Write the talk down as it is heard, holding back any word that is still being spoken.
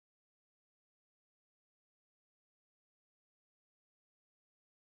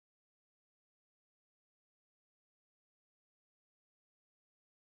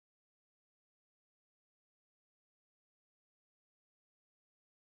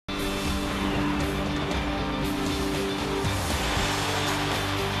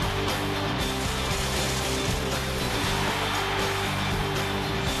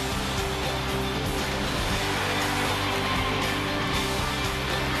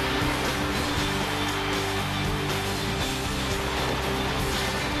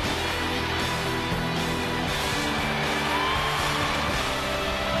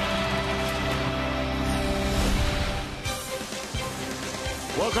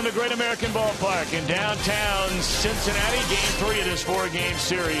from the Great American Ballpark in downtown Cincinnati. Game 3 of this 4-game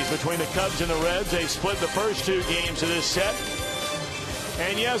series between the Cubs and the Reds. They split the first 2 games of this set.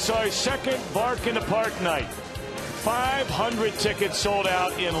 And yes, our second Bark in the Park night. 500 tickets sold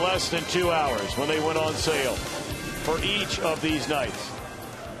out in less than 2 hours when they went on sale for each of these nights.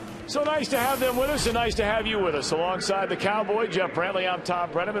 So nice to have them with us, and nice to have you with us. Alongside the Cowboy, Jeff Brantley, I'm Tom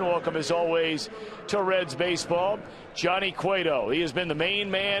Brenneman. Welcome, as always, to Reds baseball. Johnny Cueto, he has been the main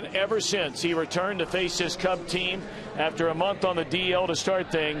man ever since he returned to face his Cub team after a month on the DL to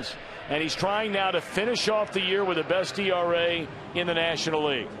start things. And he's trying now to finish off the year with the best ERA in the National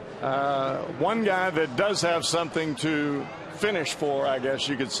League. One guy that does have something to finish for, I guess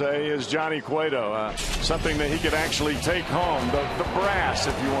you could say, is Johnny Cueto. Something that he could actually take home, the brass,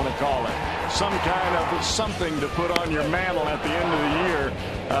 if you want to call it. Some kind of something to put on your mantle at the end of the year.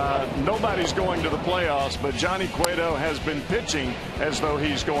 Nobody's going to the playoffs, but Johnny Cueto has been pitching as though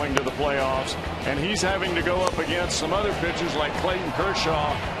he's going to the playoffs, and he's having to go up against some other pitchers like Clayton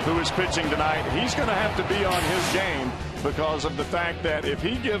Kershaw, who is pitching tonight. He's going to have to be on his game because of the fact that if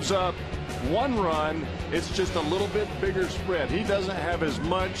he gives up 1 run, it's just a little bit bigger spread. He doesn't have as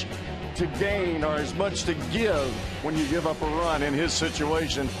much to gain or as much to give when you give up a run in his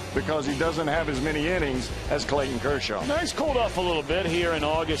situation because he doesn't have as many innings as Clayton Kershaw. Now, it's cooled off a little bit here in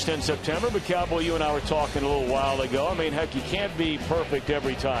August and September, but Cowboy, you and I were talking a little while ago. I mean, heck, you can't be perfect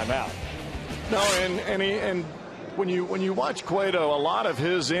every time out. No, and when you watch Cueto, a lot of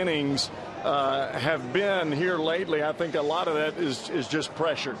his innings have been here lately. I think a lot of that is just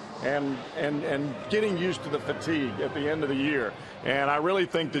pressure and getting used to the fatigue at the end of the year. And I really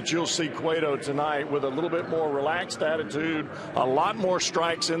think that you'll see Cueto tonight with a little bit more relaxed attitude, a lot more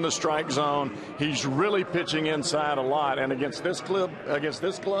strikes in the strike zone. He's really pitching inside a lot, and against this club,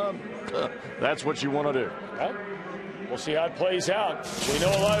 that's what you want to do. Well, we'll see how it plays out. We know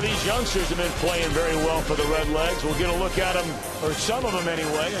a lot of these youngsters have been playing very well for the Redlegs. We'll get a look at them, or some of them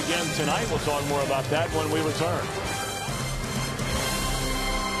anyway, again tonight. We'll talk more about that when we return.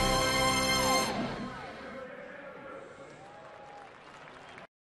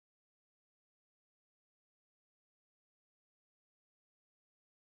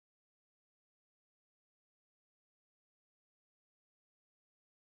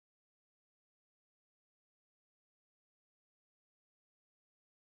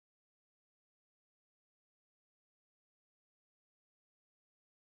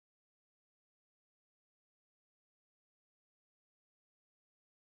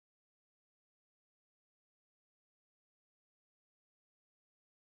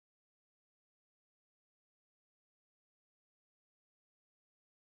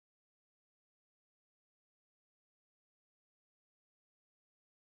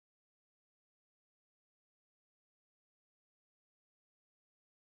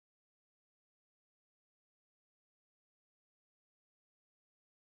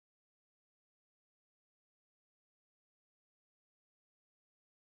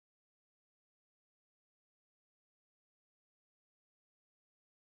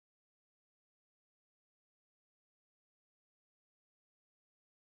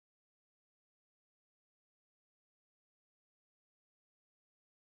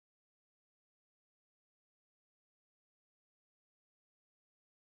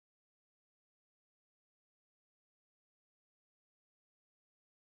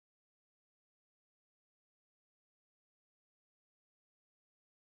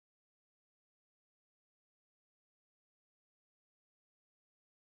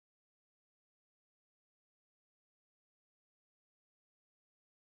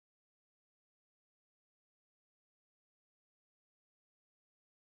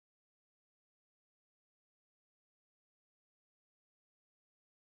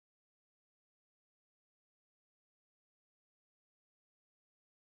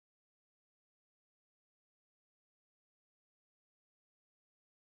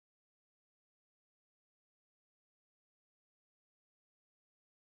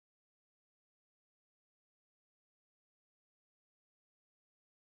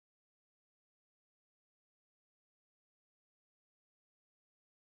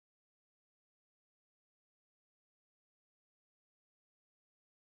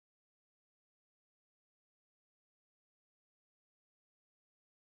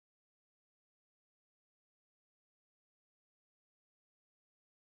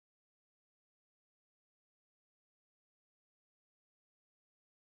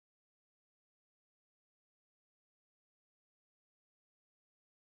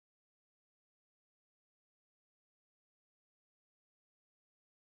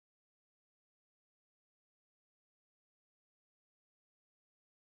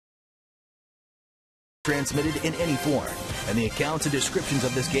 transmitted in any form, and the accounts and descriptions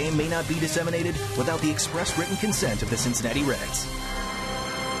of this game may not be disseminated without the express written consent of the Cincinnati Reds.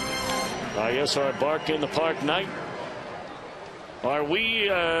 Yes, our Bark in the Park night. Are we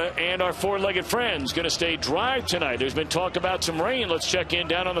and our four-legged friends going to stay dry tonight? There's been talk about some rain. Let's check in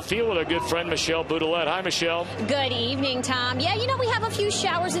down on the field with our good friend Michelle Boudelet. Hi, Michelle. Good evening, Tom. Yeah, you know, we have a few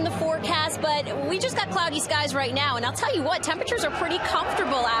showers in the forecast, but we just got cloudy skies right now. And I'll tell you what, temperatures are pretty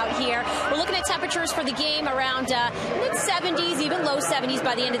comfortable out here. We're looking at temperatures for the game around mid-70s, even low 70s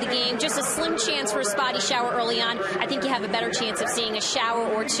by the end of the game. Just a slim chance for a spotty shower early on. I think you have a better chance of seeing a shower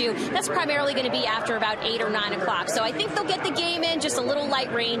or two. That's primarily going to be after about 8 or 9 o'clock. So I think they'll get the game in. Just a little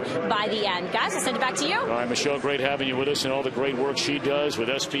light rain by the end. Guys, I'll send it back to you. All right, Michelle, great having you with us and all the great work she does with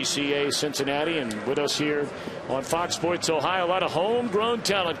SPCA Cincinnati and with us here on Fox Sports Ohio. A lot of homegrown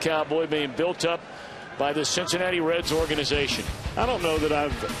talent, Cowboy, being built up by the Cincinnati Reds organization. I don't know that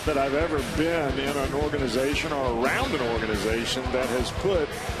I've ever been in an organization or around an organization that has put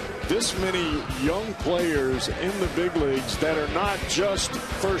this many young players in the big leagues that are not just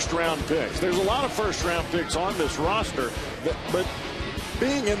first-round picks. There's a lot of first-round picks on this roster, but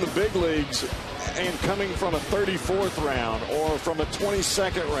being in the big leagues and coming from a 34th round or from a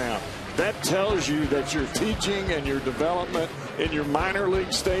 22nd round, that tells you that your teaching and your development in your minor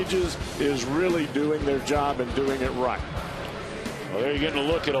league stages is really doing their job and doing it right. Well, there you're getting a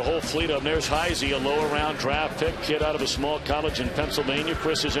look at a whole fleet of them. There's Heisey, a lower round draft pick, kid out of a small college in Pennsylvania.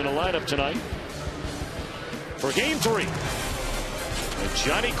 Chris is in the lineup tonight for game 3. And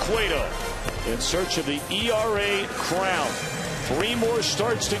Johnny Cueto in search of the ERA crown. 3 more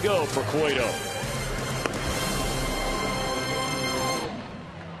starts to go for Cueto.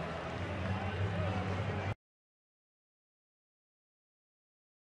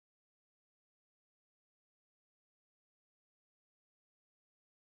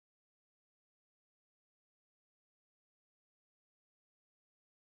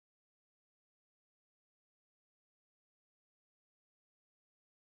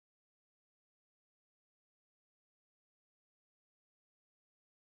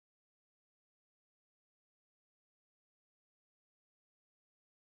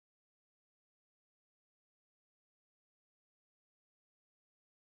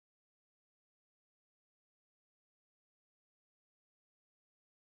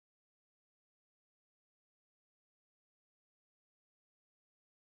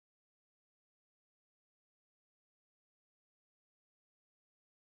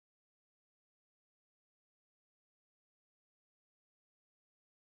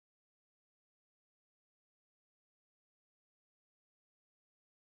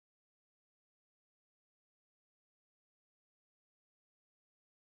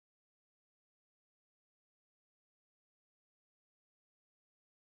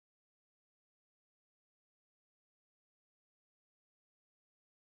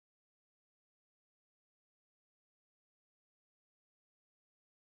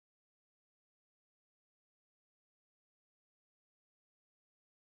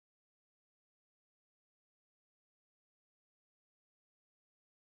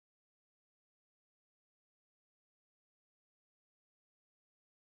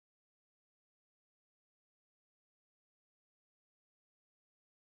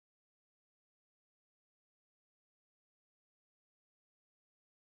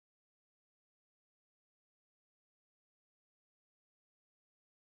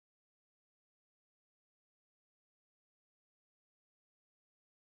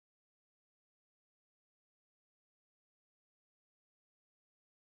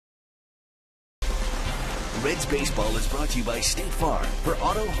 Reds Baseball is brought to you by State Farm. For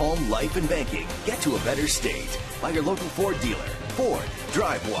auto, home, life, and banking, get to a better state. By your local Ford dealer. Ford,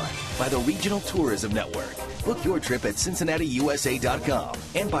 drive one. By the Regional Tourism Network. Book your trip at CincinnatiUSA.com.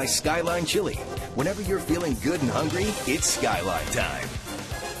 And by Skyline Chili. Whenever you're feeling good and hungry, it's Skyline time.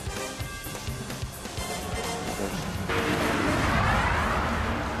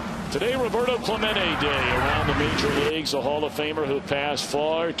 Today, Roberto Clemente Day around the major leagues. A Hall of Famer who passed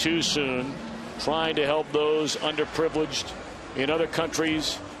far too soon, trying to help those underprivileged in other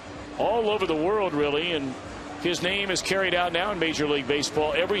countries all over the world, really. And his name is carried out now in Major League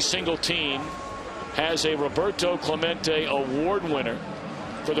Baseball. Every single team has a Roberto Clemente Award winner.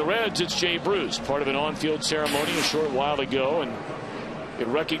 For the Reds, it's Jay Bruce, part of an on-field ceremony a short while ago, and it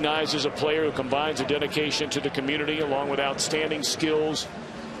recognizes a player who combines a dedication to the community along with outstanding skills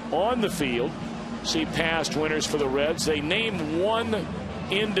on the field. See past winners for the Reds. They name one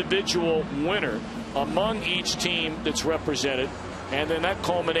individual winner among each team that's represented, and then that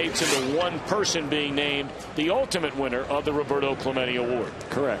culminates into one person being named the ultimate winner of the Roberto Clemente Award.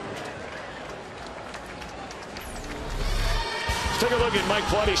 Correct. take a look at Mike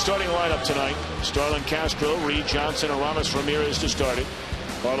Quaddy's starting lineup tonight. Starlin Castro, Reed Johnson, and Ramos Ramirez to start it.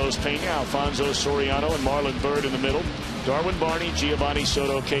 Carlos Pena, Alfonso Soriano, and Marlon Byrd in the middle. Darwin Barney, Giovanni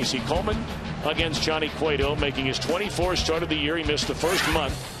Soto, Casey Coleman against Johnny Cueto, making his 24th start of the year. He missed the first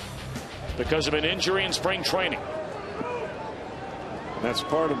month because of an injury in spring training. That's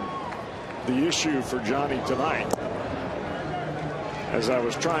part of the issue for Johnny tonight. As I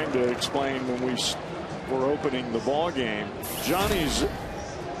was trying to explain when we were opening the ball game, Johnny's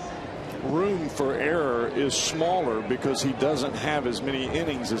room for error is smaller because he doesn't have as many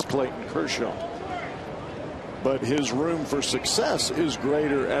innings as Clayton Kershaw. But his room for success is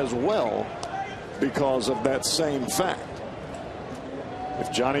greater as well because of that same fact.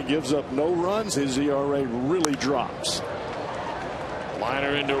 If Johnny gives up no runs, his ERA really drops.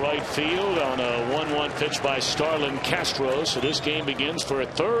 Liner into right field on a 1-1 pitch by Starlin Castro. So this game begins for a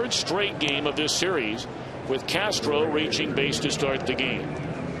third straight game of this series with Castro reaching base to start the game.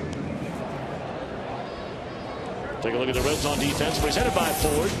 Take a look at the Reds on defense, presented by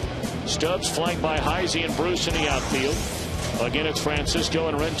Ford. Stubbs flanked by Heisey and Bruce in the outfield. Again, it's Francisco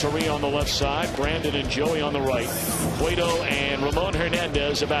and Renteria on the left side, Brandon and Joey on the right, Cueto and Ramon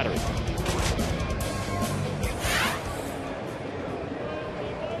Hernandez a battery.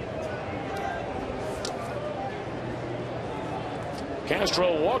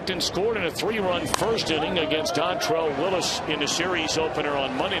 Castro walked and scored in a 3-run first inning against Dontrell Willis in the series opener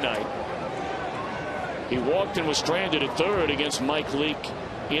on Monday night. He walked and was stranded at third against Mike Leake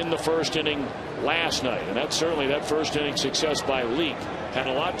in the first inning last night. And that certainly, that first inning success by Leake had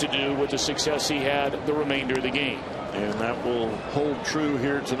a lot to do with the success he had the remainder of the game. And that will hold true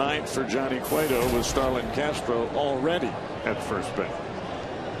here tonight for Johnny Cueto with Starlin Castro already at first base.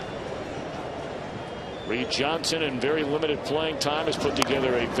 Reed Johnson, in very limited playing time, has put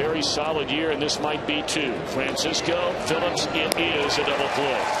together a very solid year, and this might be too. Francisco Phillips, it is a double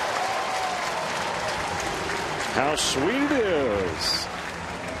play. How sweet it is.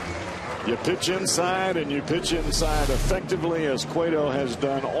 You pitch inside and you pitch inside effectively, as Cueto has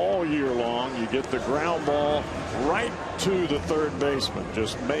done all year long. You get the ground ball right to the third baseman.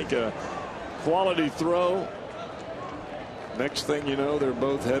 Just make a quality throw. Next thing you know, they're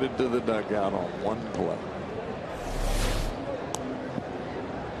both headed to the dugout on one play.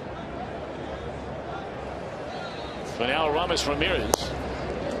 But now Ramos Ramirez.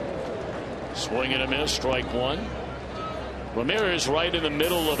 Swing and a miss, strike one. Ramirez right in the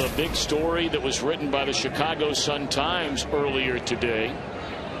middle of a big story that was written by the Chicago Sun-Times earlier today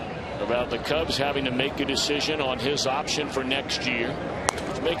about the Cubs having to make a decision on his option for next year.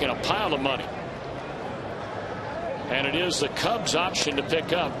 He's making a pile of money. And it is the Cubs' option to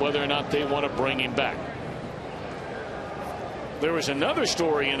pick up whether or not they want to bring him back. There was another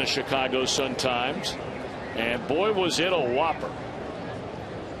story in the Chicago Sun-Times, and boy was it a whopper.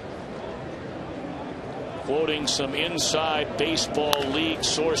 Quoting some inside baseball league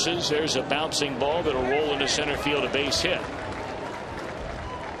sources, there's a bouncing ball that'll roll into center field, a base hit.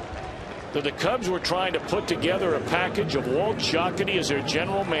 That the Cubs were trying to put together a package of Walt Jocketty as their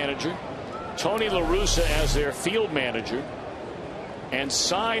general manager, Tony La Russa as their field manager, and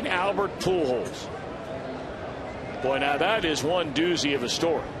sign Albert Pujols. Boy, now that is one doozy of a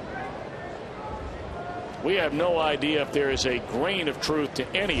story. We have no idea if there is a grain of truth to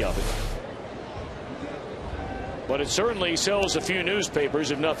any of it. But it certainly sells a few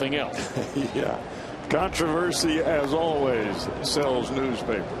newspapers, if nothing else. Yeah. Controversy, as always, sells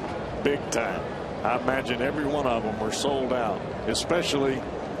newspapers big time. I imagine every one of them were sold out, especially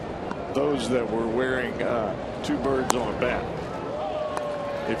those that were wearing two birds on a bat,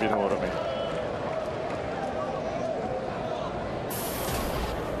 if you know what I mean.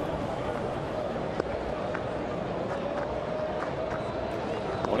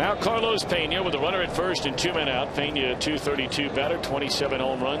 Well, now Carlos Pena with a runner at first and 2 men out. Pena, .232 batter, 27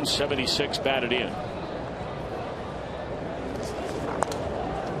 home runs, 76 batted in.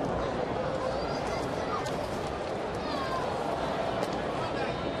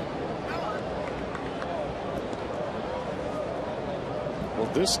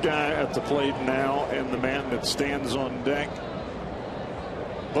 Well, this guy at the plate now and the man that stands on deck,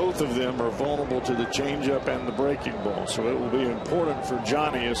 both of them are vulnerable to the changeup and the breaking ball. So it will be important for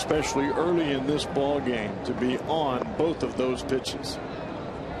Johnny, especially early in this ball game, to be on both of those pitches.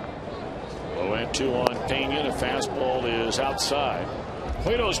 0-2 on Pena. The fastball is outside.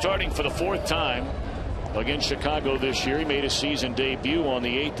 Cueto starting for the 4th time against Chicago this year. He made his season debut on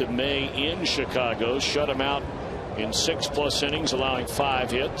the 8th of May in Chicago. Shut him out in 6+ innings, allowing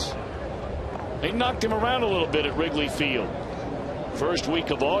 5 hits. They knocked him around a little bit at Wrigley Field. First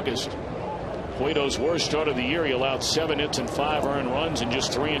week of August. Cueto's worst start of the year. He allowed 7 hits and 5 earned runs in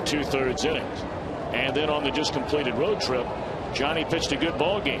just 3 2/3 innings. And then on the just completed road trip, Johnny pitched a good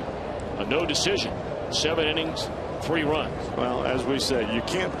ball game. A no decision, 7 innings, 3 runs. Well, as we said, you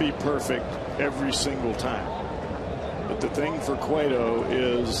can't be perfect every single time. But the thing for Cueto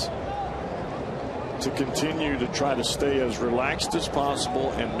is to continue to try to stay as relaxed as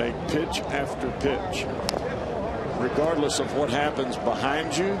possible and make pitch after pitch. Regardless of what happens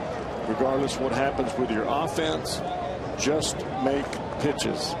behind you, regardless of what happens with your offense, just make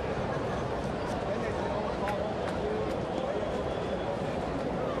pitches.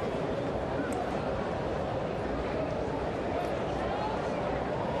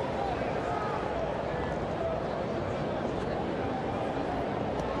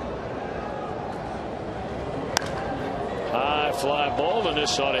 Fly ball, and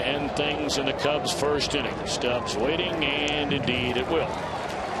this ought to end things in the Cubs' first inning. Stubbs waiting, and indeed it will.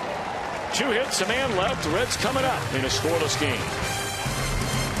 2 hits, a man left. The Reds coming up in a scoreless game.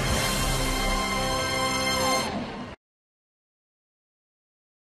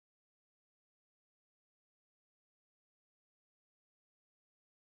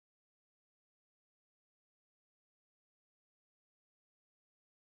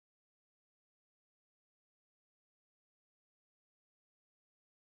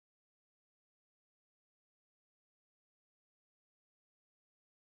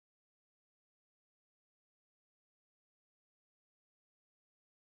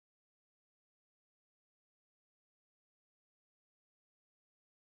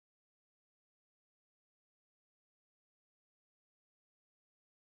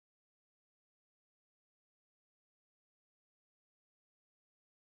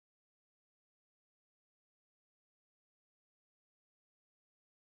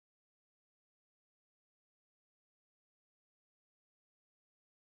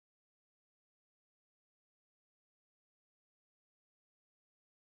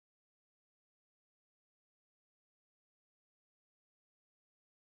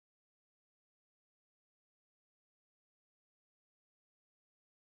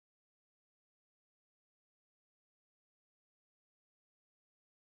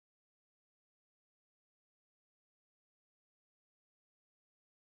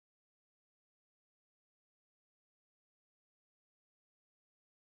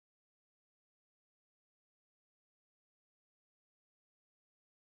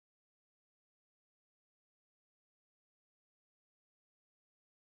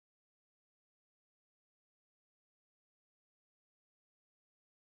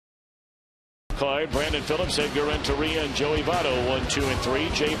 Brandon Phillips, Edgar Renteria, and Joey Votto 1, 2, and 3.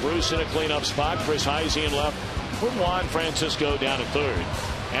 Jay Bruce in a cleanup spot. Chris Heisey in left with Juan Francisco down at third.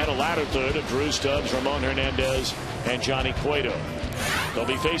 And a latter third of Drew Stubbs, Ramon Hernandez, and Johnny Cueto. They'll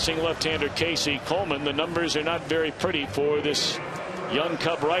be facing left-hander Casey Coleman. The numbers are not very pretty for this young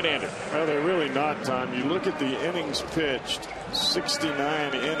Cub right-hander. Well, they're really not, Tom. You look at the innings pitched,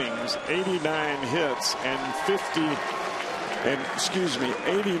 69 innings, 89 hits, and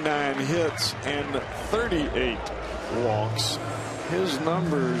 89 hits and 38 walks. His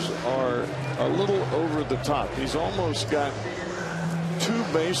numbers are a little over the top. He's almost got 2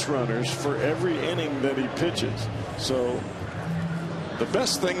 base runners for every inning that he pitches. So the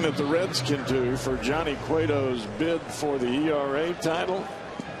best thing that the Reds can do for Johnny Cueto's bid for the ERA title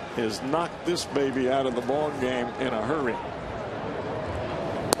is knock this baby out of the ball game in a hurry.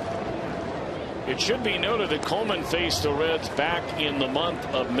 It should be noted that Coleman faced the Reds back in the month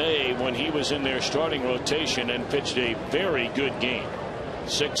of May when he was in their starting rotation and pitched a very good game.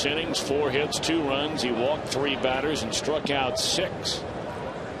 6 innings, 4 hits, 2 runs. He walked 3 batters and struck out 6.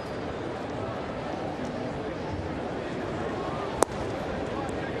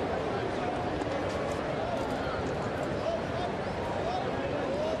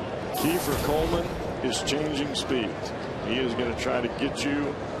 Key for Coleman is changing speeds. He is going to try to get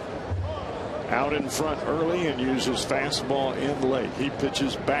you out in front early and use his fastball in late. He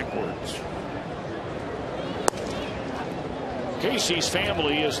pitches backwards. Casey's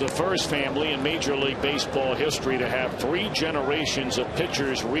family is the first family in Major League Baseball history to have 3 generations of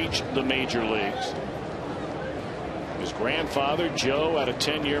pitchers reach the major leagues. His grandfather, Joe, had a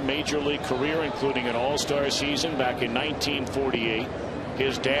 10-year major league career, including an all-star season back in 1948.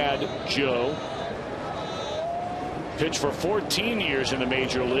 His dad, Joe, pitched for 14 years in the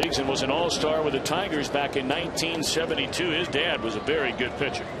major leagues and was an all-star with the Tigers back in 1972. His dad was a very good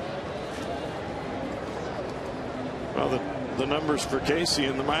pitcher. Well, the numbers for Casey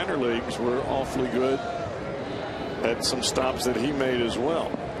in the minor leagues were awfully good at some stops that he made as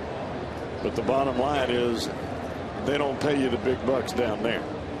well. But the bottom line is they don't pay you the big bucks down there.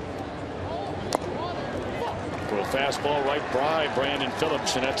 For a fastball right by Brandon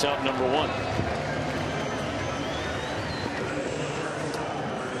Phillips, and that's out number 1.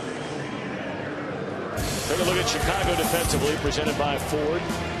 Take a look at Chicago defensively, presented by Ford.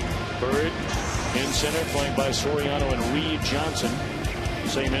 Bird in center, playing by Soriano and Reed Johnson.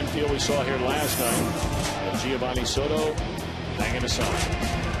 Same infield we saw here last night. And Giovanni Soto hanging aside.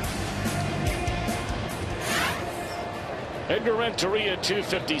 Edgar Renteria,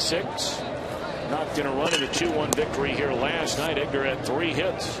 256. Knocked in a run in a 2-1 victory here last night. Edgar had 3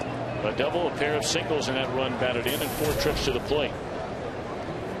 hits, a double, a pair of singles in that run batted in, and 4 trips to the plate.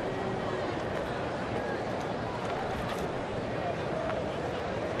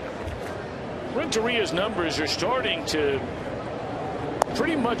 Renteria's numbers are starting to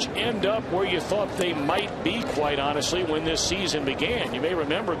pretty much end up where you thought they might be, quite honestly, when this season began. You may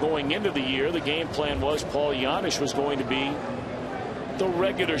remember going into the year, the game plan was Paul Janisch was going to be the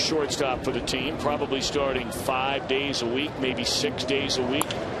regular shortstop for the team, probably starting 5 days a week, maybe 6 days a week.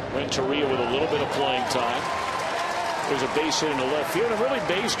 Renteria with a little bit of playing time. There's a base hit in the left field, and really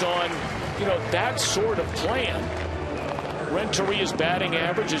based on, that sort of plan. Renteria's batting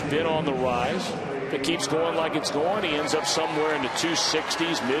average has been on the rise. If it keeps going like it's going, he ends up somewhere in the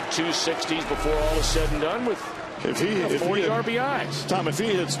 260s, mid 260s before all is said and done with 40 RBIs. Tom, if he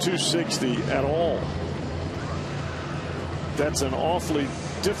hits 260 at all, that's an awfully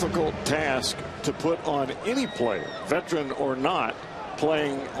difficult task to put on any player, veteran or not,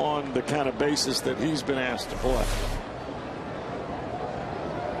 playing on the kind of basis that he's been asked to play.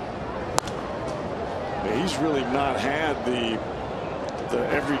 He's really not had the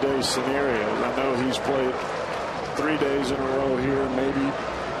everyday scenarios. I know he's played 3 days in a row here, maybe,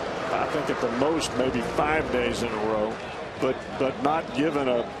 I think at the most, maybe 5 days in a row, but not given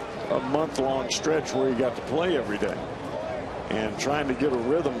a month-long stretch where he got to play every day. And trying to get a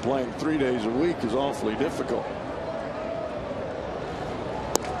rhythm playing 3 days a week is awfully difficult.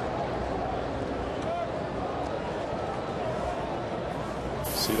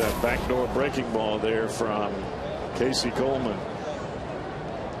 See that backdoor breaking ball there from Casey Coleman.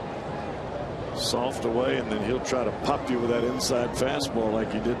 Soft away, and then he'll try to pop you with that inside fastball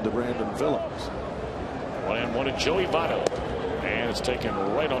like he did to Brandon Phillips. 1-1 to Joey Votto, and it's taken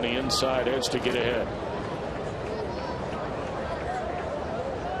right on the inside edge to get ahead.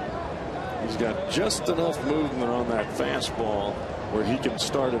 He's got just enough movement on that fastball where he can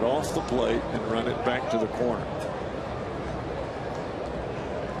start it off the plate and run it back to the corner.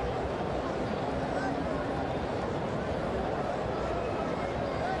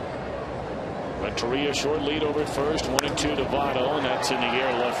 Renteria short lead over at first, 1-2 to Votto, and that's in the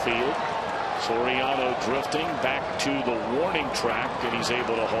air left field. Soriano drifting back to the warning track, and he's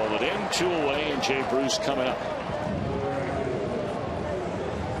able to haul it in. 2 away, and Jay Bruce coming up.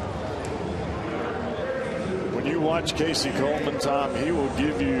 When you watch Casey Coleman, Tom, he will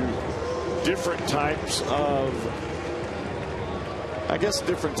give you different types of,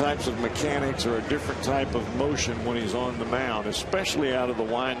 different types of mechanics or a different type of motion when he's on the mound, especially out of the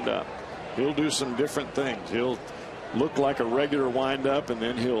windup. He'll do some different things. He'll look like a regular windup, and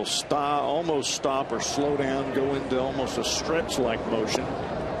then he'll stop, almost stop or slow down, go into almost a stretch-like motion.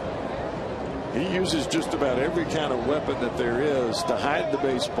 He uses just about every kind of weapon that there is to hide the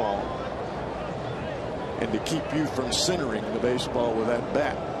baseball and to keep you from centering the baseball with that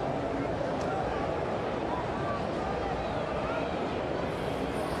bat.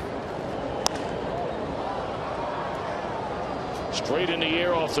 Straight in the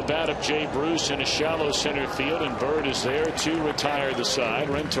air off the bat of Jay Bruce in a shallow center field, and Bird is there to retire the side.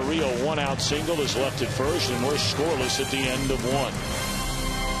 Renteria, 1-out single, is left at first, and we're scoreless at the end of 1.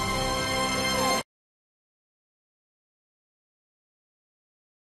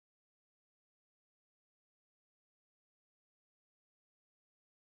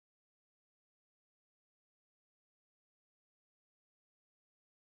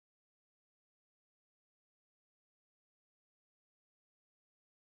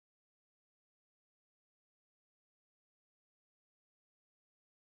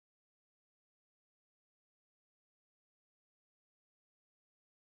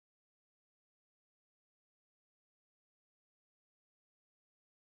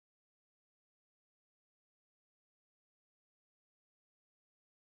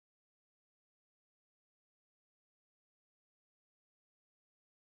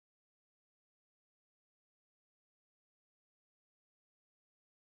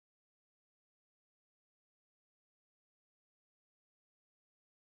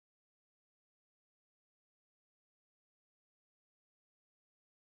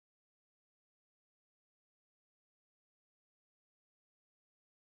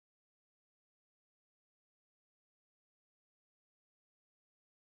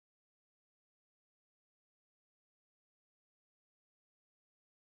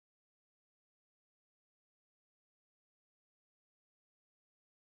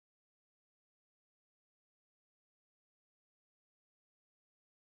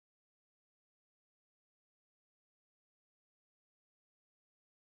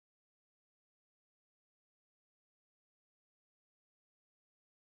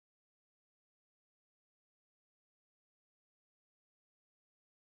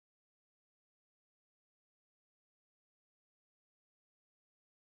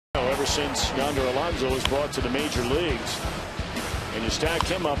 ever since Yonder Alonso was brought to the major leagues. And you stack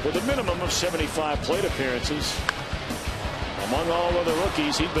him up with a minimum of 75 plate appearances. Among all other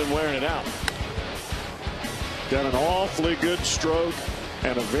rookies, he's been wearing it out. Got an awfully good stroke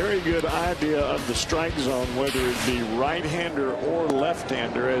and a very good idea of the strike zone, whether it be right-hander or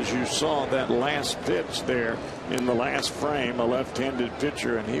left-hander, as you saw that last pitch there in the last frame, a left-handed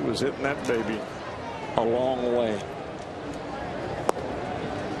pitcher, and he was hitting that baby a long way.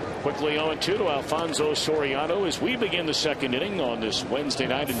 Quickly 0-2 to Alfonso Soriano as we begin the second inning on this Wednesday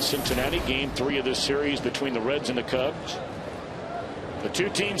night in Cincinnati. Game 3 of this series between the Reds and the Cubs. The two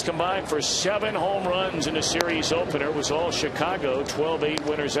teams combined for 7 home runs in the series opener. It was all Chicago, 12-8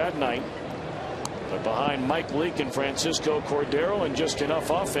 winners that night. But behind Mike Leake and Francisco Cordero and just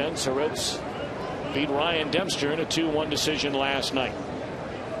enough offense, the Reds beat Ryan Dempster in a 2-1 decision last night.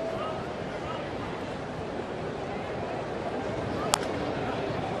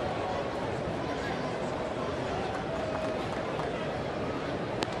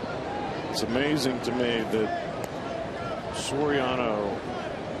 It's amazing to me that Soriano,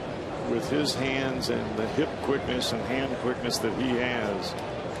 with his hands and the hip quickness and hand quickness that he has,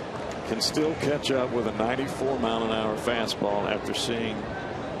 can still catch up with a 94-mile-an-hour fastball after seeing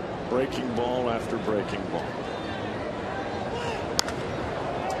breaking ball after breaking ball.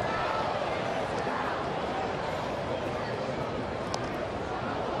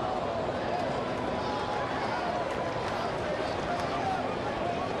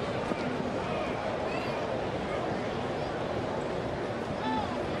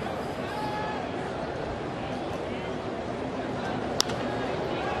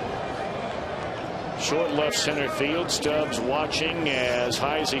 Short left center field. Stubbs watching as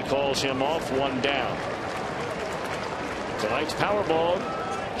Heisey calls him off, 1 down. Tonight's Powerball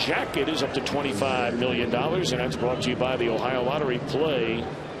jacket is up to $25 million, and that's brought to you by the Ohio Lottery. Play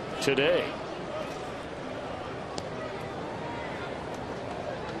today.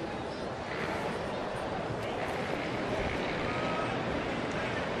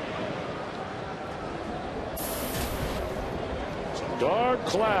 Dark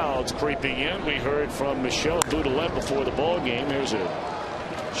clouds creeping in. We heard from Michel Boutelet before the ball game. Here's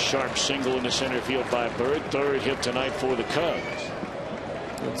a sharp single in the center field by Bird. Third hit tonight for the Cubs.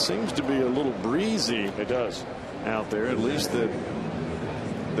 It seems to be a little breezy. It does out there, at least that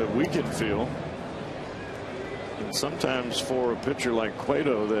we can feel. And sometimes for a pitcher like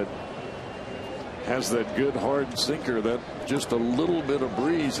Cueto that has that good hard sinker, that just a little bit of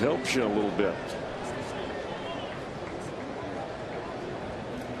breeze helps you a little bit.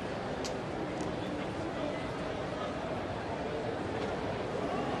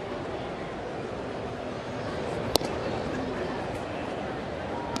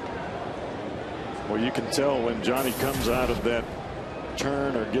 Well, you can tell when Johnny comes out of that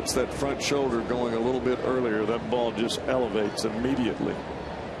turn or gets that front shoulder going a little bit earlier, that ball just elevates immediately.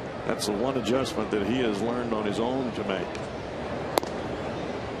 That's the one adjustment that he has learned on his own to make.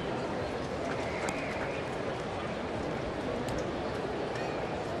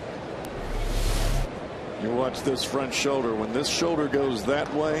 You watch this front shoulder. When this shoulder goes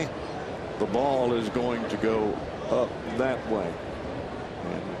that way, the ball is going to go up that way.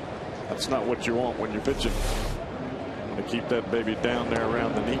 And that's not what you want when you're pitching. You want to keep that baby down there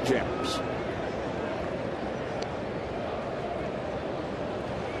around the kneecaps.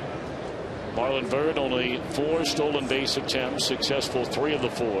 Marlon Byrd only 4 stolen base attempts, successful 3 of the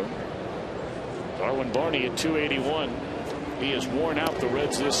 4. Darwin Barney at .281. He has worn out the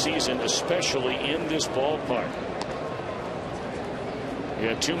Reds this season, especially in this ballpark. He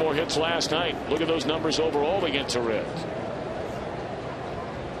had 2 more hits last night. Look at those numbers overall against the Reds.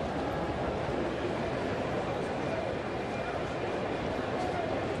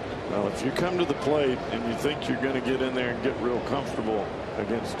 Well, if you come to the plate and you think you're going to get in there and get real comfortable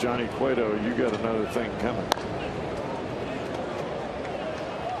against Johnny Cueto, you got another thing coming.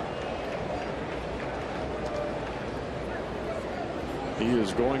 He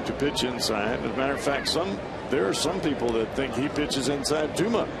is going to pitch inside. As a matter of fact, there are some people that think he pitches inside too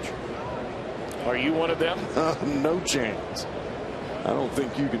much. Are you one of them? No chance. I don't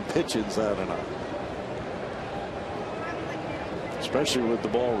think you can pitch inside enough. Especially with the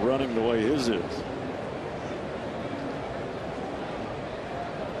ball running the way his is.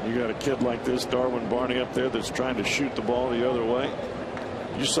 You got a kid like this, Darwin Barney, up there that's trying to shoot the ball the other way.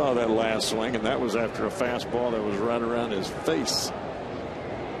 You saw that last swing, and that was after a fastball that was right around his face.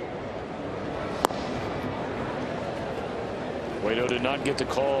 Cueto did not get the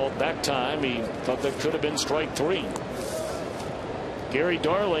call that time. He thought that could have been strike 3. Gary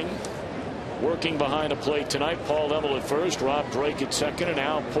Darling working behind the plate tonight. Paul Emmel at first, Rob Drake at second, and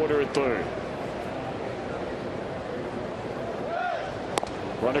Al Porter at third.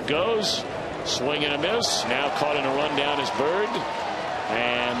 Runner goes, swing and a miss. Now caught in a rundown is Bird,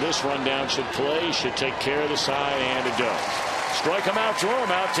 and this rundown should play, should take care of the side, and it does. Strike him out, throw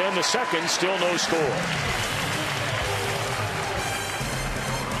him out to end the second. Still no score.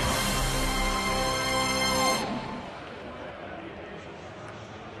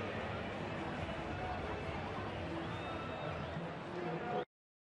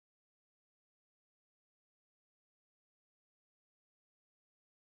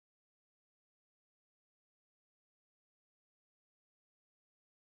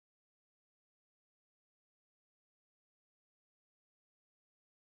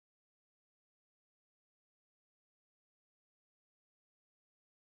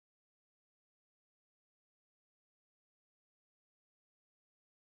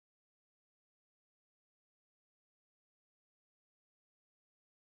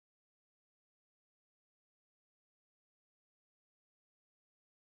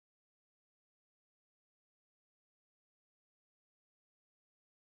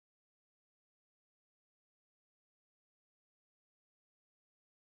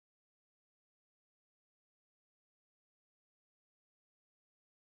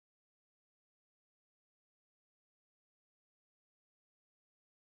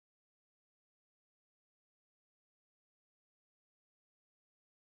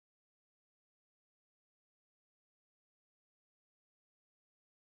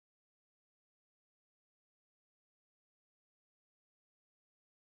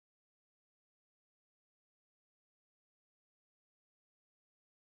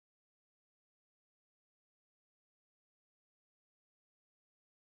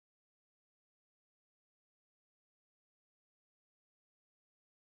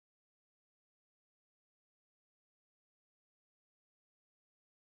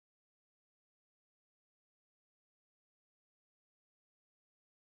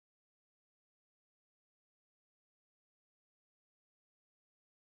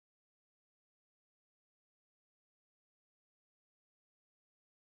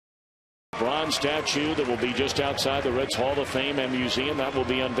 Bronze statue that will be just outside the Reds Hall of Fame and Museum. That will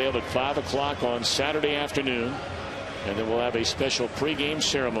be unveiled at 5 o'clock on Saturday afternoon. And then we'll have a special pregame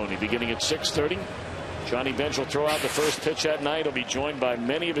ceremony beginning at 6:30. Johnny Bench will throw out the first pitch that night. He'll be joined by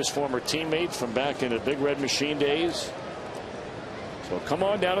many of his former teammates from back in the Big Red Machine days. So come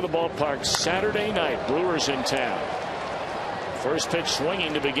on down to the ballpark Saturday night. Brewers in town. First pitch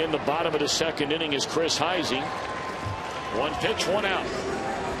swinging to begin the bottom of the second inning is Chris Heisey. One pitch, one out.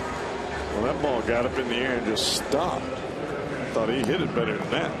 Well, that ball got up in the air and just stopped. I thought he hit it better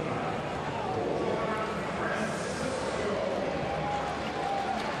than that.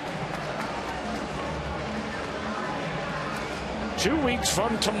 Two weeks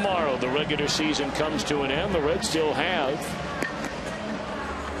from tomorrow, the regular season comes to an end. The Reds still have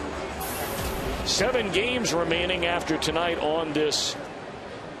 7 games remaining after tonight on this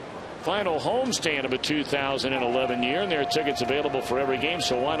final homestand of a 2011 year, and there are tickets available for every game,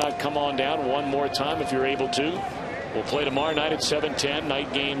 so why not come on down one more time if you're able to. We'll play tomorrow night at 7:10.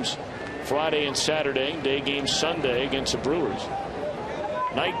 Night games Friday and Saturday. Day games Sunday against the Brewers.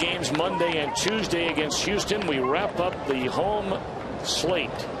 Night games Monday and Tuesday against Houston. We wrap up the home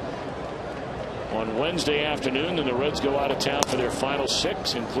slate on Wednesday afternoon, and the Reds go out of town for their final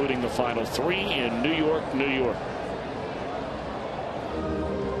 6, including the final 3 in New York, New York.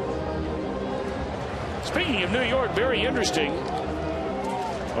 Speaking of New York, very interesting.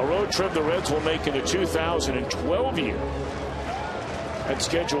 A road trip the Reds will make in the 2012 year. That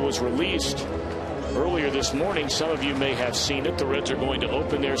schedule was released earlier this morning. Some of you may have seen it. The Reds are going to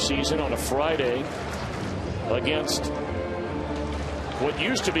open their season on a Friday against what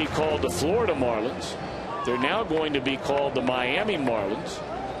used to be called the Florida Marlins. They're now going to be called the Miami Marlins.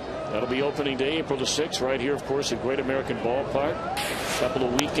 That'll be opening day, April the 6th, right here, of course, at Great American Ballpark. A couple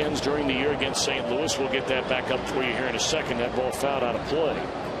of weekends during the year against St. Louis. We'll get that back up for you here in a second. That ball fouled out of play.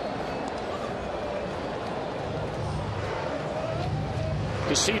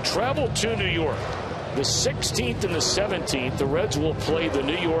 To see travel to New York, the 16th and the 17th, the Reds will play the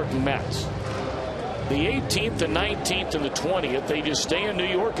New York Mets. The 18th, the 19th, and the 20th, they just stay in New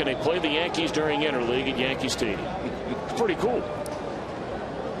York and they play the Yankees during Interleague at Yankee Stadium. It's pretty cool.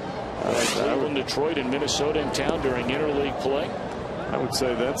 Cleveland, Detroit, and Minnesota in town during interleague play. I would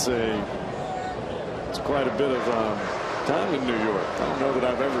say it's quite a bit of time in New York. I don't know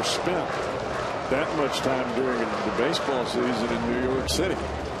that I've ever spent that much time during the baseball season in New York City.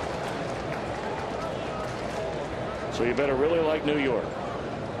 So you better really like New York.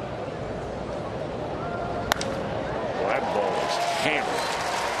 Well, that ball is hammered.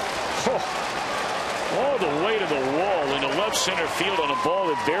 All the way to the wall into left center field on a ball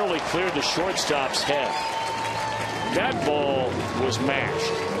that barely cleared the shortstop's head. That ball was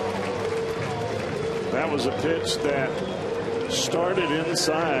mashed. That was a pitch that started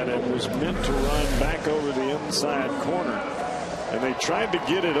inside and was meant to run back over the inside corner. And they tried to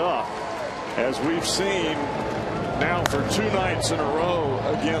get it up, as we've seen now for 2 nights in a row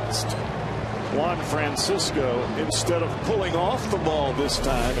against Juan Francisco. Instead of pulling off the ball this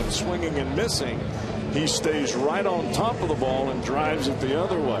time and swinging and missing, he stays right on top of the ball and drives it the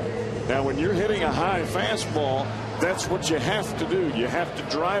other way. Now, when you're hitting a high fastball, that's what you have to do. You have to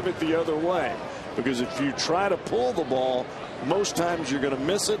drive it the other way, because if you try to pull the ball, most times you're going to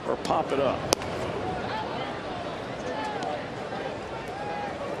miss it or pop it up.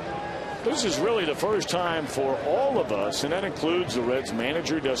 This is really the first time for all of us, and that includes the Reds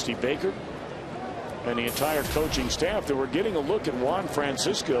manager Dusty Baker and the entire coaching staff, that we're getting a look at Juan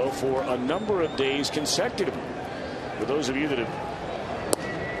Francisco for a number of days consecutively. For those of you that have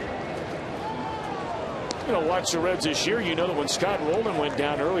watched the Reds this year, you know that when Scott Rowland went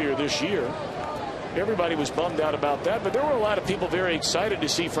down earlier this year, everybody was bummed out about that, but there were a lot of people very excited to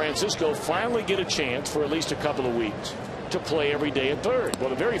see Francisco finally get a chance for at least a couple of weeks to play every day at third. Well,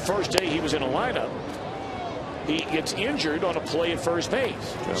 the very first day he was in a lineup, he gets injured on a play at first base.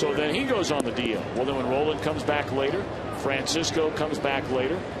 So then he goes on the DL. Well, then when Rowland comes back later, Francisco comes back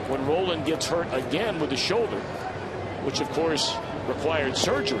later. When Rowland gets hurt again with the shoulder, which of course required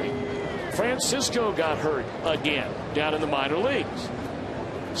surgery, Francisco got hurt again down in the minor leagues.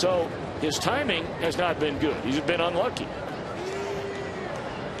 So his timing has not been good. He's been unlucky.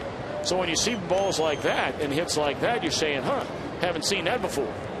 So when you see balls like that and hits like that, you're saying, haven't seen that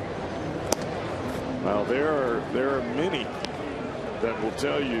before. Well, there are many that will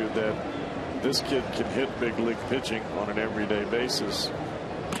tell you that this kid can hit big league pitching on an everyday basis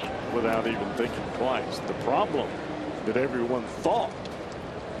without even thinking twice. The problem that everyone thought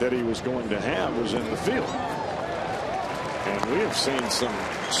that he was going to have was in the field. And we have seen some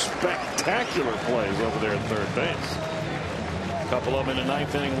spectacular plays over there at third base. A couple of them in the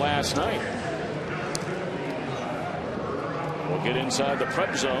 9th inning last night. We'll get inside the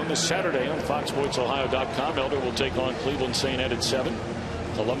prep zone this Saturday on FoxSportsOhio.com. Elder will take on Cleveland St. Ed at 7.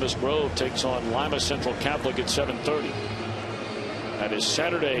 Columbus Grove takes on Lima Central Catholic at 7:30. That is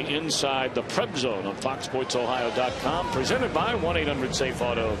Saturday inside the prep zone on FoxSportsOhio.com, presented by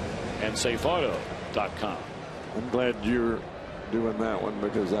 1-800-SAFE-AUTO and SafeAuto.com. I'm glad you're doing that one,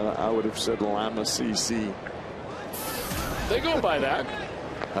 because I would have said Lima CC. They go by that.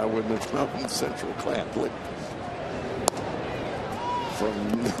 I wouldn't have known Central Catholic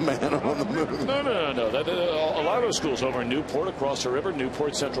from the man on the moon. No. A lot of those schools over in Newport, across the river,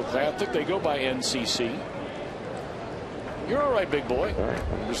 Newport Central Catholic, they go by NCC. You're all right, big boy. All right,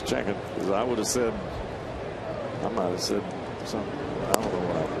 I'm just checking, because I would have said, I might have said something. I don't know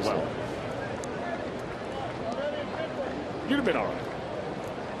what I was saying. You'd have been all right.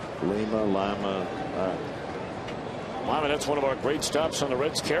 Lima. Lima, that's one of our great stops on the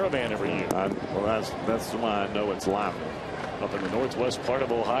Reds Caravan every year. Well, that's why I know it's Lima. Up in the northwest part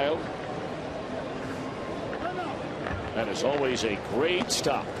of Ohio. That is always a great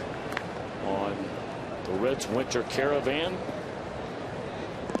stop on the Reds Winter Caravan.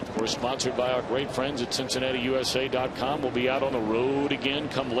 Of course, sponsored by our great friends at CincinnatiUSA.com. We'll be out on the road again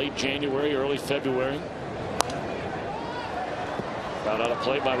come late January, early February. Found out a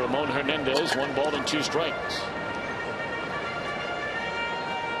play by Ramon Hernandez. 1 ball and 2 strikes.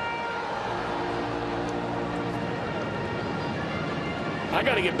 I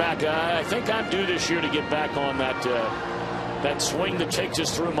got to get back. I think I'm due this year to get back on that swing that takes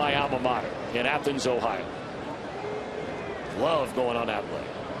us through my alma mater in Athens, Ohio. Love going on that way.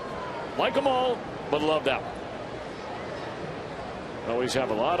 Like them all, but love that one. Always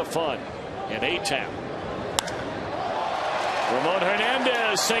have a lot of fun in A-Town. Ramon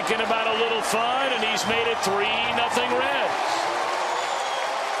Hernandez thinking about a little fun, and he's made it 3-0 Reds.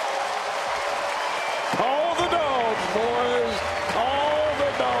 Call the dogs, boys. Call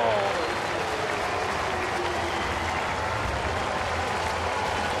the dogs.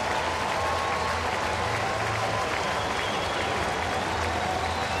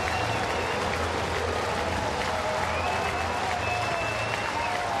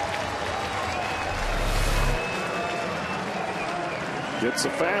 Gets a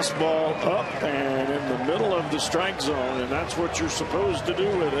fastball up and in the middle of the strike zone, and that's what you're supposed to do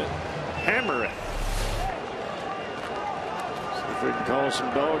with it. Hammer it. See if we can call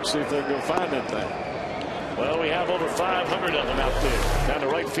some dogs, see if they can go find that thing. Well, we have over 500 of them out there down the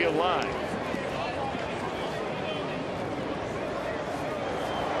right field line.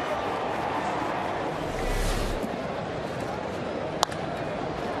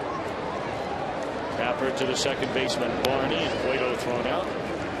 Tapper to the second baseman Barney, and Cueto thrown out.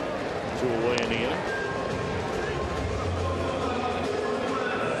 2 away in the inning.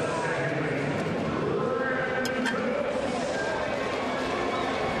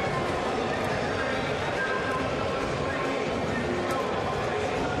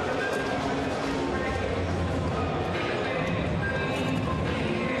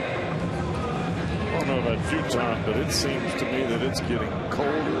 Time, but it seems to me that it's getting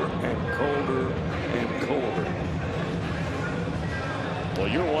colder and colder and colder. Well,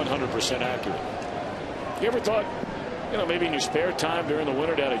 you're 100% accurate. You ever thought, maybe in your spare time during the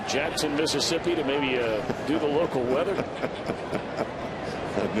winter down in Jackson, Mississippi, to maybe do the local weather?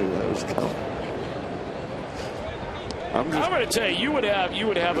 I knew that was coming. I'm going to tell you, you would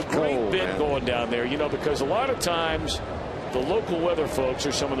have a great cold, bit man. going down there, because a lot of times the local weather folks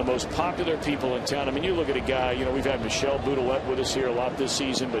are some of the most popular people in town. I mean, you look at a guy, we've had Michelle Boudouette with us here a lot this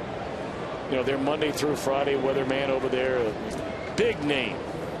season, but, they're Monday through Friday weatherman over there. A big name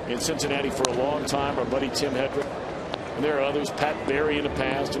in Cincinnati for a long time, our buddy Tim Hedrick. And there are others, Pat Barry in the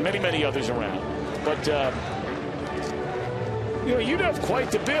past, and many, many others around. But, you'd have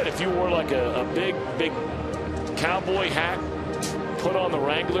quite the bit if you wore like a big cowboy hat, put on the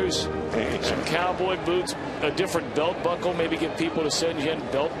Wranglers, some cowboy boots, a different belt buckle, maybe get people to send you in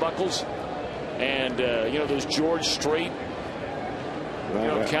belt buckles, and those George Strait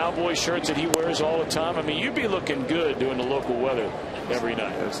cowboy shirts that he wears all the time. I mean, you'd be looking good doing the local weather every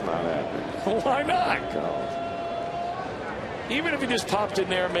night. That's not happening. Why not? Even if you just popped in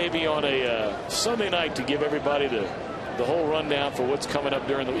there maybe on a Sunday night to give everybody the whole rundown for what's coming up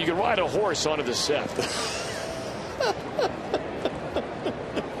during the. You could ride a horse onto the set.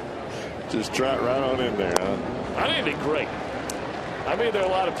 Just trot right on in there, huh? I think it'd be great. I mean, there are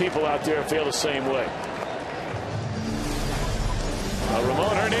a lot of people out there who feel the same way.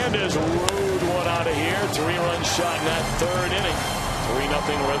 Ramon Hernandez rode one out of here. 3-run shot in that third inning.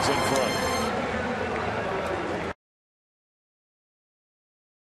 3-0 Reds in front.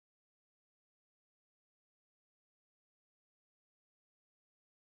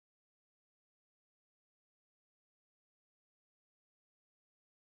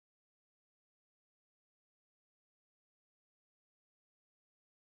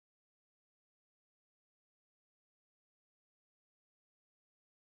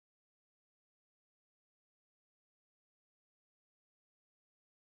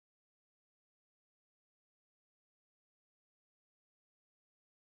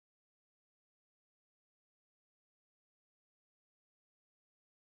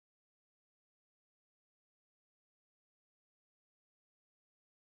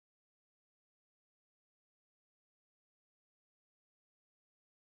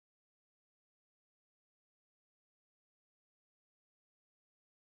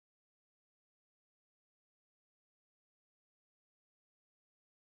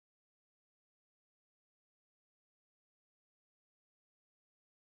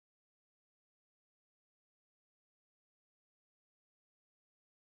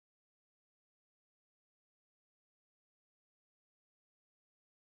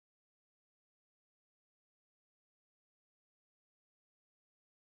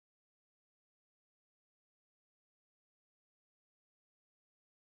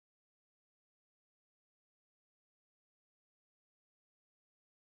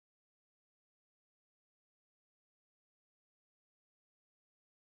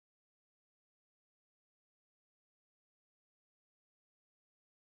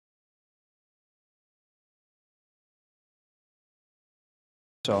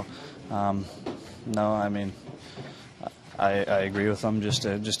 So, no, I mean, I agree with them just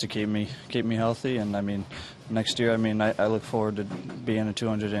to keep me healthy, and I mean, next year, I mean, I look forward to being a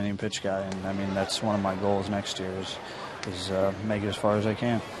 200 inning pitch guy, and I mean that's one of my goals next year is make it as far as I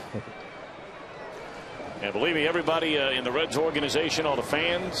can. And believe me, everybody in the Reds organization, all the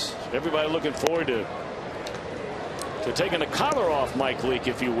fans, everybody looking forward to taking the collar off Mike Leake,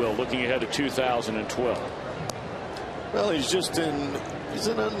 if you will, looking ahead to 2012. Well, he's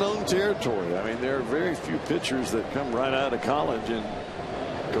in unknown territory. I mean, there are very few pitchers that come right out of college and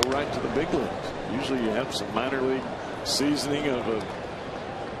go right to the big leagues. Usually you have some minor league seasoning of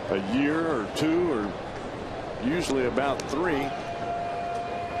a year or two, or usually about 3.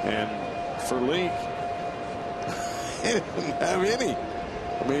 And for Leake, he didn't have any.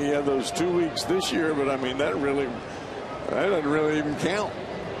 I mean, he had those 2 weeks this year, but I mean, that doesn't really even count.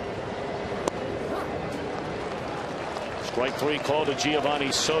 Strike 3 called to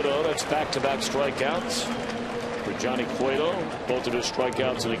Giovanni Soto. That's back-to-back strikeouts for Johnny Cueto. Both of his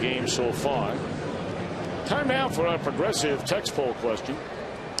strikeouts in the game so far. Time now for our progressive text poll question.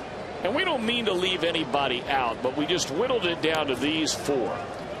 And we don't mean to leave anybody out, but we just whittled it down to these 4.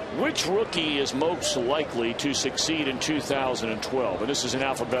 Which rookie is most likely to succeed in 2012? And this is in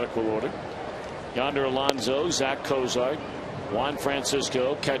alphabetical order. Yonder Alonso, Zach Cozart, Juan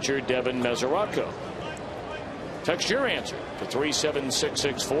Francisco, catcher Devin Mesoraco. Text your answer to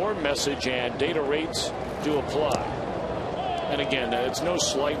 37664. Message and data rates do apply. And again, it's no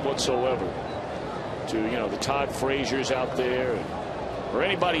slight whatsoever to the Todd Fraziers out there or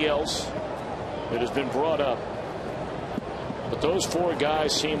anybody else that has been brought up. But those 4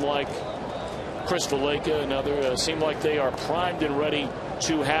 guys seem like Chris Valleca, another, seem like they are primed and ready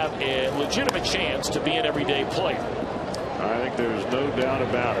to have a legitimate chance to be an everyday player. I think there's no doubt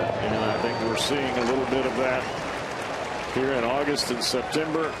about it. And I think we're seeing a little bit of that here in August and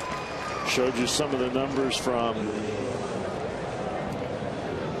September. Showed you some of the numbers from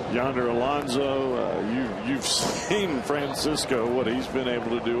Yonder Alonso. You've seen Francisco, what he's been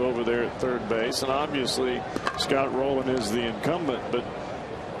able to do over there at third base. And obviously Scott Rowland is the incumbent, but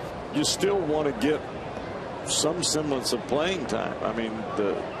you still want to get some semblance of playing time. I mean,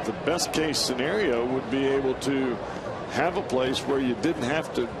 the best case scenario would be able to have a place where you didn't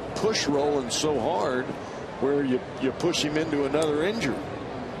have to push Rowland so hard where you push him into another injury.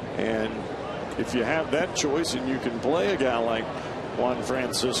 And if you have that choice and you can play a guy like Juan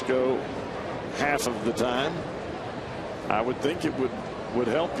Francisco half of the time, I would think it would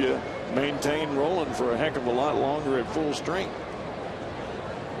help you maintain Rowland for a heck of a lot longer at full strength.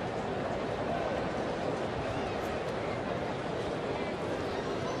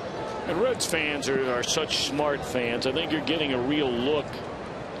 And Reds fans are such smart fans. I think you're getting a real look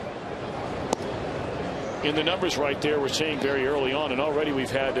in the numbers right there we're seeing very early on. And already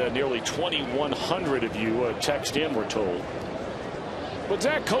we've had nearly 2,100 of you text in, we're told. But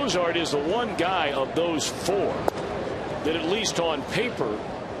Zach Cozart is the one guy of those 4 that, at least on paper,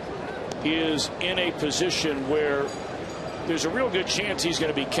 is in a position where there's a real good chance he's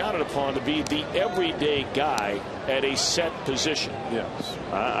going to be counted upon to be the everyday guy at a set position. Yes,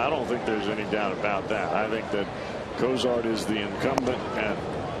 I don't think there's any doubt about that. I think that Cozart is the incumbent at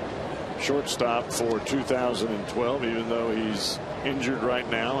shortstop for 2012, even though he's injured right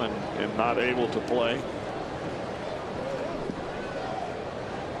now and not able to play.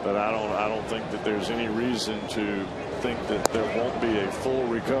 But I don't think that there's any reason to think that there won't be a full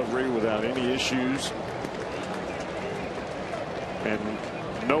recovery without any issues. And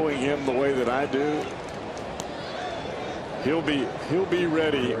knowing him the way that I do, he'll be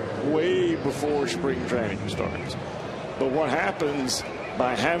ready way before spring training starts. But what happens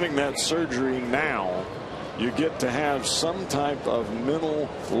by having that surgery now, you get to have some type of mental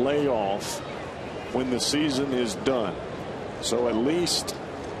layoff when the season is done. So at least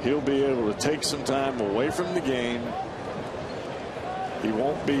he'll be able to take some time away from the game. He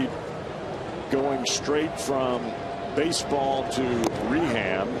won't be going straight from baseball to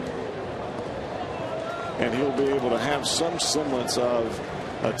rehab, and he'll be able to have some semblance of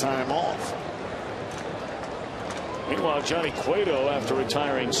a time off. Meanwhile, Johnny Cueto, after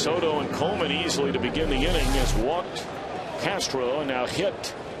retiring Soto and Coleman easily to begin the inning, has walked Castro and now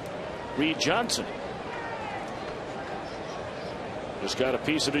hit Reed Johnson. Just got a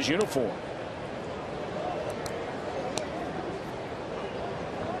piece of his uniform.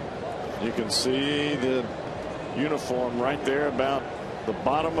 You can see the uniform right there about the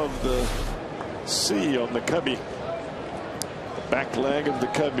bottom of the C on the Cubby. The back leg of the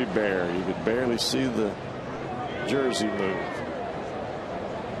Cubby Bear. You could barely see the jersey move.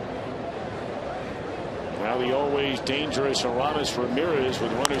 Now the always dangerous Aramis Ramirez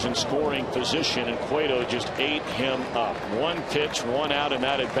with runners in scoring position, and Cueto just ate him up. 1 pitch, 1 out, and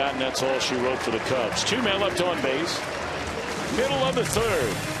that at bat, and that's all she wrote for the Cubs. 2 men left on base. Middle of the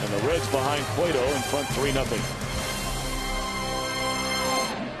 3rd, and the Reds behind Cueto in front 3-0.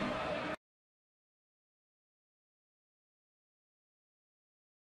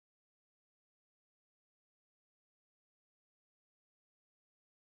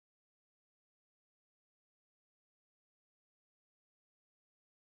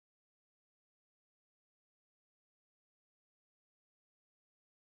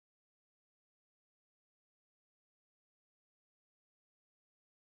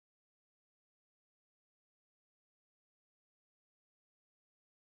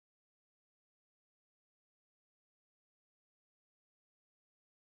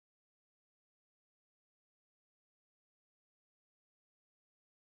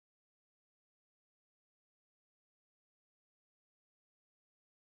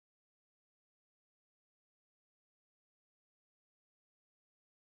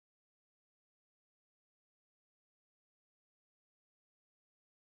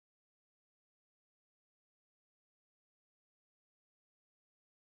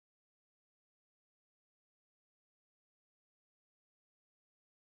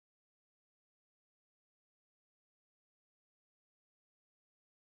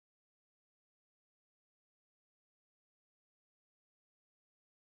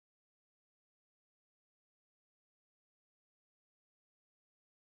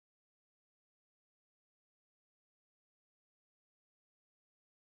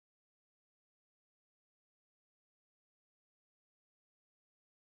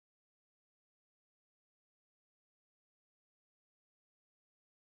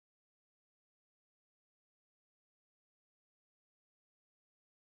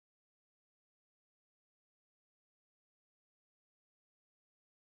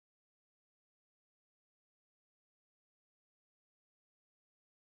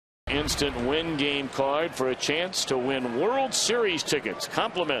 instant win game card for a chance to win World Series tickets.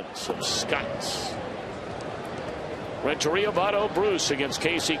 Compliments of Scott's. Renteria, Votto, Bruce against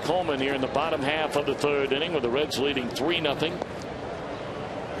Casey Coleman here in the bottom half of the third inning, with the Reds leading 3-0.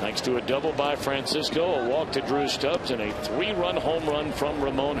 Thanks to a double by Francisco, a walk to Drew Stubbs, and a 3-run home run from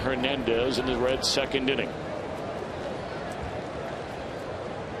Ramon Hernandez in the Reds' second inning.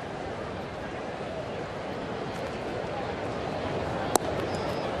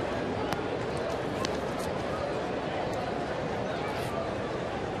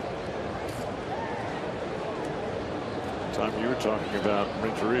 You were talking about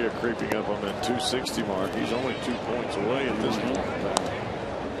Renteria creeping up on that 260 mark. He's only 2 points away at this point.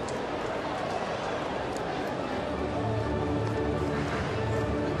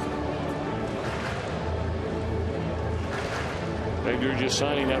 Maybe just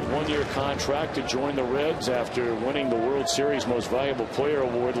signing that one-year contract to join the Reds after winning the World Series Most Valuable Player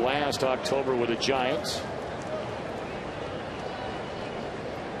award last October with the Giants.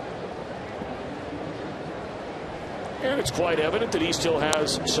 And it's quite evident that he still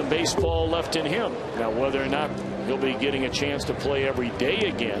has some baseball left in him. Now, whether or not he'll be getting a chance to play every day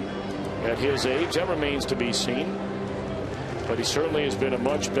again at his age, that remains to be seen. But he certainly has been a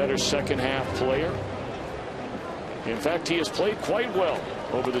much better second half player. In fact, he has played quite well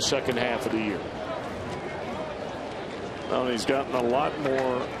over the second half of the year. Well, he's gotten a lot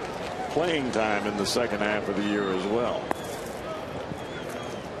more playing time in the second half of the year as well.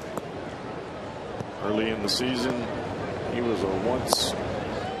 Early in the season, he was a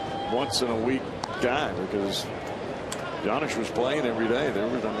once in a week guy because Giannis was playing every day.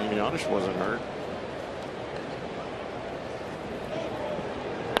 Giannis wasn't hurt.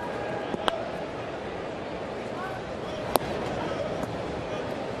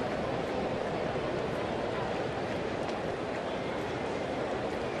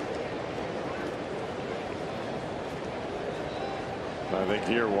 I think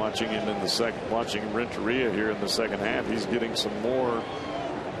here, watching him in the second, watching Renteria here in the second half, he's getting some more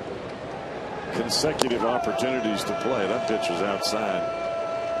consecutive opportunities to play. That pitch was outside.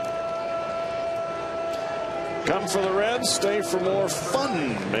 Come for the Reds, stay for more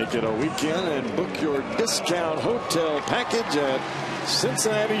fun. Make it a weekend and book your discount hotel package at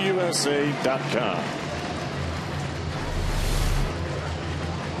CincinnatiUSA.com.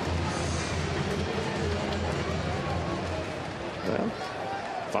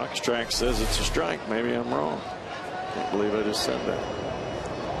 Foxtrack says it's a strike. Maybe I'm wrong. Can't believe I just said that.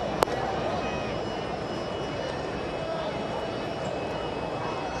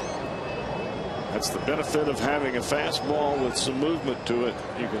 That's the benefit of having a fastball with some movement to it.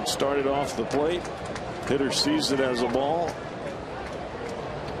 You can start it off the plate. Hitter sees it as a ball.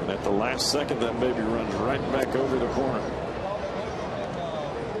 And at the last second, that baby runs right back over the corner.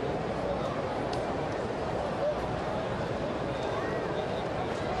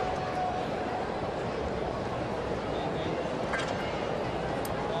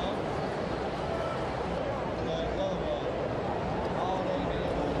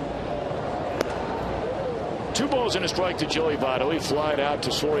 Two balls and a strike to Joey Votto. He flied out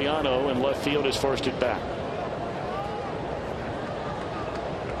to Soriano in left field his first at bat.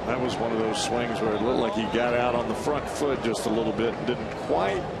 That was one of those swings where it looked like he got out on the front foot just a little bit and didn't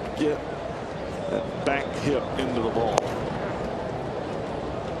quite get that back hip into the ball.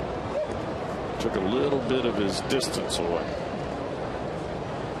 Took a little bit of his distance away.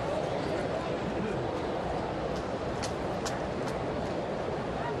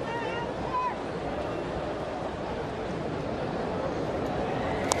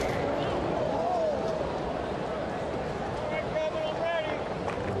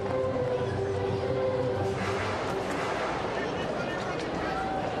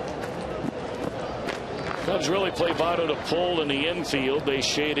 Cubs really play Votto to pull in the infield. They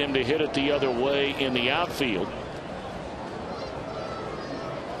shade him to hit it the other way in the outfield.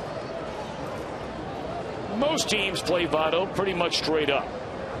 Most teams play Votto pretty much straight up.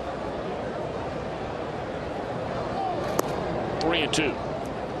 3-2.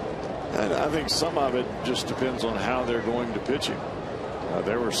 And I think some of it just depends on how they're going to pitch him.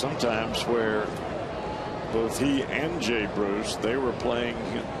 There were some times where both he and Jay Bruce, they were playing,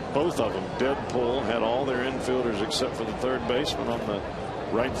 both of them dead pull, had all their infielders except for the third baseman on the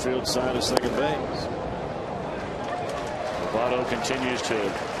right field side of second base. Votto continues to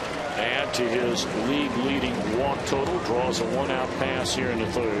add to his league leading walk total, draws a 1-out pass here in the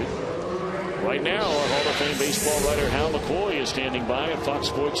third. Right now, our Hall of Fame baseball writer Hal McCoy is standing by at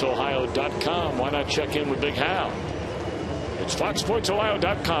FoxSportsOhio.com. Why not check in with Big Hal? It's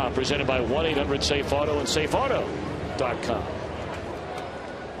FoxSportsOhio.com, presented by 1-800-SAFE-AUTO and SafeAuto.com.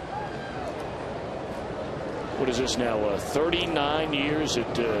 what is this now, 39 years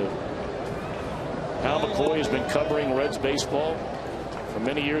that Al McCoy has been covering Reds baseball for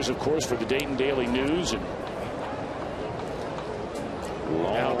many years, of course, for the Dayton Daily News, and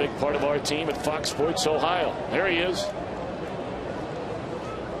now a big part of our team at Fox Sports Ohio. There he is.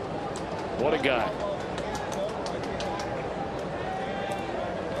 What a guy.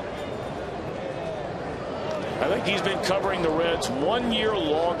 I think he's been covering the Reds 1 year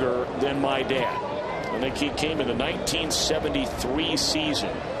longer than my dad. I think he came in the 1973 season,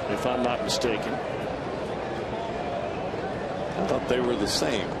 if I'm not mistaken. I thought they were the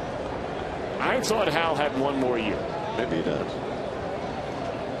same. I thought Hal had one more year. Maybe he does.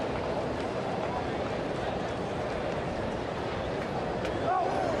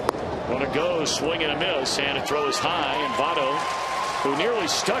 When it goes, swing and a miss, and it throws high, and Votto, who nearly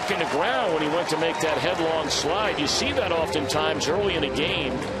stuck in the ground when he went to make that headlong slide. You see that oftentimes early in a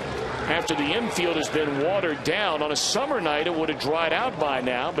game after the infield has been watered down. On a summer night, it would have dried out by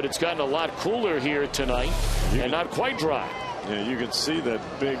now, but it's gotten a lot cooler here tonight and not quite dry. Yeah, you can see that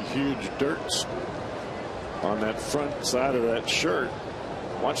big, huge dirt on that front side of that shirt.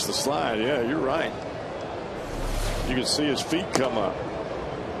 Watch the slide. Yeah, you're right. You can see his feet come up.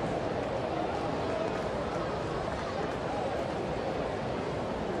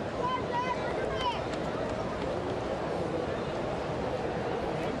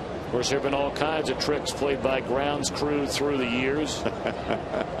 Of course, there have been all kinds of tricks played by grounds crew through the years.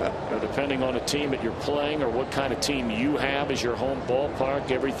 Depending on the team that you're playing or what kind of team you have as your home ballpark,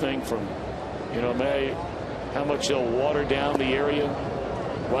 everything from, you know, how much they'll water down the area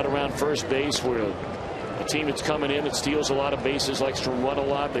right around first base, where a team that's coming in that steals a lot of bases likes to run a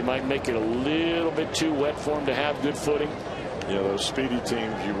lot. They might make it a little bit too wet for them to have good footing. Yeah, those speedy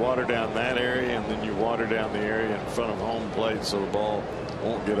teams, you water down that area and then you water down the area in front of home plate so the ball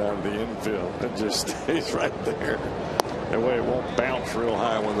won't get out of the infield. It just stays right there. That way it won't bounce real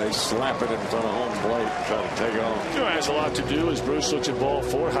high when they slap it in front of home plate and try to take off. You know, it has a lot to do, as Bruce looks at ball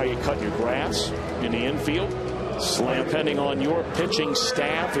 4, how you cut your grass in the infield. Depending on your pitching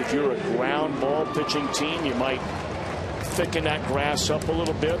staff, if you're a ground ball pitching team, you might thicken that grass up a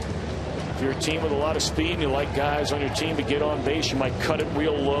little bit. If you're a team with a lot of speed and you like guys on your team to get on base, you might cut it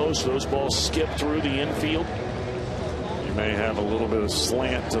real low so those balls skip through the infield. You may have a little bit of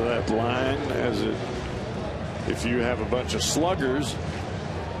slant to that line, as it, if you have a bunch of sluggers,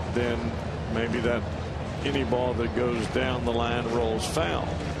 then maybe that any ball that goes down the line rolls foul.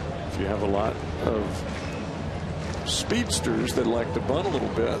 If you have a lot of speedsters that like to bunt a little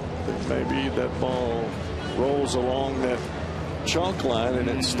bit, then maybe that ball rolls along that chalk line and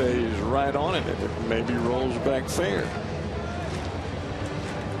it stays right on it, and it maybe rolls back fair.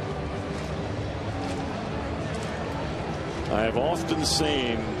 I have often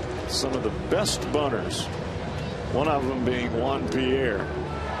seen some of the best bunters, one of them being Juan Pierre,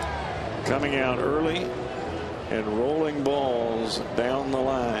 coming out early and rolling balls down the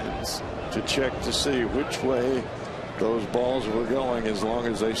lines to check to see which way those balls were going, as long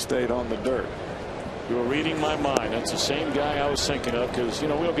as they stayed on the dirt. You were reading my mind. That's the same guy I was thinking of, because, you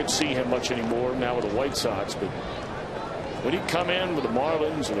know, we don't get to see him much anymore now with the White Sox, but when he'd come in with the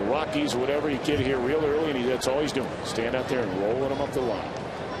Marlins or the Rockies or whatever, he'd get here real early, and that's all he's doing. Stand out there and rolling them up the line.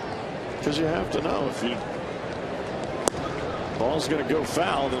 Because you have to know, if you ball's going to go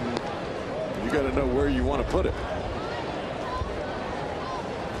foul, then you got to know where you want to put it.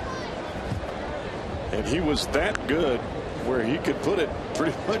 And he was that good where he could put it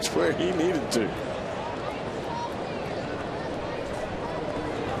pretty much where he needed to.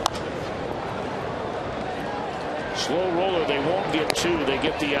 Slow roller, they won't get 2. They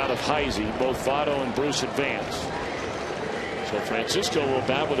get the out of Heisey. Both Votto and Bruce advance. So Francisco will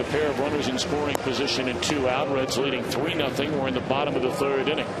bat with a pair of runners in scoring position and 2 out. Reds leading 3-0. We're in the bottom of the 3rd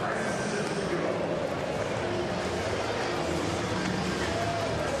inning.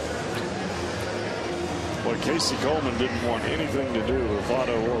 Well, Casey Coleman didn't want anything to do with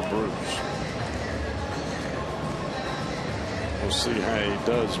Votto or Bruce. We'll see how he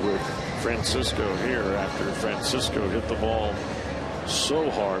does with Francisco here, after Francisco hit the ball so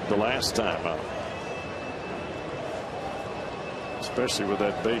hard the last time out, especially with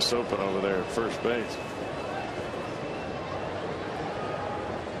that base open over there at first base.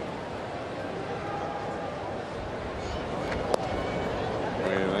 What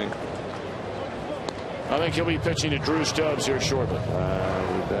do you think? I think he'll be pitching to Drew Stubbs here shortly.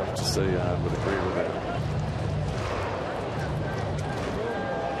 I would have to say I would agree with that.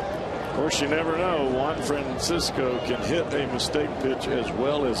 Of course, you never know. Juan Francisco can hit a mistake pitch as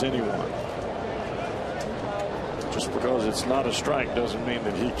well as anyone. Just because it's not a strike doesn't mean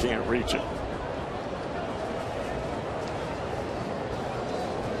that he can't reach it.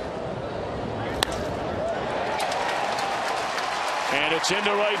 And it's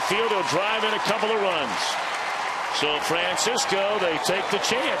into right field. He'll drive in a couple of runs. So Francisco, they take the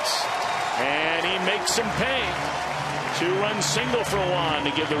chance. And he makes them pay. 2-run single for Juan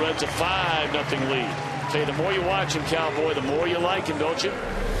to give the Reds a 5-0 lead. Say, the more you watch him, Cowboy, the more you like him, don't you?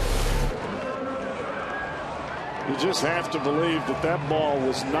 You just have to believe that that ball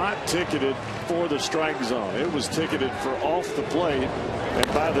was not ticketed for the strike zone. It was ticketed for off the plate. And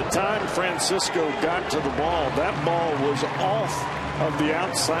by the time Francisco got to the ball, that ball was off of the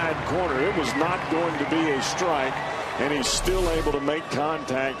outside corner. It was not going to be a strike. And he's still able to make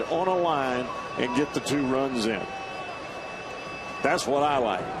contact on a line and get the 2 runs in. That's what I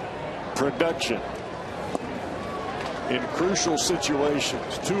like. Production in crucial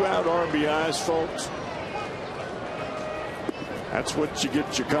situations. 2-out RBIs, folks. That's what you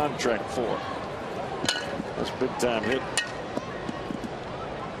get your contract for. That's a big time hit.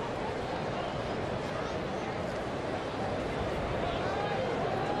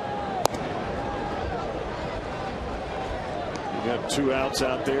 You got 2 outs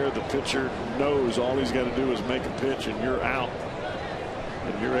out there. The pitcher knows all he's got to do is make a pitch and you're out.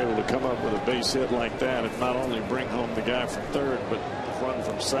 And you're able to come up with a base hit like that and not only bring home the guy from third, but run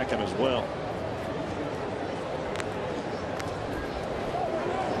from second as well.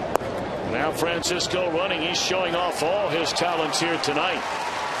 Now Francisco running. He's showing off all his talents here tonight.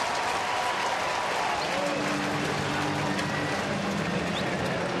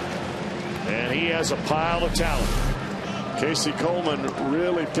 And he has a pile of talent. Casey Coleman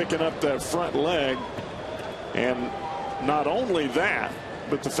really picking up that front leg. And not only that,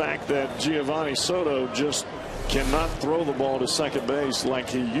 but the fact that Giovanni Soto just cannot throw the ball to second base like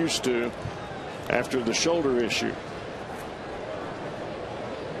he used to after the shoulder issue.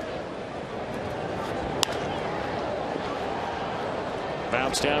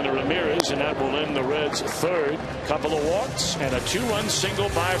 Bounce down to Ramirez, and that will end the Reds' third. Couple of walks and a 2-run single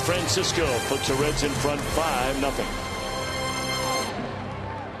by Francisco puts the Reds in front 5-0.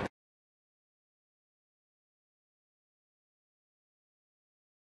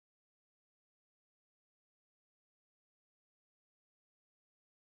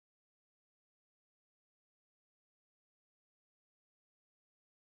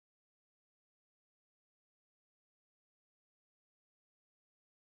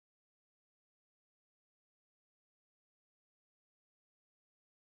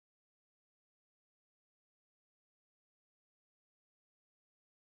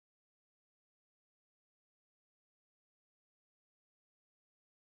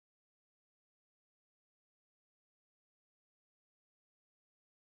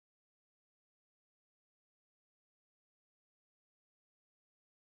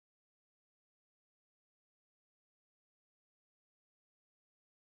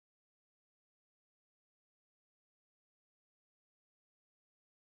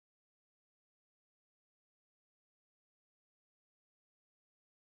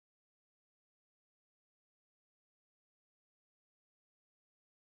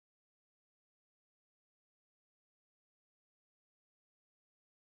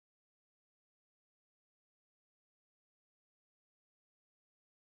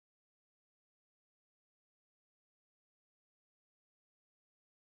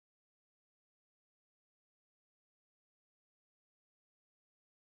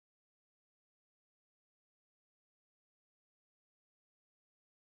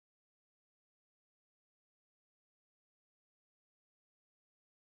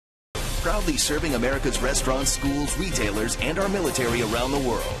 Proudly serving America's restaurants, schools, retailers, and our military around the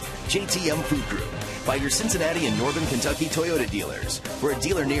world. JTM Food Group. By your Cincinnati and Northern Kentucky Toyota dealers. For a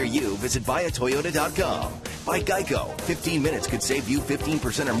dealer near you, visit viatoyota.com. By Geico. 15 minutes could save you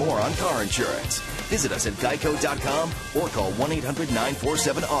 15% or more on car insurance. Visit us at geico.com or call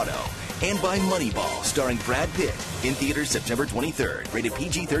 1-800-947-AUTO. And by Moneyball, starring Brad Pitt. In theaters September 23rd. Rated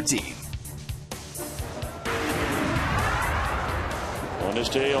PG-13. On this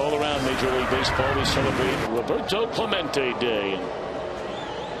day, all around Major League Baseball, we celebrate Roberto Clemente Day. And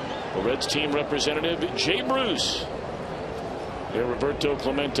the Reds team representative, Jay Bruce, their Roberto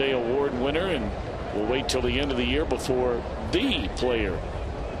Clemente Award winner, and we'll wait till the end of the year before the player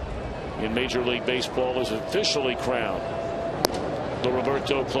in Major League Baseball is officially crowned the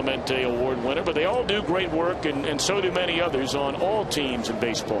Roberto Clemente Award winner. But they all do great work, and so do many others on all teams in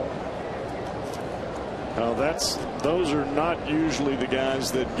baseball. Those are not usually the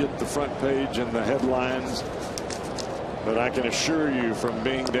guys that get the front page and the headlines. But I can assure you, from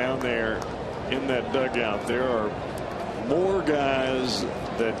being down there in that dugout, there are more guys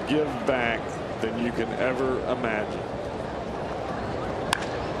that give back than you can ever imagine.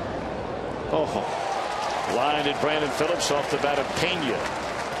 Oh, Line at Brandon Phillips off the bat of Pena.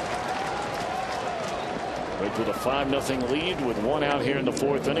 Right with a 5-0 lead with 1 out here in the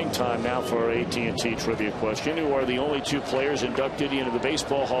 4th inning. Time now for our AT&T trivia question. Who are the only 2 players inducted into the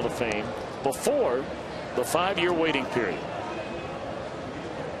Baseball Hall of Fame before the 5-year waiting period?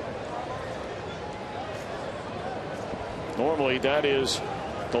 Normally that is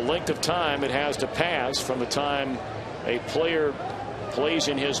the length of time it has to pass from the time a player plays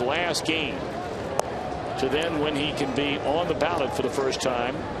in his last game to then when he can be on the ballot for the first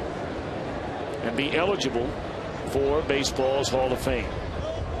time and be eligible for baseball's Hall of Fame.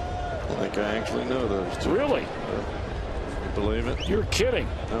 I think I actually know those 2. Really? You believe it? You're kidding.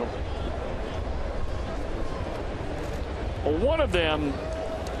 No. Well, one of them.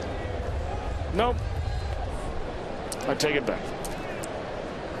 Nope. I take it back.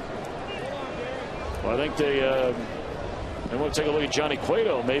 Well, I think they want to take a look at Johnny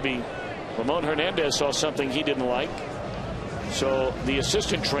Cueto. Maybe Ramon Hernandez saw something he didn't like. So the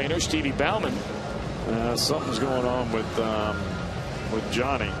assistant trainer, Stevie Bauman. Something's going on with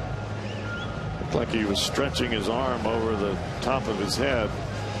Johnny. Looked like he was stretching his arm over the top of his head.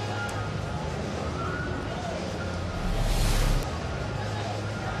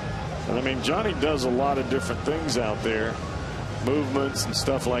 And I mean, Johnny does a lot of different things out there, movements and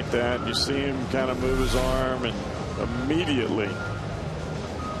stuff like that. You see him kind of move his arm, and immediately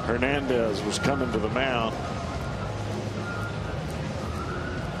Hernandez was coming to the mound.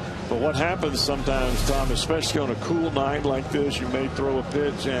 But what happens sometimes, Tom, especially on a cool night like this, you may throw a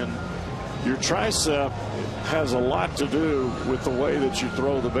pitch and your tricep has a lot to do with the way that you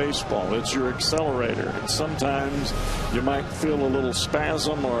throw the baseball. It's your accelerator, and sometimes you might feel a little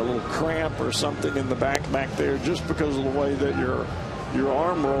spasm or a little cramp or something in the back there just because of the way that your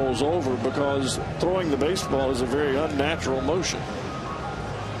arm rolls over, because throwing the baseball is a very unnatural motion.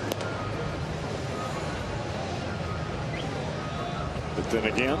 But then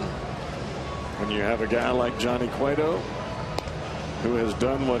again, when you have a guy like Johnny Cueto who has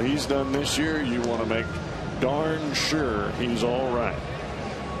done what he's done this year, you want to make darn sure he's all right.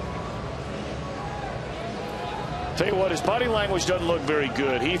 Tell you what, his body language doesn't look very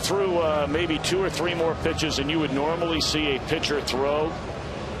good. He threw maybe 2 or 3 more pitches than you would normally see a pitcher throw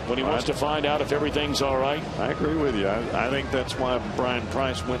when he wants to find out if everything's all right. I agree with you. I think that's why Brian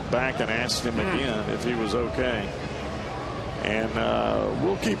Price went back and asked him again if he was okay. And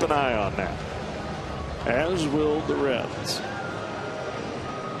we'll keep an eye on that, as will the Reds.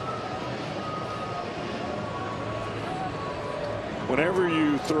 Whenever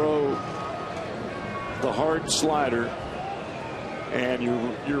you throw the hard slider and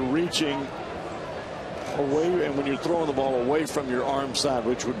you're reaching away, and when you're throwing the ball away from your arm side,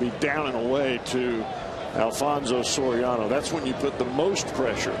 which would be down and away to Alfonso Soriano, that's when you put the most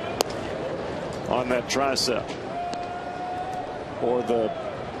pressure on that tricep, or the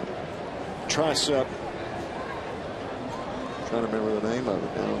tricep. I'm trying to remember the name of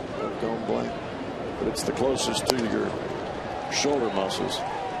it now. I've gone blank, but it's the closest to your shoulder muscles.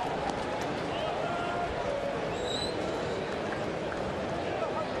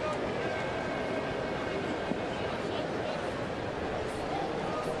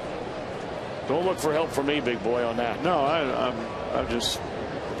 Don't look for help from me, big boy, on that. No, I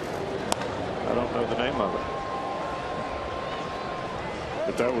don't know the name of it.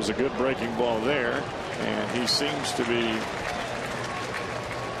 But that was a good breaking ball there, and he seems to be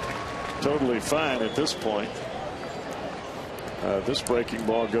totally fine at this point. This breaking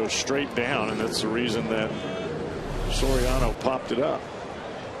ball goes straight down, and that's the reason that Soriano popped it up.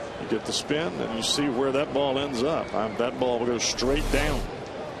 You get the spin, and you see where that ball ends up. That ball will go straight down.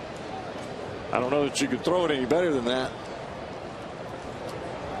 I don't know that you could throw it any better than that.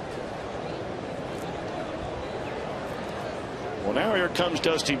 Well, now here comes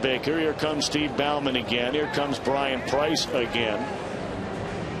Dusty Baker. Here comes Steve Bauman again. Here comes Brian Price again.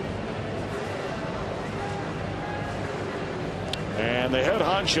 And the head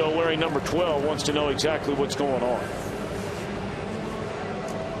honcho, wearing number 12, wants to know exactly what's going on.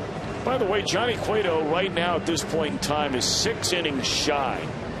 By the way, Johnny Cueto right now at this point in time is 6 innings shy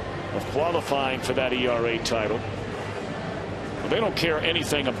of qualifying for that ERA title. Well, they don't care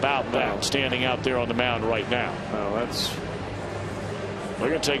anything about that, standing out there on the mound right now. No, they're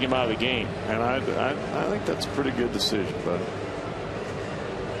going to take him out of the game. And I think that's a pretty good decision, buddy.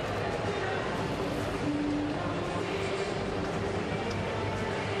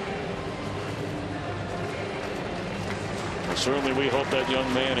 Certainly we hope that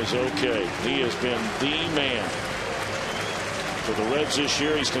young man is okay. He has been the man for the Reds this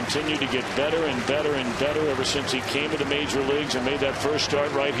year. He's continued to get better and better and better ever since he came to the major leagues and made that first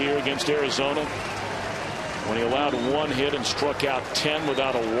start right here against Arizona. when he allowed 1 hit and struck out 10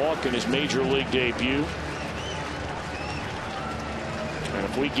 without a walk in his major league debut. And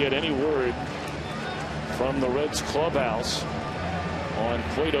if we get any word from the Reds clubhouse on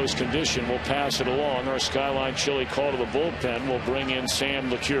Cueto's condition, we'll pass it along. Our Skyline Chili call to the bullpen will bring in Sam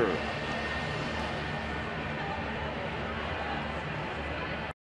LeCure.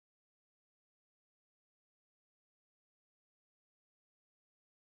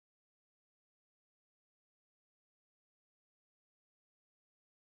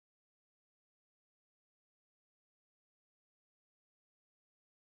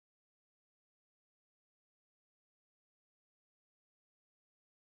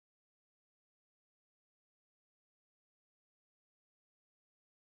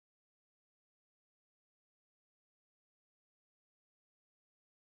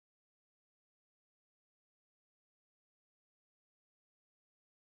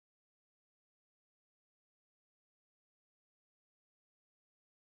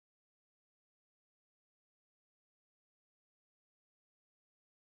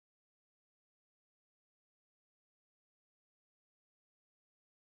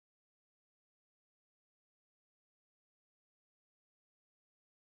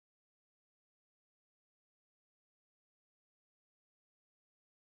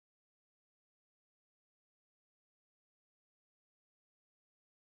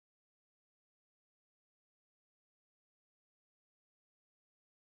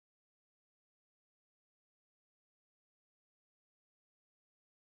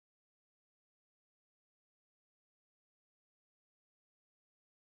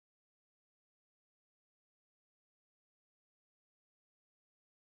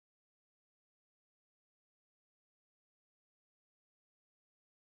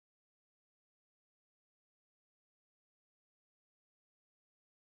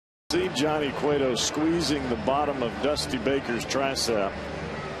 See Johnny Cueto squeezing the bottom of Dusty Baker's tricep,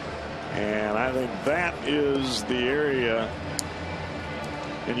 and I think that is the area,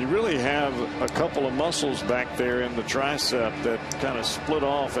 and you really have a couple of muscles back there in the tricep that kind of split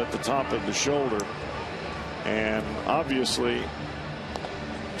off at the top of the shoulder, and obviously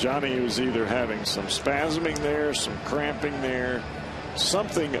Johnny was either having some spasming there, some cramping there,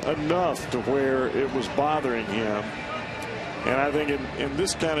 something enough to where it was bothering him. And I think in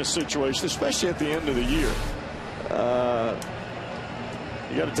this kind of situation, especially at the end of the year,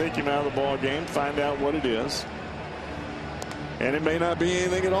 you got to take him out of the ball game, find out what it is. And it may not be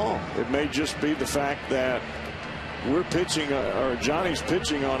anything at all. It may just be the fact that we're pitching, or Johnny's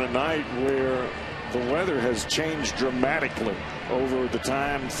pitching on a night where the weather has changed dramatically over the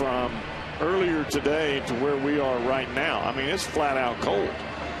time from earlier today to where we are right now. I mean, it's flat out cold.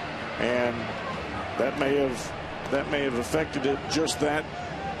 And that may have affected it, just that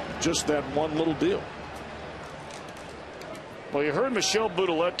one little deal. Well, you heard Michelle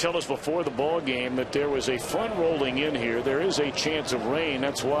Boutelet tell us before the ball game that there was a front rolling in here. There is a chance of rain.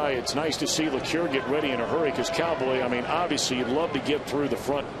 That's why it's nice to see LeCure get ready in a hurry, because Cowboy, I mean, obviously you'd love to get through the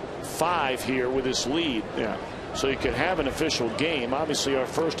front 5 here with this lead. Yeah. So you could have an official game. Obviously, our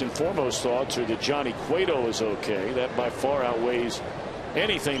first and foremost thoughts are that Johnny Cueto is okay. That by far outweighs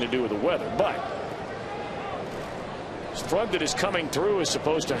anything to do with the weather. But this front that is coming through is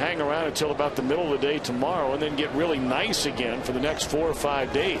supposed to hang around until about the middle of the day tomorrow and then get really nice again for the next 4 or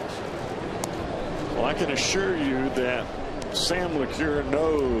 5 days. Well, I can assure you that Sam LeCure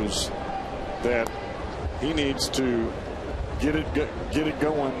knows that he needs to get it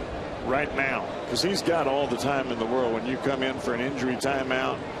going right now, because he's got all the time in the world. When you come in for an injury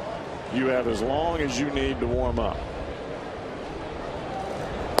timeout, you have as long as you need to warm up.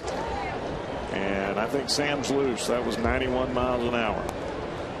 And I think Sam's loose. That was 91 miles an hour.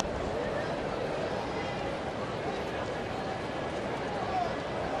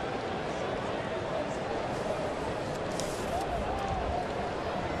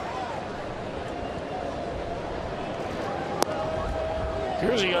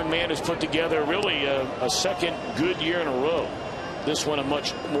 Here's a young man who's put together really a second good year in a row. This one a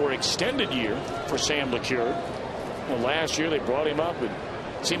much more extended year for Sam LeCure. Well, last year they brought him up, and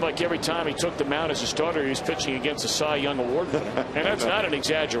it seemed like every time he took the mound as a starter, he was pitching against a Cy Young Award winner. And that's not an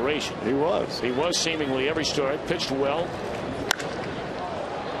exaggeration. He was. He was seemingly every start, pitched well,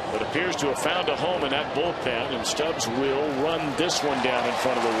 but appears to have found a home in that bullpen, and Stubbs will run this one down in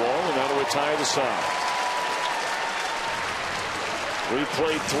front of the wall, and that'll retire the side. We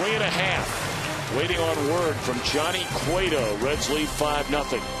played 3.5. Waiting on word from Johnny Cueto. Reds lead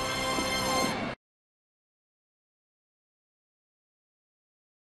 5-0.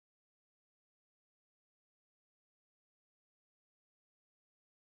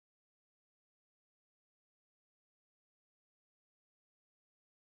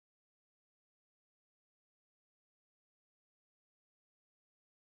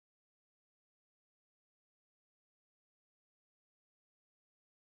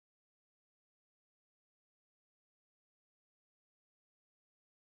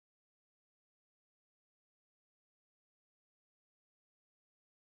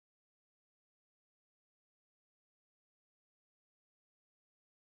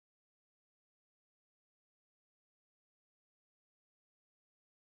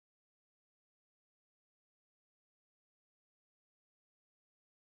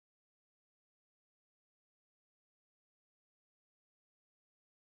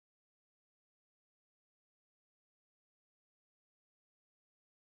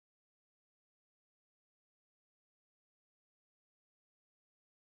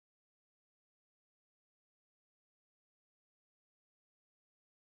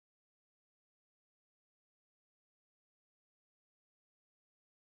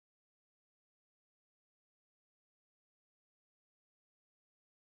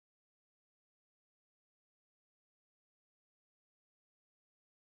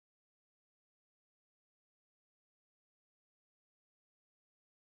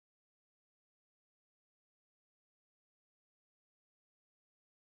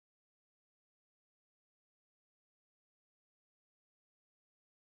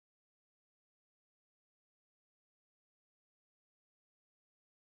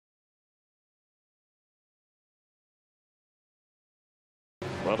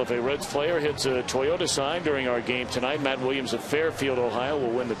 Well, if a Reds player hits a Toyota sign during our game tonight, Matt Williams of Fairfield, Ohio, will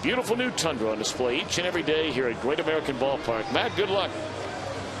win the beautiful new Tundra on display each and every day here at Great American Ballpark. Matt, good luck.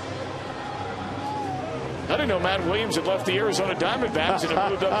 I didn't know Matt Williams had left the Arizona Diamondbacks and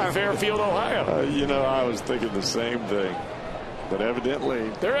had moved up to Fairfield, Ohio. You know, I was thinking the same thing. But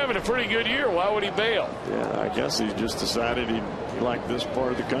evidently, they're having a pretty good year. Why would he bail? Yeah, I guess he just decided he liked this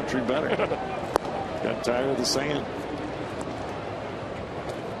part of the country better. Got tired of the sand.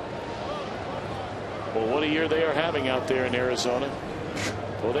 Well, what a year they are having out there in Arizona.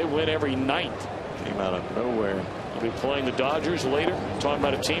 Well, they win every night. Came out of nowhere. They'll be playing the Dodgers later. Talking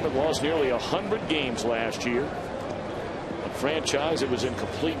about a team that lost nearly 100 games last year. A franchise that was in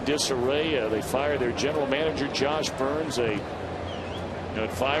complete disarray. They fired their general manager, Josh Burns. They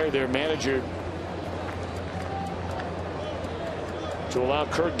fired their manager to allow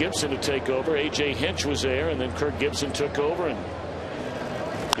Kirk Gibson to take over. A.J. Hinch was there, and then Kirk Gibson took over, and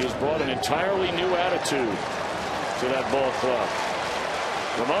he's brought an entirely new attitude to that ball club.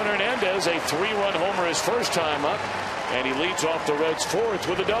 Ramon Hernandez, a 3-run homer his first time up, and he leads off the Reds' fourth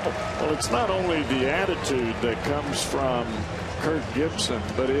with a double. Well, it's not only the attitude that comes from Kirk Gibson,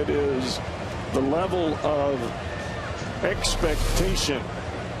 but it is the level of expectation.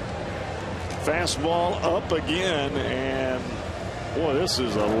 Fastball up again, and boy, this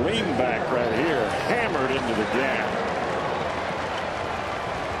is a lean back right here, hammered into the gap.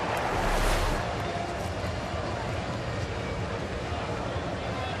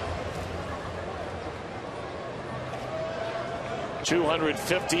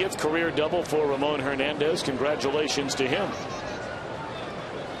 .250th career double for Ramon Hernandez. Congratulations to him.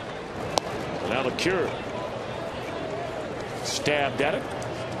 Now the cure. Stabbed at it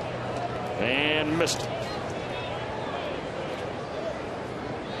and missed it.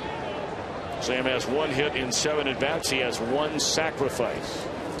 Sam has 1 hit in 7 at bats. He has 1 sacrifice.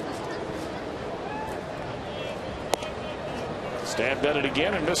 Stabbed at it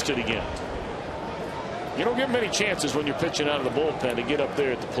again and missed it again. You don't get many chances when you're pitching out of the bullpen to get up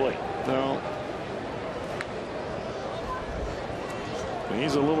there at the plate. No. And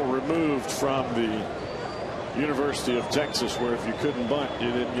he's a little removed from the University of Texas, where if you couldn't bunt,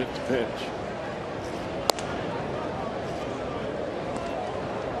 you didn't get to pitch.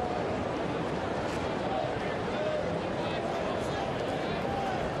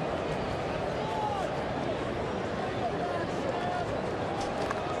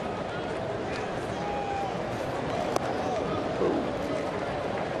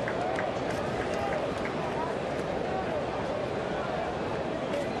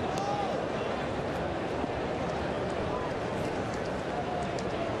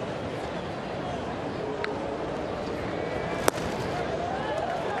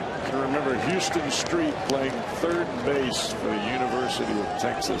 Houston Street playing third base for the University of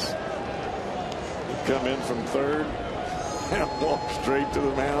Texas. He'd come in from third and walk straight to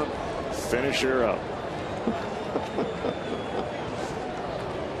the mound, finish her up.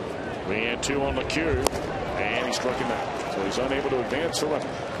 We had 2 on McCure, and he struck him out. So he's unable to advance for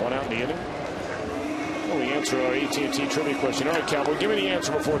 1 out in the inning. Well, we answer our AT&T trivia question. All right, Cowboy, give me the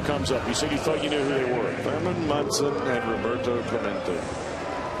answer before it comes up. You said you thought you knew who they were. Thurman Munson and Roberto Clemente.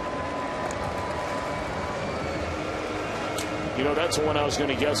 You know, that's the one I was going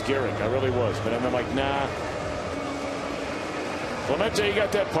to guess Garrick. I really was. But I'm like, nah. Clemente, you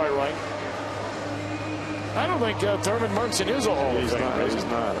got that part right. I don't think Thurman Munson is a Hall of Famer. He's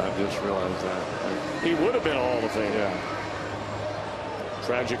not. I just realized that. He would have been a Hall of Famer. Yeah.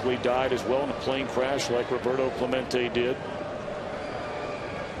 Tragically died as well in a plane crash like Roberto Clemente did.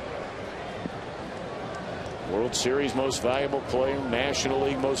 World Series most valuable player, National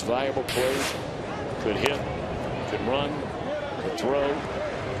League most valuable player. Could hit, could run, could throw,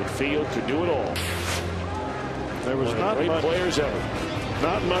 could field, could do it all. There was not great much, players ever.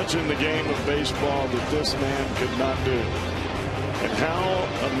 Not much in the game of baseball that this man could not do. And how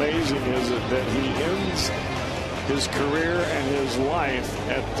amazing is it that he ends his career and his life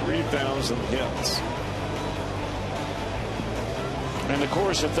at 3,000 hits. And of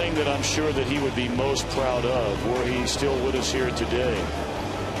course, the thing that I'm sure that he would be most proud of, were he still with us here today.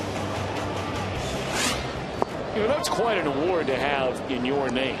 You know, that's quite an award to have in your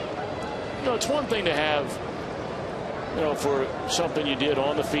name. You know, it's one thing to have, you know, for something you did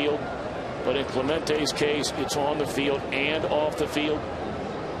on the field, but in Clemente's case, it's on the field and off the field.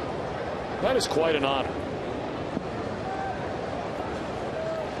 That is quite an honor.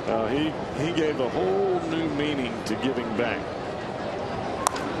 He gave a whole new meaning to giving back.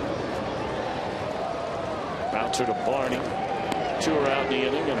 Bouncer to Barney. 2 are out in the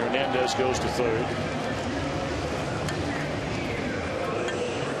inning, and Hernandez goes to third.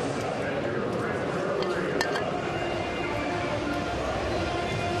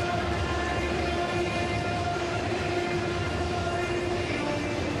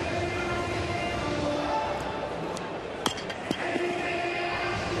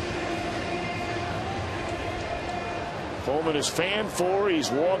 Coleman is fanned 4. He's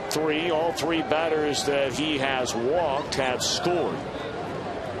walked 3. All 3 batters that he has walked have scored.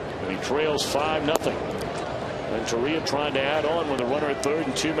 And he trails 5-0. Renteria trying to add on with a runner at third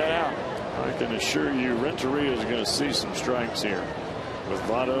and 2 men out. I can assure you Renteria is going to see some strikes here with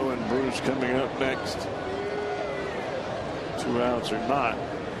Votto and Bruce coming up next. 2 outs or not,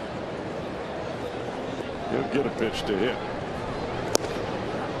 he'll get a pitch to hit.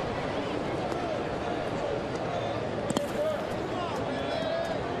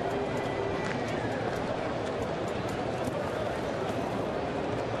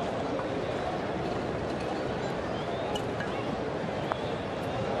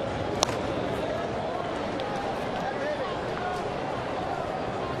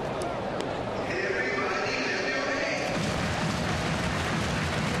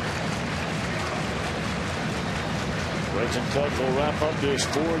 Reds and Cubs will wrap up this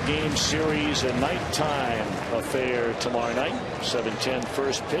 4-game series, a nighttime affair tomorrow night. 7:10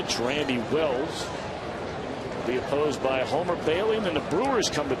 first pitch. Randy Wells will be opposed by Homer Bailey, and then the Brewers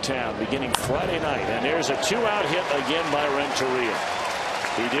come to town beginning Friday night. And there's a 2-out hit again by Renteria.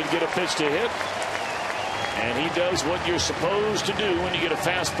 He did get a pitch to hit, and he does what you're supposed to do when you get a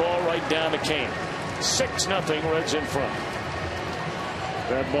fastball right down the cane. 6-0 Reds in front.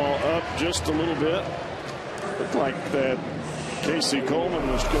 That ball up just a little bit. Looked like that Casey Coleman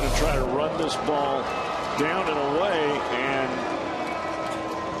was going to try to run this ball down and away and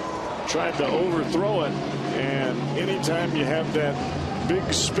tried to overthrow it. And anytime you have that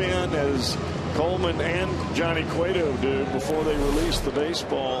big spin, as Coleman and Johnny Cueto do before they release the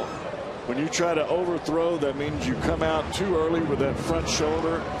baseball, when you try to overthrow, that means you come out too early with that front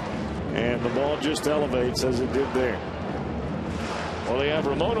shoulder and the ball just elevates as it did there. Well, they have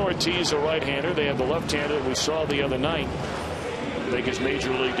Ramon Ortiz, a right-hander. They have the left-hander that we saw the other night make his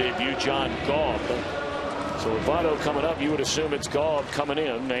major league debut, John Gaub. So with Votto coming up, you would assume it's Gaub coming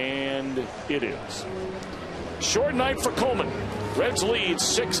in, and it is. Short night for Coleman. Reds lead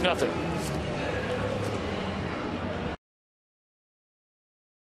 6-0.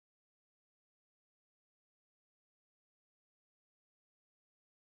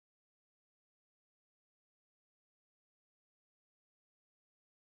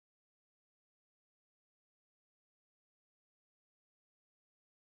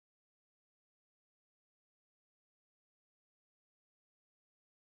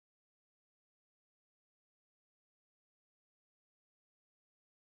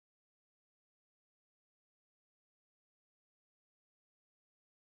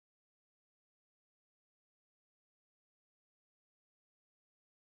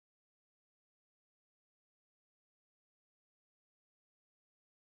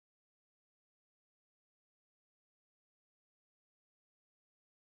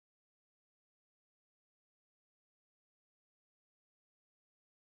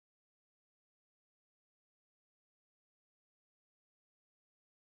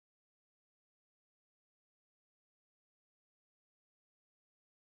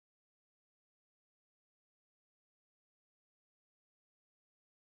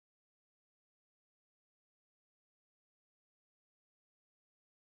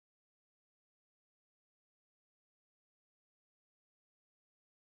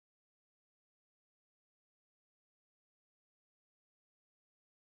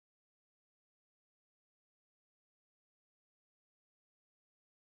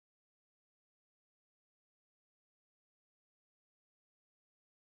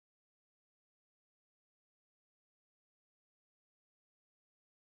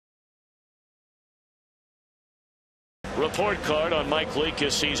 Report card on Mike Leake.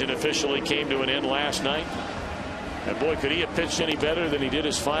 His season officially came to an end last night. And boy, could he have pitched any better than he did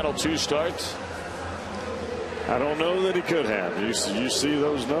his final 2 starts? I don't know that he could have. You see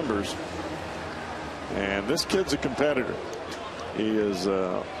those numbers. And this kid's a competitor. He is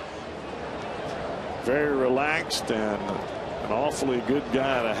very relaxed and an awfully good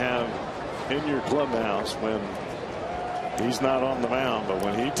guy to have in your clubhouse when he's not on the mound. But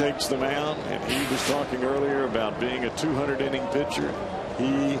when he takes the mound, and he was talking earlier about being a 200-inning pitcher,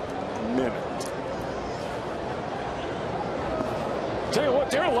 he meant it. Tell you what,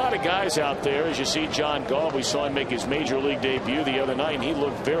 there are a lot of guys out there. As you see John Gaub, we saw him make his major league debut the other night, and he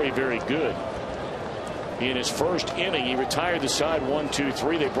looked very, very good. In his first inning, he retired the side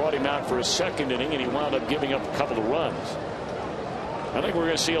 1-2-3. They brought him out for his second inning, and he wound up giving up a couple of runs. I think we're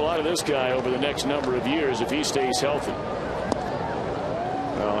going to see a lot of this guy over the next number of years if he stays healthy.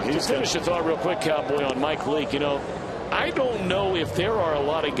 Well, to finish the thought real quick, Cowboy, on Mike Leake, you know, I don't know if there are a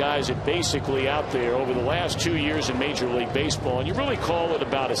lot of guys that basically out there over the last 2 years in Major League Baseball, and you really call it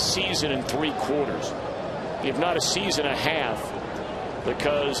about a season and 3/4, if not a season and a half,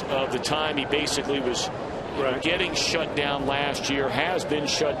 because of the time he basically was getting shut down last year, has been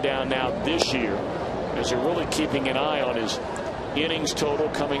shut down now this year, as they're really keeping an eye on his innings total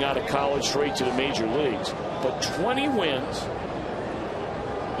coming out of college straight to the major leagues. But 20 wins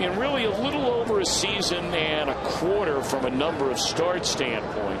in really a little over a season and a quarter from a number of starts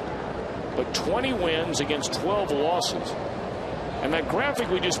standpoint, but 20 wins against 12 losses. And that graphic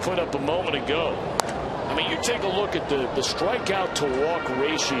we just put up a moment ago, I mean, you take a look at the strikeout to walk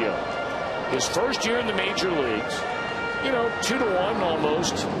ratio. His first year in the major leagues, 2-to-1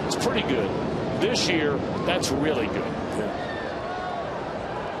 almost. It's pretty good. This year, that's really good. Yeah.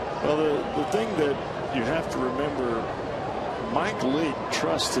 Well, the thing that you have to remember, Mike Leake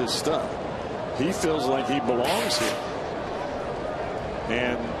trusts his stuff. He feels like he belongs here.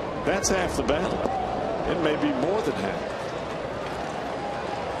 And that's half the battle. It may be more than half.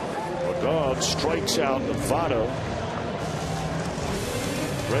 Dog strikes out Votto.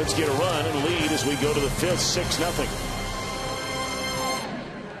 Reds get a run and lead as we go to the fifth, 6-0.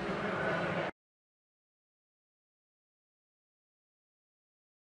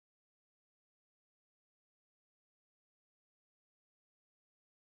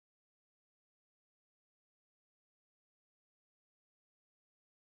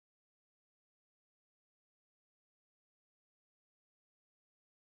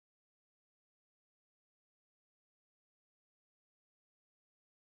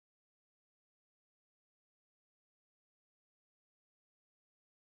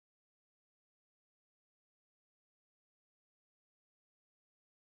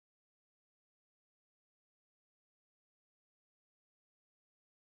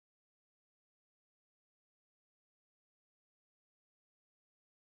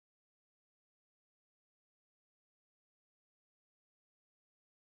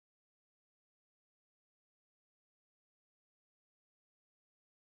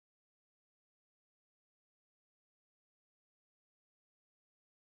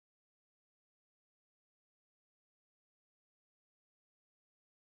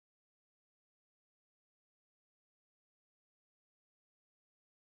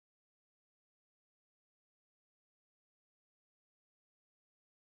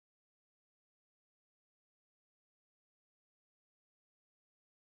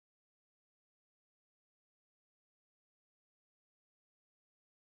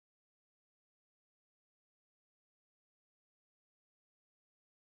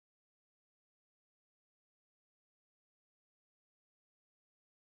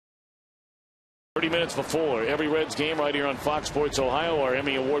 Minutes before every Reds game right here on Fox Sports Ohio, our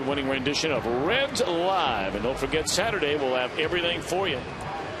Emmy award-winning rendition of Reds Live. And don't forget, Saturday we'll have everything for you.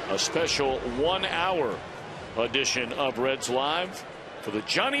 A special 1-hour edition of Reds Live for the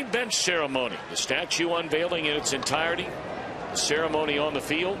Johnny Bench ceremony. The statue unveiling in its entirety. The ceremony on the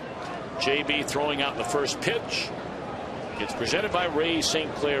field. JB throwing out the first pitch. It's presented by Ray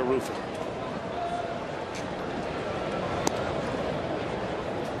St. Clair Roofing.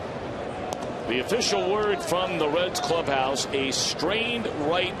 The official word from the Reds clubhouse, a strained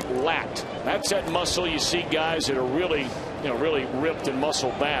right lat. That's that muscle you see guys that are really, really ripped and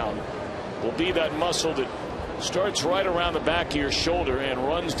muscle bound. Will be that muscle that starts right around the back of your shoulder and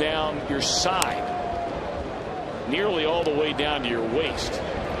runs down your side, nearly all the way down to your waist.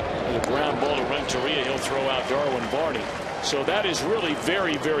 The ground ball to Renteria. He'll throw out Darwin Barney. So that is really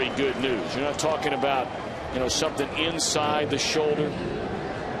very, very good news. You're not talking about, something inside the shoulder.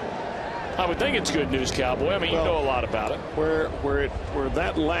 I would think it's good news, Cowboy. I mean, you know a lot about it. Where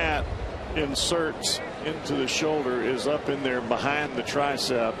that lat inserts into the shoulder is up in there behind the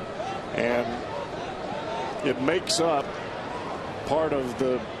tricep, and it makes up part of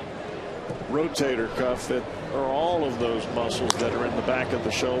the rotator cuff that are all of those muscles that are in the back of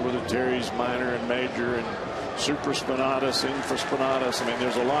the shoulder, the teres minor and major and supraspinatus, infraspinatus. I mean,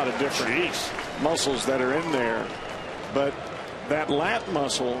 there's a lot of different muscles that are in there, but that lat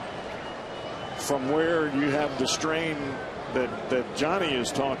muscle, from where you have the strain that Johnny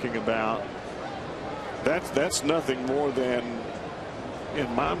is talking about, that's nothing more than, in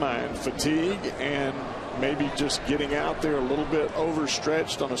my mind, fatigue and maybe just getting out there a little bit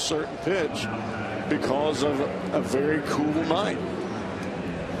overstretched on a certain pitch because of a very cool night.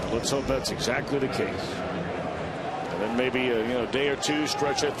 Let's hope that's exactly the case. And then maybe a day or two,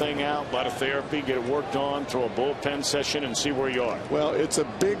 stretch that thing out, a lot of therapy, get it worked on, throw a bullpen session, and see where you are. Well, it's a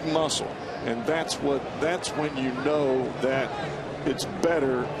big muscle, and that's when you know that it's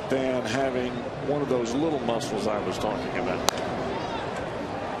better than having one of those little muscles I was talking about.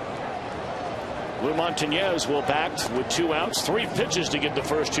 Lou Montañez will bat with 2 outs, 3 pitches to get the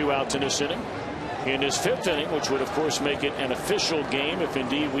first 2 outs in this inning. in his 5th inning, which would of course make it an official game if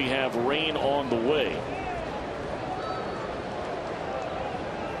indeed we have rain on the way.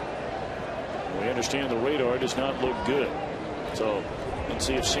 We understand the radar does not look good, so let's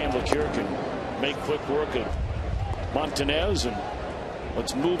see if Sam LeCure can make quick work of Montanez, and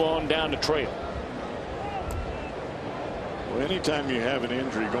let's move on down the trail. Well, anytime you have an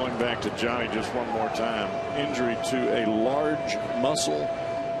injury, going back to Johnny just one more time, injury to a large muscle.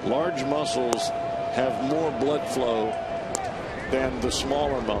 Large muscles have more blood flow than the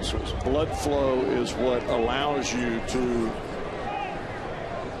smaller muscles. Blood flow is what allows you to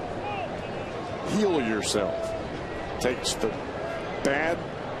heal yourself. Takes the bad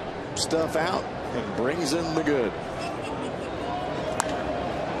stuff out and brings in the good.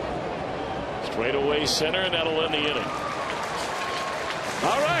 Straightaway center, and that'll end the inning.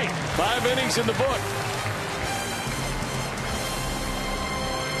 All right, 5 innings in the book.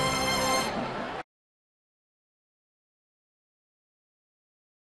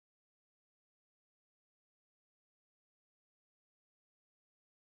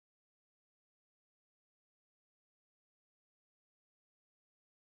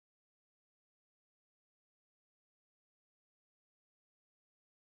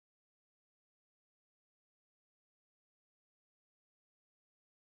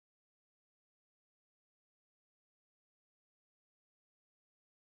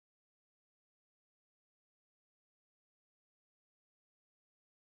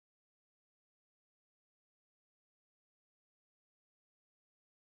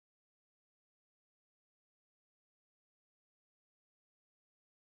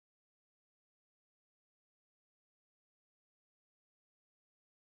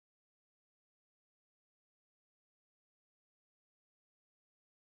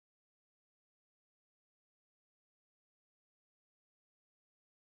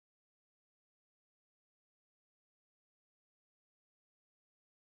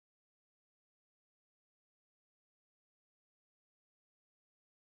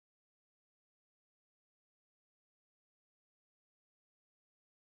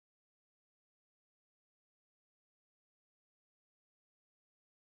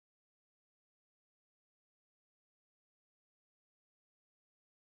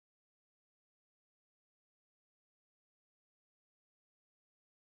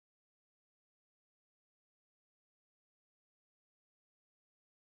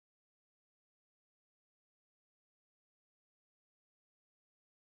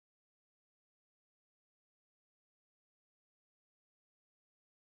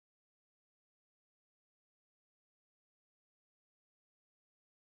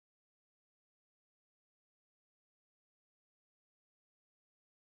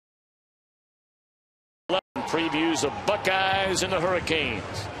 Previews of Buckeyes and the Hurricanes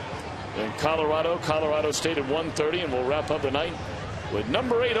in Colorado State at 1:30, and we'll wrap up the night with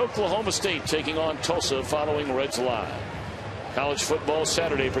number 8 Oklahoma State taking on Tulsa following Reds Live. College football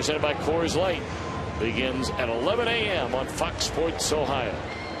Saturday presented by Coors Light begins at 11 a.m. on Fox Sports Ohio.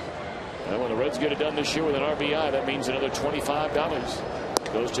 And when the Reds get it done this year with an RBI, that means another $25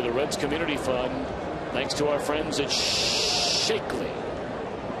 goes to the Reds Community Fund, thanks to our friends at Shakely.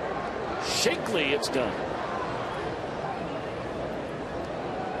 Shakely, it's done.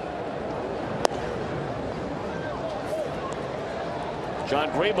 John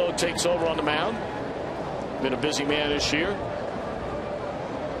Graybo takes over on the mound. Been a busy man this year.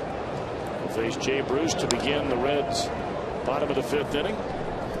 We'll face Jay Bruce to begin the Reds' bottom of the 5th inning.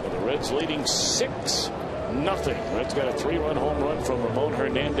 And the Reds leading 6-0. Reds got a 3-run home run from Ramon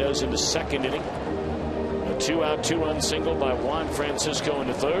Hernandez in the 2nd inning. A 2-out, 2-run single by Juan Francisco in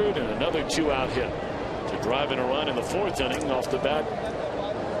the 3rd, and another 2-out hit to drive in a run in the 4th inning off the bat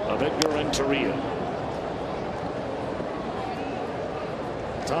of Edgar Renteria.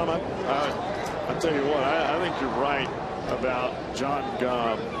 Tom, I tell you what, I think you're right about John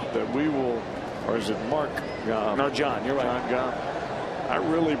Gobb, that we will, or is it Mark Gobb? No, John, you're right. John Gobb. I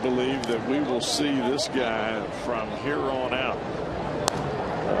really believe that we will see this guy from here on out.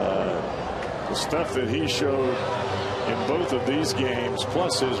 The stuff that he showed in both of these games,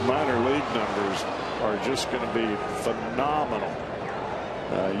 plus his minor league numbers, are just going to be phenomenal.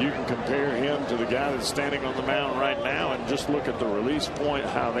 You can compare him to the guy that's standing on the mound right now and just look at the release point,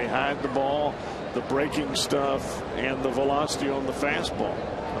 how they hide the ball, the breaking stuff, and the velocity on the fastball.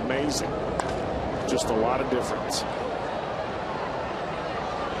 Amazing. Just a lot of difference.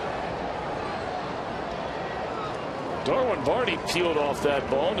 Darwin Varney peeled off that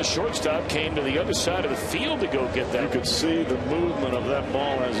ball, and the shortstop came to the other side of the field to go get that. You could see the movement of that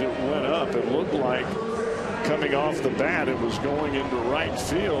ball as it went up. It looked like coming off the bat, it was going into right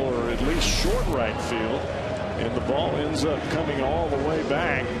field, or at least short right field, and the ball ends up coming all the way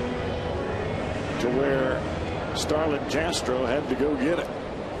back to where Starlin Castro had to go get it.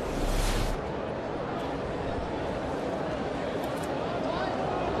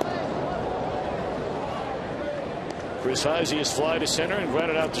 Chris Heisey is fly to center and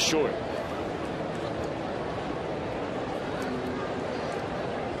grounded out to short.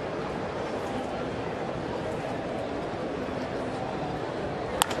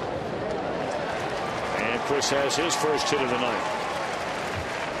 And Chris has his first hit of the night.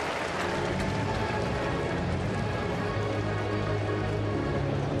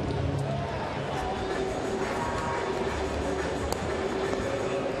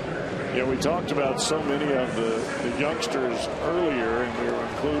 Yeah, we talked about so many of the youngsters earlier, and we were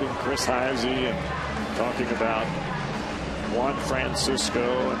including Chris Heisey and talking about Juan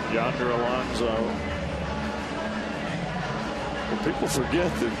Francisco and Yonder Alonso. Well, people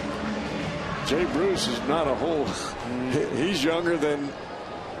forget that Jay Bruce is not a whole. He's younger than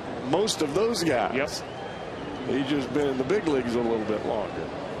most of those guys. Yep. He's just been in the big leagues a little bit longer.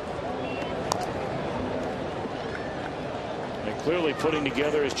 Clearly putting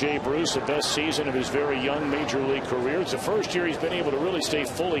together as Jay Bruce the best season of his very young major league career. It's the first year he's been able to really stay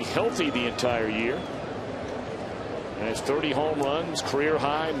fully healthy the entire year. And has 30 home runs, career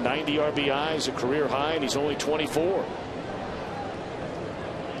high, 90 RBIs, a career high, and he's only 24.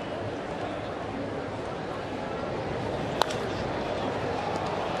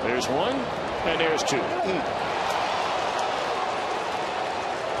 There's one, and there's two.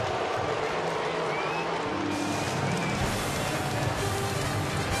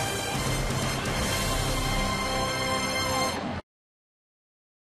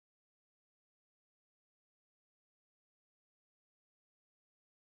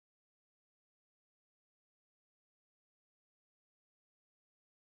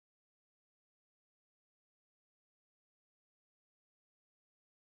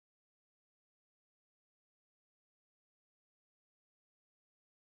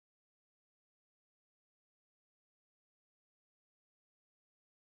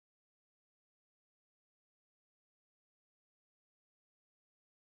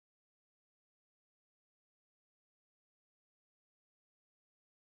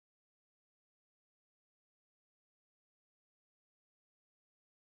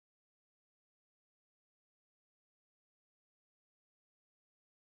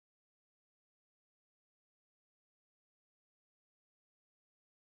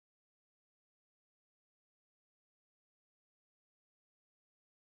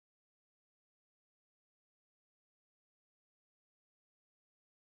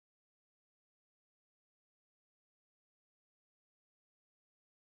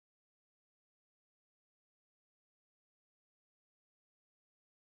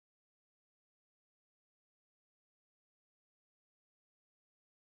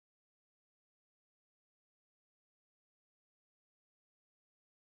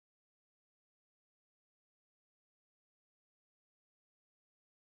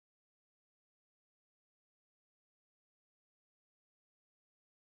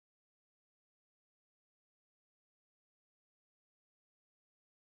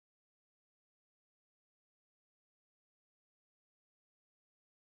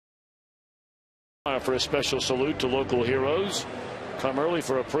 For a special salute to local heroes. Come early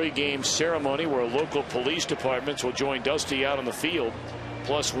for a pregame ceremony where local police departments will join Dusty out on the field.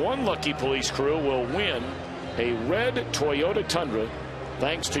 Plus, one lucky police crew will win a red Toyota Tundra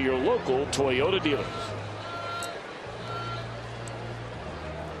thanks to your local Toyota dealers.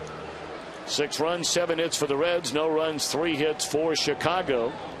 6 runs, 7 hits for the Reds. No runs, 3 hits for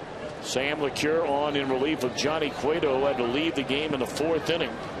Chicago. Sam LeCure on in relief of Johnny Cueto, who had to leave the game in the 4th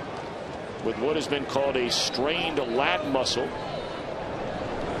inning with what has been called a strained lat muscle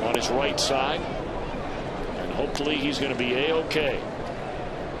on his right side, and hopefully he's going to be a-okay.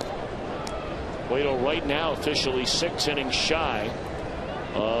 Cueto right now officially 6 innings shy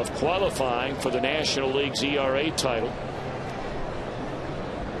of qualifying for the National League's ERA title.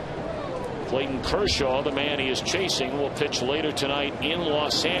 Clayton Kershaw, the man he is chasing, will pitch later tonight in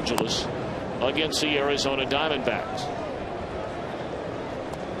Los Angeles against the Arizona Diamondbacks.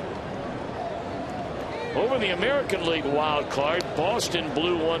 Over the American League wild card, Boston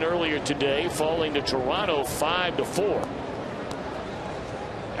blew one earlier today, falling to Toronto 5-4.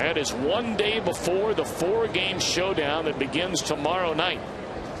 That is one day before the 4-game showdown that begins tomorrow night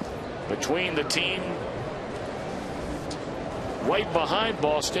between the team right behind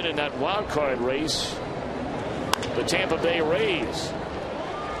Boston in that wild card race, the Tampa Bay Rays.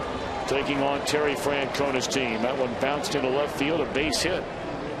 taking on Terry Francona's team. That one bounced into left field, a base hit.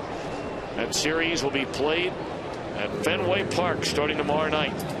 That series will be played at Fenway Park starting tomorrow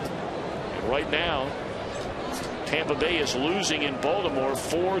night. And right now, Tampa Bay is losing in Baltimore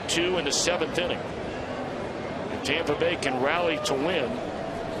 4-2 in the 7th inning. If Tampa Bay can rally to win,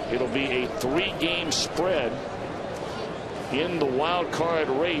 it'll be a 3-game spread in the wild card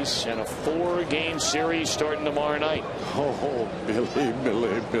race and a 4-game series starting tomorrow night. Oh,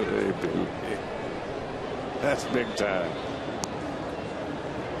 Billy. That's big time.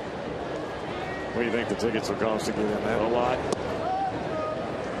 What do you think the tickets will cost to get in that? A lot.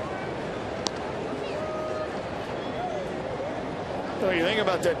 Well, you think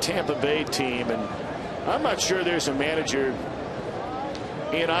about that Tampa Bay team, and I'm not sure there's a manager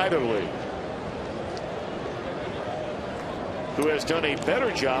in either league who has done a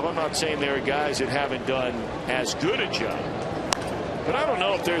better job. I'm not saying there are guys that haven't done as good a job, but I don't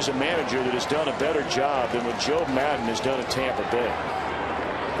know if there's a manager that has done a better job than what Joe Madden has done at Tampa Bay.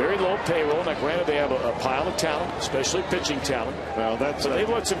 Very low payroll. Now, granted, they have a pile of talent, especially pitching talent. Well, that's but they've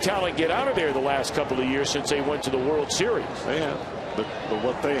let some talent get out of there the last couple of years since they went to the World Series. They have, but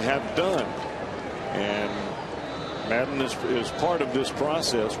what they have done, and Madden is part of this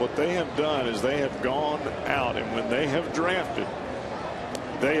process. What they have done is they have gone out, and when they have drafted,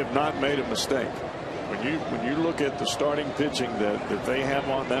 they have not made a mistake. When you look at the starting pitching that they have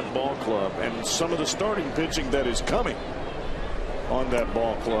on that ball club, and some of the starting pitching that is coming on that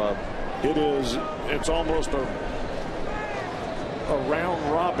ball club, it's almost a round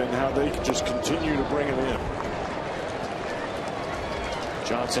robin how they just continue to bring it in.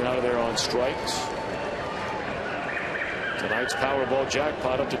 Johnson out of there on strikes. Tonight's Powerball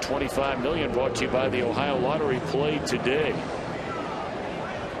jackpot up to $25 million, brought to you by the Ohio Lottery, played today.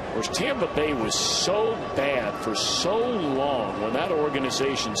 Of course, Tampa Bay was so bad for so long when that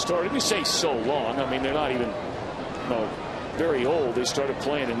organization started. We say so long, I mean, they're not even very old. They started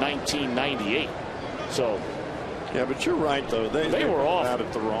playing in 1998. So yeah, but you're right, though. They were awful. Out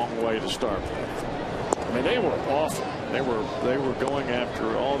it the wrong way to start with. I mean, they were awful. They were going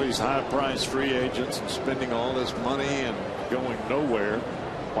after all these high-priced free agents and spending all this money and going nowhere,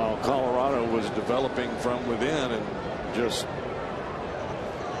 while Colorado was developing from within and just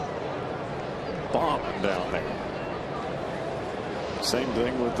bombing down there. Same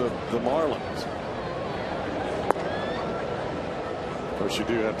thing with the Marlins. Of course, you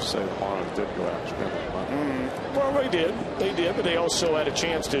do have to say the Marlins did go out and spend that money. Well, they did, but they also had a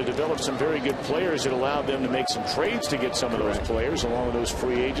chance to develop some very good players that allowed them to make some trades to get some of those players, along with those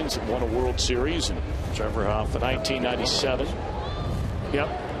free agents that won a World Series and Trevor Hoffman, 1997. Yep.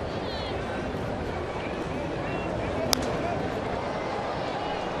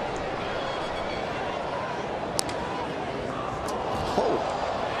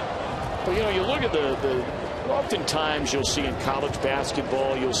 But you look at the oftentimes you'll see in college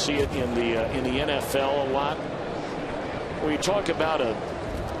basketball, you'll see it in the NFL a lot, where you talk about a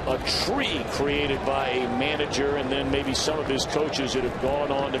tree created by a manager and then maybe some of his coaches that have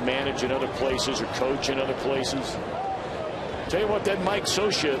gone on to manage in other places or coach in other places. Tell you what, that Mike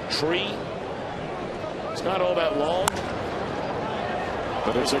Scioscia tree, it's not all that long,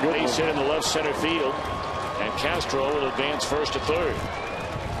 but it's a good base hit in the left center field, and Castro will advance first to third.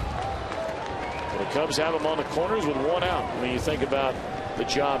 The Cubs have him on the corners with one out. When you think about the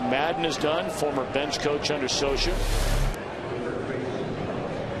job Madden has done, former bench coach under Scioscia.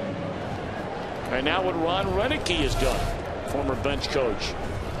 And now what Ron Renicky has done, former bench coach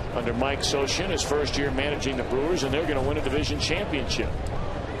under Mike Scioscia in his first year managing the Brewers, and they're going to win a division championship.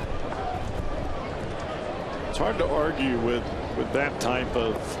 It's hard to argue with that type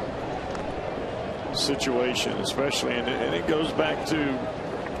of situation, especially, and it goes back to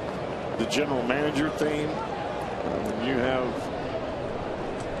the general manager theme. When you have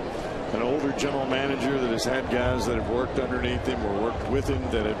an older general manager that has had guys that have worked underneath him or worked with him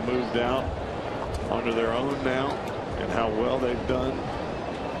that have moved out onto their own now, and how well they've done.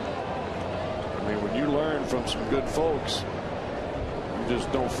 I mean, when you learn from some good folks, you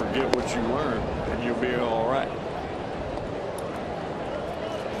just don't forget what you learned, and you'll be all right.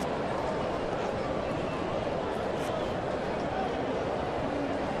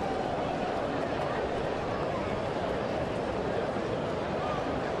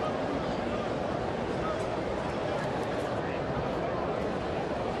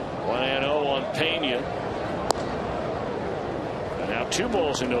 And now 2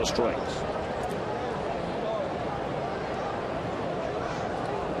 balls and no strikes.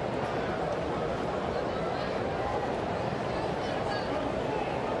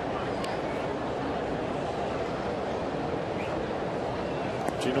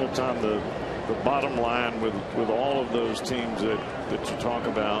 But you know, Tom, the bottom line with all of those teams that you talk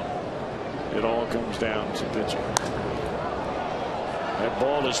about, it all comes down to pitching. That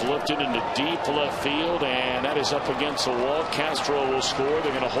ball is lifted into deep left field, and that is up against the wall. Castro will score.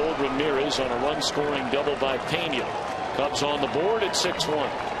 They're going to hold Ramirez on a run-scoring double by Pena. Cubs on the board at 6-1.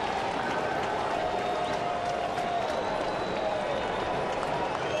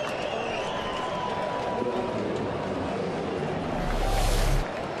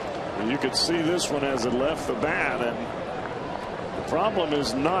 You could see this one as it left the bat, and the problem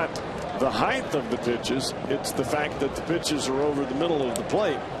is not the height of the pitches, it's the fact that the pitches are over the middle of the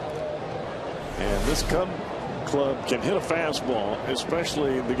plate. And this Cub club can hit a fastball,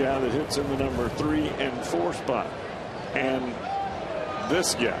 especially the guy that hits in the number 3 and 4 spot. And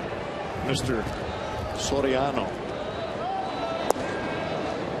this guy, Mr. Soriano,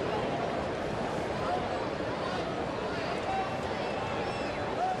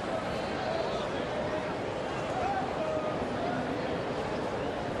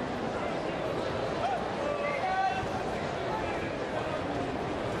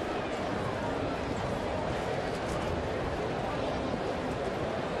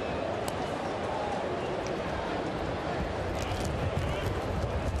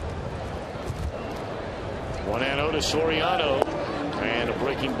 Soriano, and a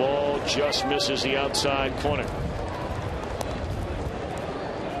breaking ball just misses the outside corner.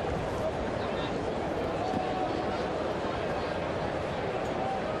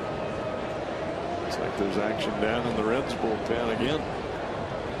 Looks like there's action down in the Reds bullpen again.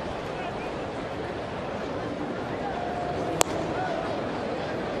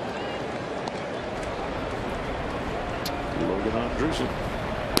 Logan Andrusen.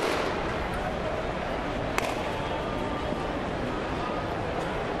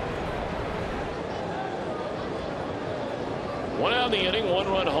 One out of the inning, 1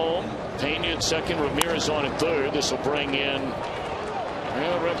 run home. Pena at second, Ramirez on at third. This will bring in.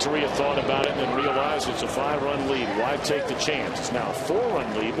 Well, Renteria thought about it and then realized it's a 5-run lead. Why take the chance? It's now a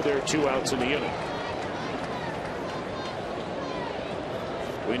 4-run lead, but there are 2 outs in the inning.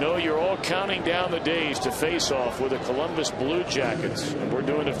 We know you're all counting down the days to face off with the Columbus Blue Jackets, and we're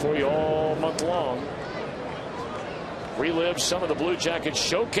doing it for you all month long. Relive some of the Blue Jackets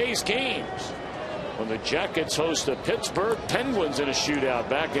showcase games when the Jackets host the Pittsburgh Penguins in a shootout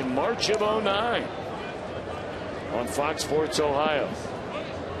back in March of '09 on Fox Sports Ohio.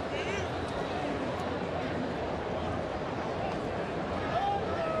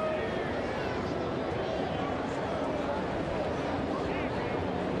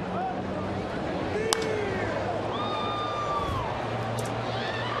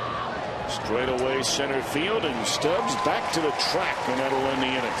 Straight away center field, and Stubbs back to the track, and that'll end the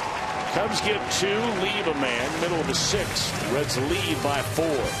inning. Cubs get 2, leave a man, middle of the 6th. Reds lead by 4.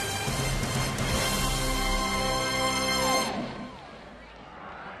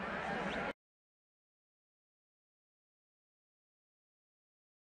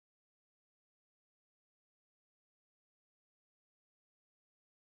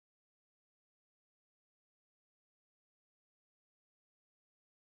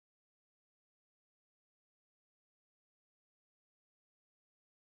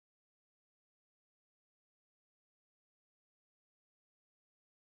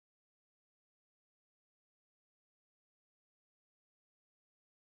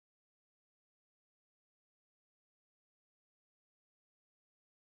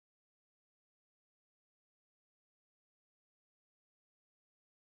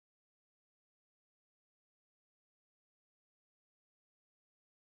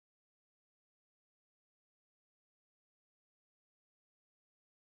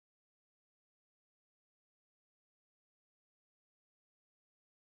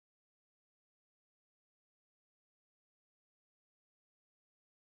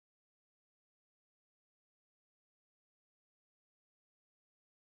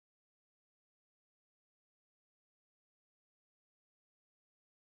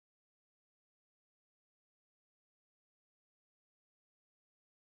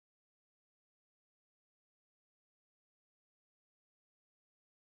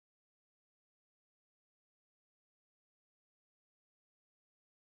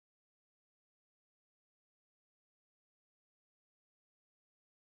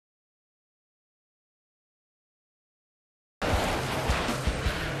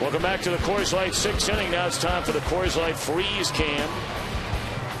 Welcome back to the Coors Light 6th inning. Now it's time for the Coors Light Freeze Cam.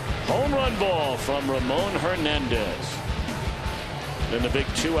 Home run ball from Ramon Hernandez. Then the big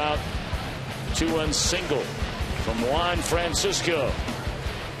 2-out, 2-run single from Juan Francisco.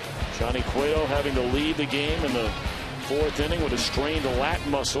 Johnny Cueto having to lead the game in the 4th inning with a strained lat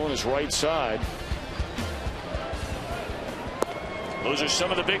muscle in his right side. Those are some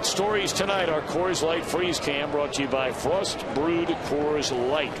of the big stories tonight. Our Coors Light Freeze Cam brought to you by Frost Brewed Coors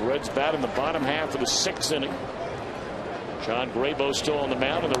Light. Reds bat in the bottom half of the 6th inning. John Graybo still on the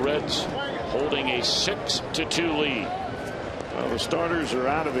mound, and the Reds holding a 6-2 lead. Well, the starters are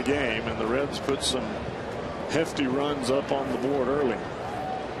out of the game, and the Reds put some hefty runs up on the board early.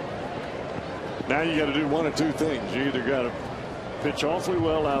 Now you got to do one of two things. You either got to pitch awfully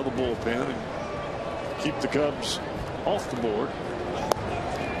well out of the bullpen and keep the Cubs off the board,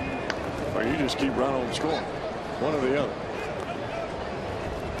 or you just keep right on scoring. One or the other.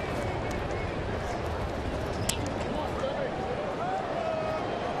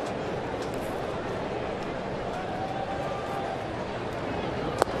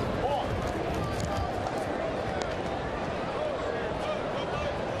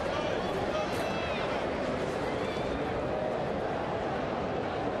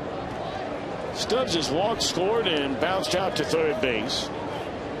 Stubbs has walked, scored, and bounced out to third base.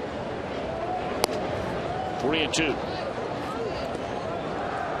 3-2.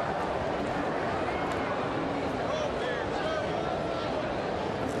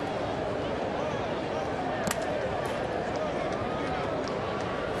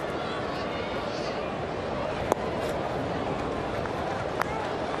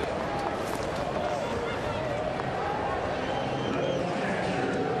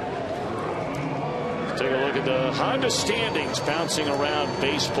 Take a look at the Honda standings bouncing around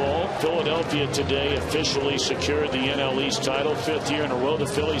baseball. Philadelphia today officially secured the NL East title. 5th year in a row. The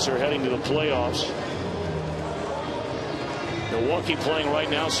Phillies are heading to the playoffs. Milwaukee playing right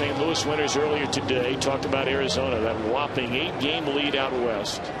now. St. Louis winners earlier today. Talked about Arizona, that whopping 8-game lead out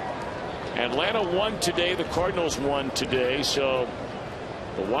west. Atlanta won today. The Cardinals won today. So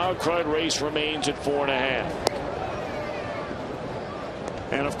the wild card race remains at 4.5.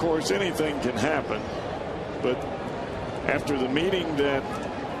 And of course, anything can happen. But after the meeting that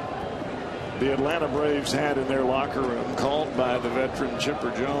the Atlanta Braves had in their locker room, called by the veteran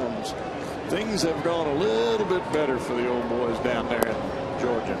Chipper Jones, things have gone a little bit better for the old boys down there in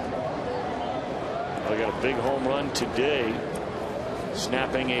Georgia. They got a big home run today,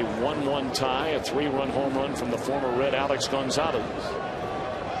 snapping a 1-1 tie, a 3-run home run from the former Red Alex Gonzalez.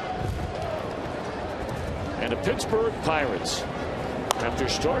 And the Pittsburgh Pirates, after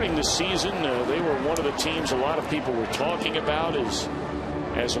starting the season, they were one of the teams a lot of people were talking about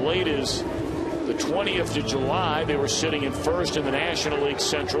as late as the 20th of July. They were sitting in first in the National League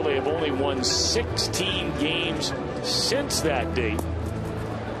Central. They have only won 16 games since that date.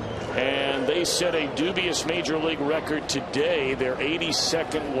 And they set a dubious major league record today, their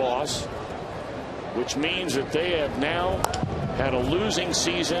 82nd loss, which means that they have now had a losing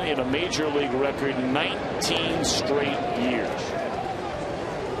season in a major league record 19 straight years.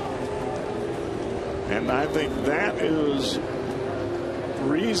 And I think that is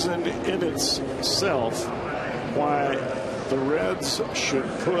reason in itself why the Reds should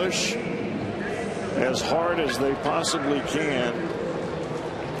push as hard as they possibly can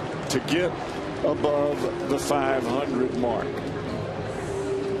to get above the 500 mark.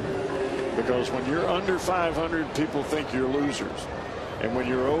 Because when you're under 500, people think you're losers. And when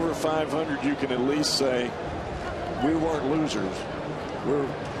you're over 500, you can at least say, we weren't losers.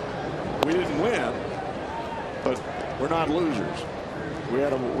 We didn't win, but we're not losers. We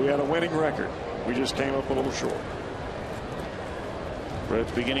had a winning record. We just came up a little short.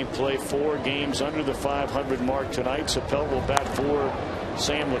 Reds beginning play 4 games under the 500 mark tonight. Chappelle will bat for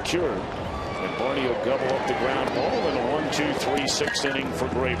Sam LeCure. And Barney will gobble up the ground ball in a 1-2-3-6 inning for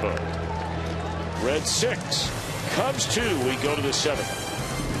Graybo. Reds 6, Cubs 2. We go to the 7th.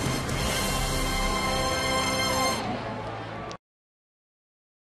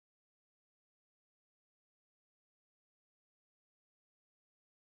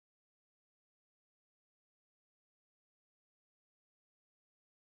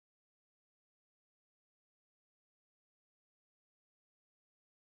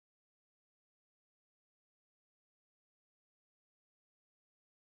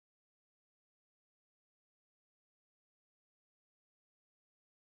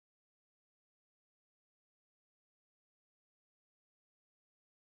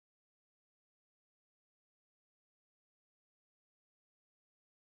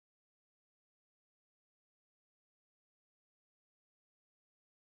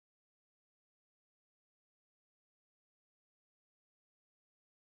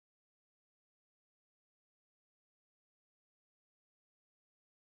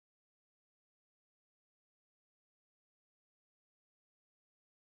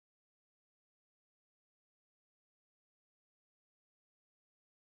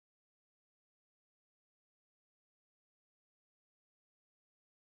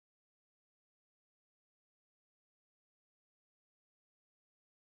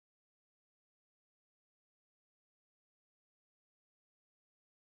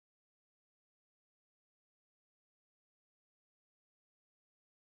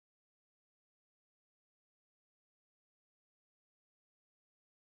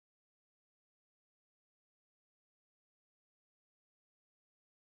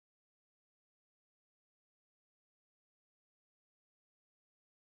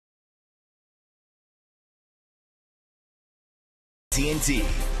 TNT.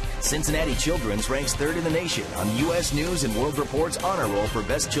 Cincinnati Children's ranks 3rd in the nation on the U.S. News and World Report's honor roll for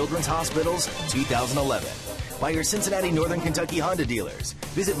Best Children's Hospitals 2011. By your Cincinnati Northern Kentucky Honda dealers.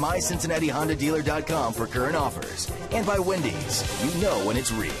 Visit mycincinnatihondadealer.com for current offers. And by Wendy's. You know when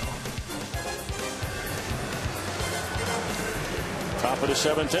it's real. Top of the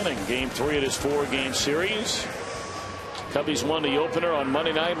 7th inning. Game 3 of this 4-game series. Cubbies won the opener on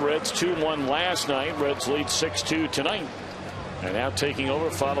Monday night. Reds 2-1 last night. Reds lead 6-2 tonight. And now taking over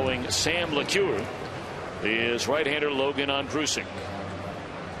following Sam LeCure is right-hander Logan Ondrusek.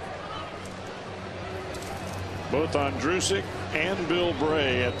 Both Ondrusek and Bill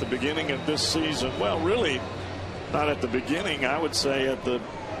Bray at the beginning of this season. Well, really, not at the beginning. I would say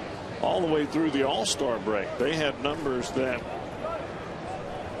all the way through the All-Star break. They had numbers that,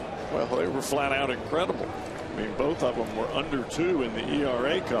 well, they were flat out incredible. I mean, both of them were under 2 in the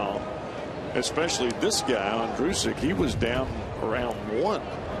ERA column. Especially this guy, Ondrusek, he was down around 1.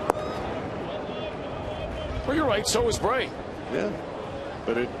 Well, you're right. So was Bray. Yeah,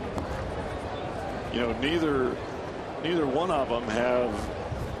 but neither one of them have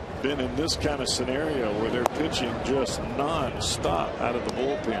been in this kind of scenario where they're pitching just non-stop out of the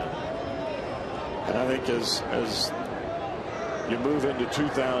bullpen. And I think as you move into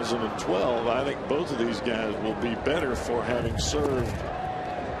 2012, I think both of these guys will be better for having served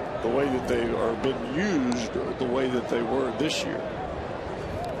the way that they are being used, the way that they were this year.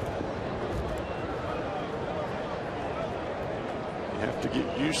 You have to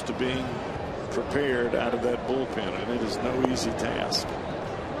get used to being prepared out of that bullpen, and it is no easy task.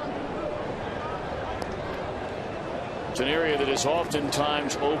 It's an area that is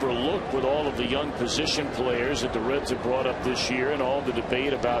oftentimes overlooked with all of the young position players that the Reds have brought up this year, and all the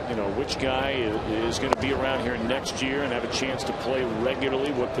debate about, which guy is going to be around here next year and have a chance to play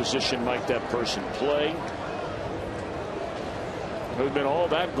regularly. What position might that person play? There's been all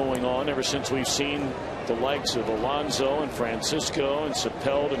that going on ever since we've seen the likes of Alonso and Francisco and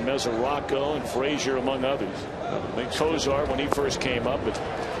Sapelt and Mesoraco and Frazier, among others. Kozar when he first came up, but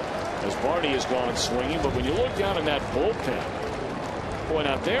as Barney has gone swinging. But when you look down in that bullpen, boy,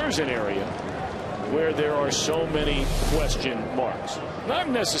 now there's an area where there are so many question marks. Not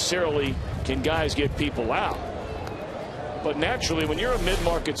necessarily can guys get people out, but naturally when you're a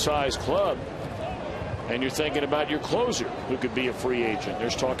mid-market size club and you're thinking about your closer who could be a free agent.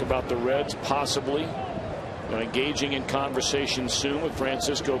 There's talk about the Reds possibly engaging in conversations soon with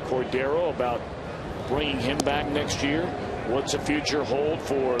Francisco Cordero about bringing him back next year. What's the future hold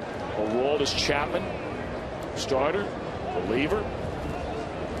for Aroldis Chapman, starter, reliever?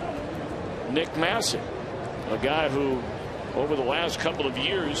 Nick Massick, a guy who over the last couple of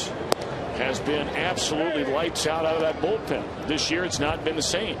years has been absolutely lights out of that bullpen. This year it's not been the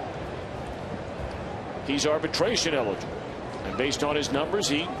same. He's arbitration eligible, and based on his numbers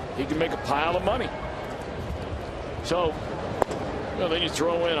he can make a pile of money. So then you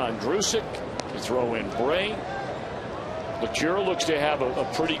throw in Ondrusek, you throw in Bray. LeCure looks to have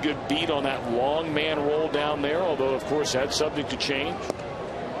a pretty good beat on that long man roll down there, although of course that's subject to change.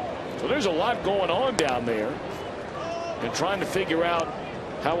 So there's a lot going on down there, and trying to figure out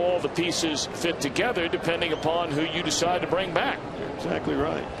how all the pieces fit together depending upon who you decide to bring back. Exactly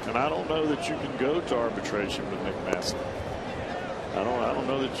right. And I don't know that you can go to arbitration with Nick Massick. I don't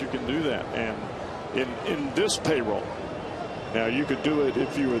know that you can do that. And in this payroll, now you could do it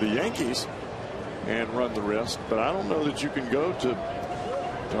if you were the Yankees and run the risk, but I don't know that you can go to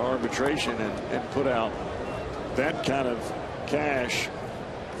arbitration and put out that kind of cash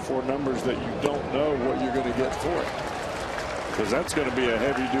for numbers that you don't know what you're going to get for it, because that's going to be a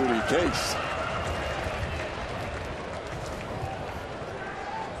heavy duty case.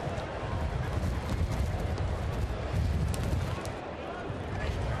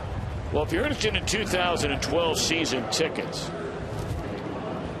 Well, if you're interested in 2012 season tickets,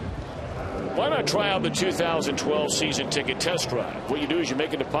 why not try out the 2012 season ticket test drive? What you do is you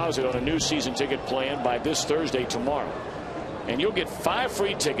make a deposit on a new season ticket plan by this Thursday tomorrow, and you'll get 5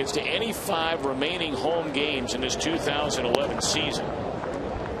 free tickets to any 5 remaining home games in this 2011 season.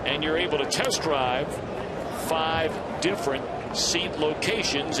 And you're able to test drive 5 different seat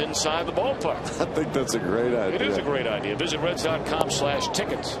locations inside the ballpark. I think that's a great idea. It is a great idea. Visit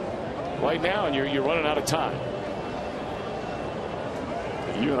Reds.com/tickets right now, and you're running out of time.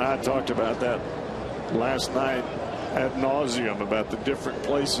 You and I talked about that last night ad nauseum, about the different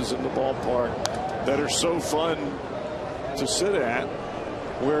places in the ballpark that are so fun to sit at,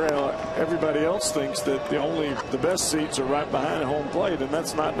 where everybody else thinks that the best seats are right behind home plate, and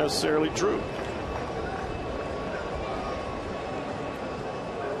that's not necessarily true.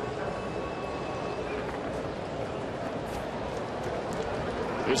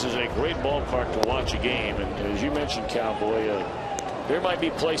 This is a great ballpark to watch a game, and as you mentioned, Cowboy, there might be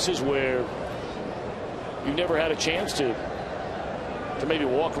places where you've never had a chance to maybe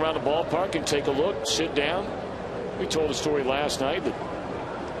walk around the ballpark and take a look, sit down. We told a story last night that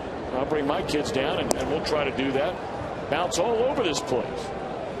I'll bring my kids down and we'll try to do that. Bounce all over this place.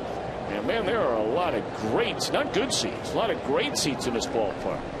 And man, there are a lot of great, not good seats, a lot of great seats in this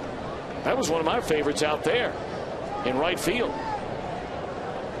ballpark. That was one of my favorites out there in right field.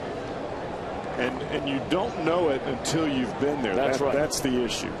 And you don't know it until you've been there. That's right. That's the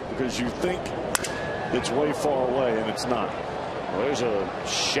issue, because you think it's way far away and it's not. Well, there's a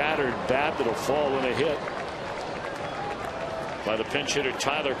shattered bat that'll fall in a hit by the pinch hitter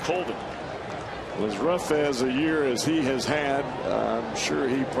Tyler Colvin. Well, as rough as a year as he has had, I'm sure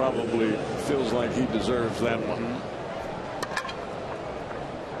he probably feels like he deserves that one.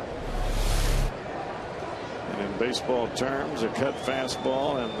 And in baseball terms, a cut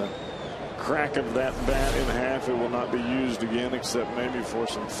fastball and the crack of that bat in half, it will not be used again except maybe for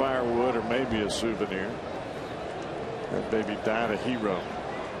some firewood or maybe a souvenir. That baby died a hero.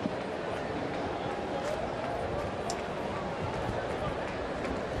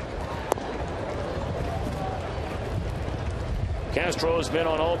 Castro has been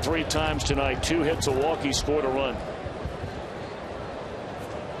on all 3 times tonight. 2 hits, a walk. He scored a run.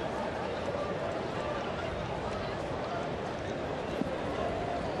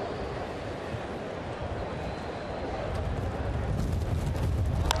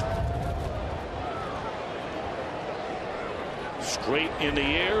 Straight in the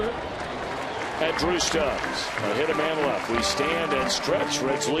air at Drew Stubbs. A hit, a man left. We stand and stretch.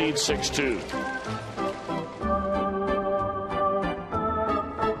 Reds lead 6-2.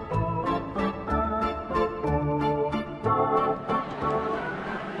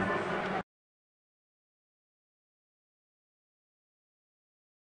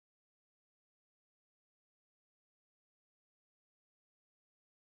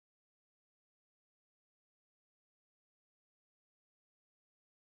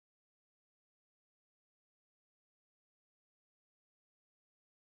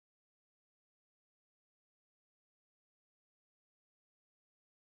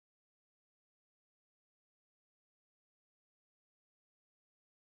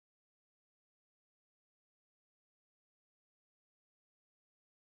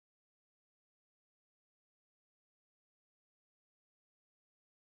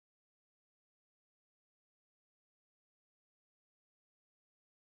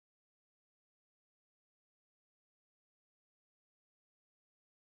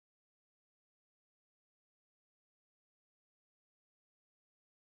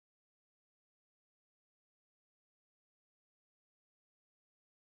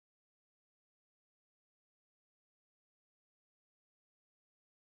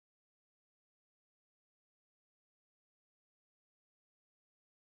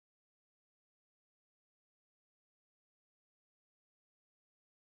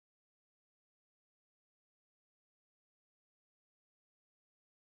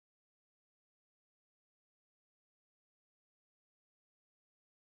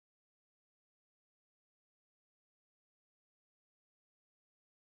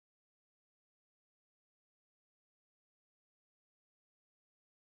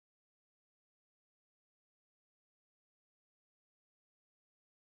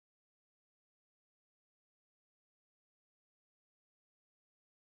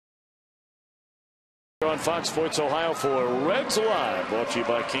 On Fox Sports Ohio for Reds Live, brought to you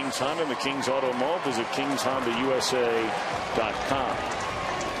by Kings Honda and the Kings Auto Mall. Visit KingsHondaUSA.com.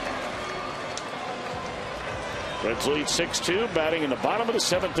 Reds lead 6-2, batting in the bottom of the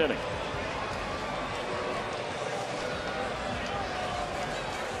 7th inning.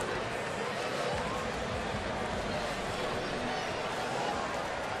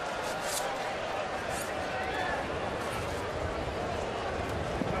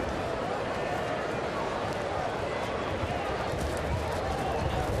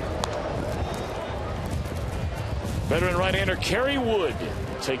 Veteran right-hander Kerry Wood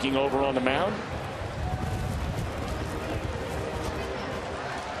taking over on the mound.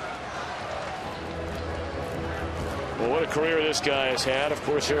 Well, what a career this guy has had. Of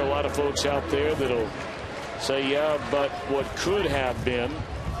course, there are a lot of folks out there that'll say, yeah, but what could have been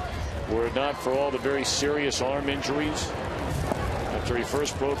were it not for all the very serious arm injuries. After he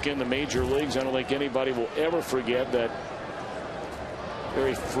first broke in the major leagues, I don't think anybody will ever forget that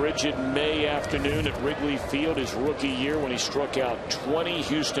very frigid May afternoon at Wrigley Field his rookie year when he struck out 20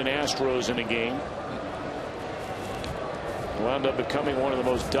 Houston Astros in a game. Wound up becoming one of the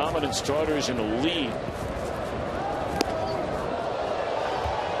most dominant starters in the league.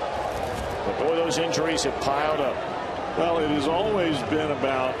 But boy, those injuries have piled up. Well, it has always been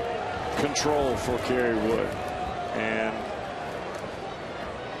about control for Kerry Wood. And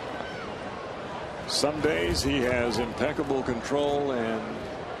some days he has impeccable control, and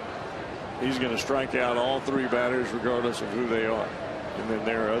he's going to strike out all 3 batters regardless of who they are. And then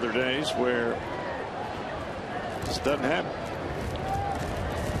there are other days where this doesn't happen.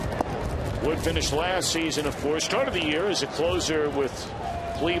 Wood finished last season, of course, started the year as a closer with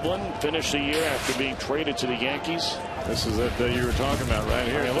Cleveland, finished the year after being traded to the Yankees. This is that day you were talking about right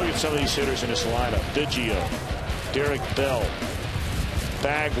here. I mean, look at some of these hitters in this lineup. Diggio, Derek Bell,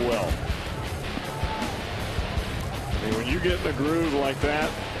 Bagwell. I mean, when you get in a groove like that,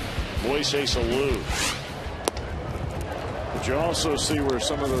 Moises Alou. but you also see where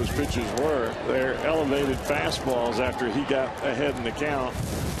some of those pitches were. They're elevated fastballs after he got ahead in the count,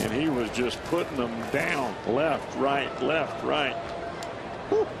 and he was just putting them down. Left, right, left, right.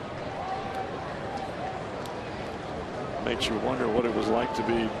 Whew. Makes you wonder what it was like to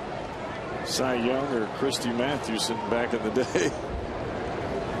be Cy Young or Christy Mathewson back in the day.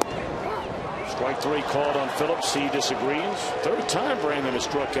 Strike 3 called on Phillips. He disagrees. 3rd time Brandon has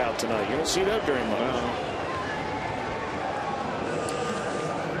struck out tonight. You don't see that very much.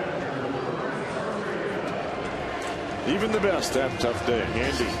 Even the best have tough days.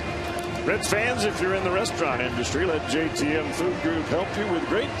 Andy. Reds fans, if you're in the restaurant industry, let JTM Food Group help you with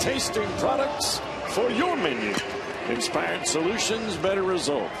great tasting products for your menu. Inspired solutions, better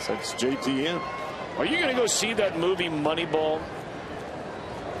results. That's JTM. Are you going to go see that movie Moneyball?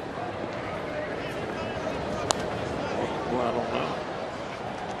 Well, I don't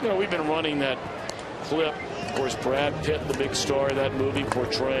know. You know, we've been running that clip. Of course, Brad Pitt, the big star of that movie,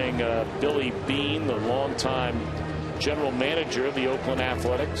 portraying Billy Beane, the longtime general manager of the Oakland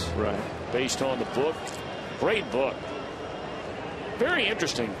Athletics. Right. Based on the book. Great book. Very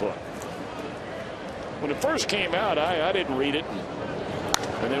interesting book. When it first came out, I didn't read it.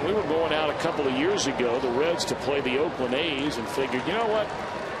 And then we were going out a couple of years ago, the Reds, to play the Oakland A's, and figured, you know what?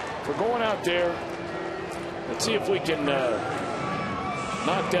 If we're going out there, let's see if we can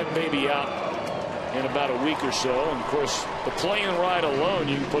knock that baby out in about a week or so. And, of course, the plane ride alone,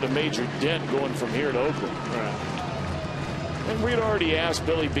 you can put a major dent going from here to Oakland. Right. And we'd already asked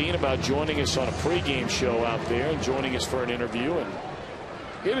Billy Beane about joining us on a pregame show out there and joining us for an interview. And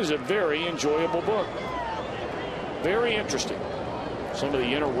it is a very enjoyable book. Very interesting. Some of the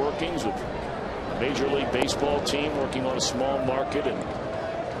inner workings of a Major League Baseball team working on a small market and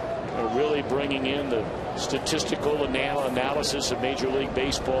really bringing in the statistical analysis of Major League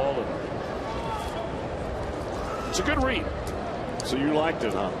Baseball. And it's a good read. So you liked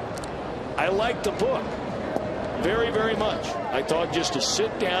it, huh? I liked the book very, very much. I thought just to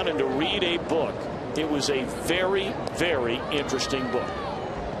sit down and to read a book, it was a very, very interesting book.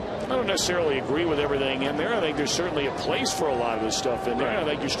 I don't necessarily agree with everything in there. I think there's certainly a place for a lot of this stuff in there. Right. I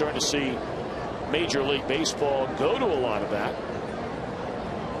think you're starting to see Major League Baseball go to a lot of that.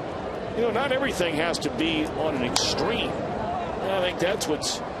 You know, not everything has to be on an extreme. And I think that's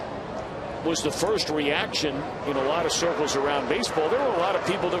was the first reaction in a lot of circles around baseball. There were a lot of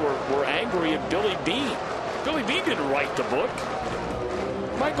people that were angry at Billy Beane. Billy Beane didn't write the book.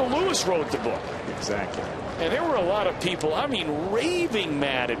 Michael Lewis wrote the book. Exactly. And there were a lot of people, I mean, raving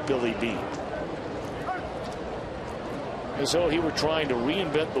mad at Billy Beane. As though he were trying to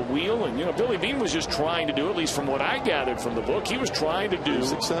reinvent the wheel. And, you know, Billy Beane was just trying to do, at least from what I gathered from the book, he was trying to do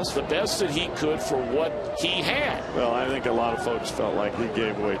the best that he could for what he had. Well, I think a lot of folks felt like he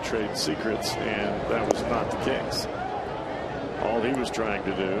gave away trade secrets, and that was not the case. All he was trying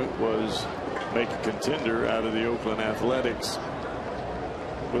to do was make a contender out of the Oakland Athletics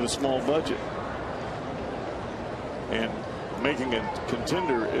with a small budget. And making a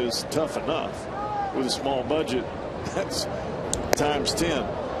contender is tough enough. With a small budget, that's times 10.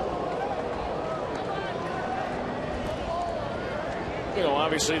 You know,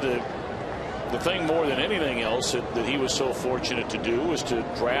 obviously the thing more than anything else that he was so fortunate to do was to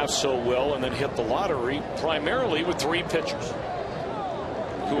draft so well and then hit the lottery primarily with 3 pitchers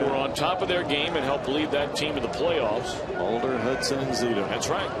who were on top of their game and helped lead that team to the playoffs. Alder, Hudson, and Zito. That's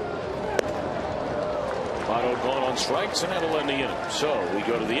right. Votto gone on strikes, and that'll end the inning. So we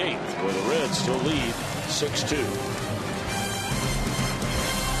go to the 8th, where the Reds still lead 6-2.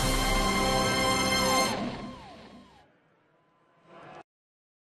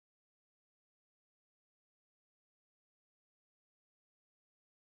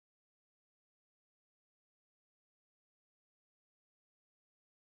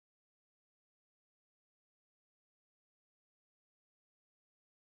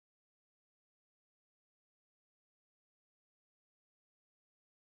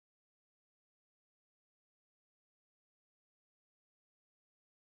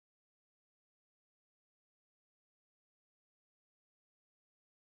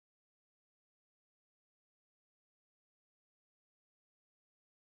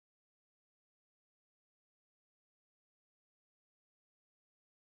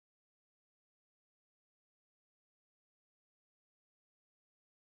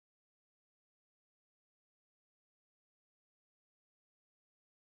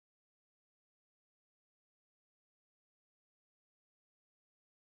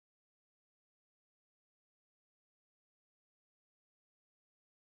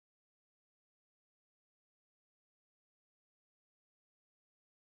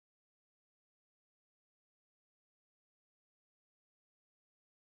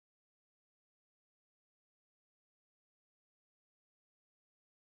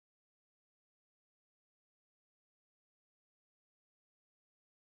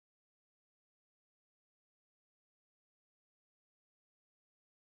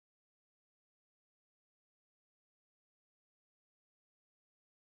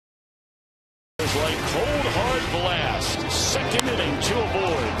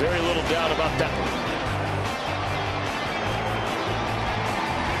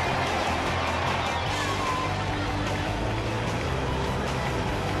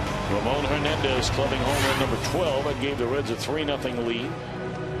 Ramon Hernandez clubbing home run number 12. That gave the Reds a 3-0 lead.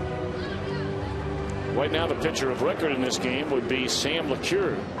 Right now the pitcher of record in this game would be Sam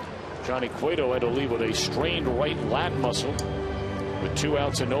LeCure. Johnny Cueto had to leave with a strained right lat muscle with 2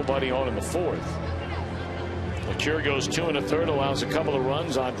 outs and nobody on in the 4th. LeCure goes 2 1/3, allows a couple of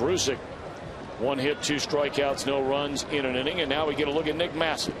runs on Drusick. 1 hit, 2 strikeouts, no runs in an inning. And now we get a look at Nick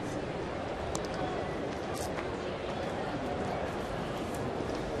Massett.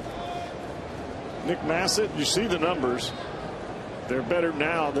 Nick Massett, you see the numbers. They're better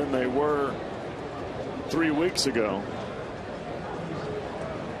now than they were 3 weeks ago.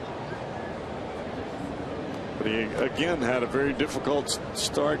 But he again had a very difficult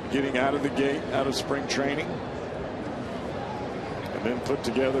start getting out of the gate, out of spring training, and then put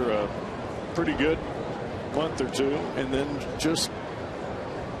together a pretty good month or 2, and then just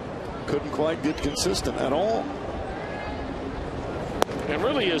couldn't quite get consistent at all. And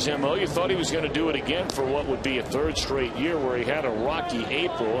really his MO, you thought he was going to do it again for what would be a 3rd straight year, where he had a rocky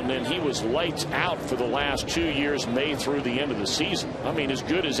April and then he was lights out for the last 2 years, May through the end of the season. I mean, as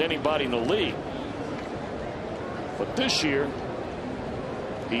good as anybody in the league. But this year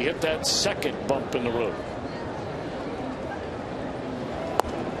he hit that 2nd bump in the road.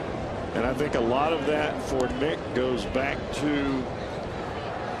 And I think a lot of that for Nick goes back to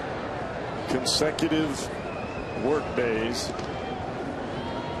consecutive work days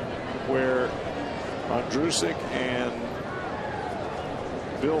where Andrusic and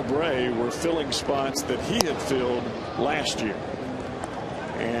Bill Bray were filling spots that he had filled last year.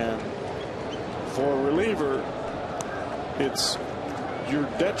 And for a reliever, it's your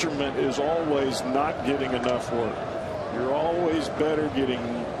detriment is always not getting enough work. You're always better getting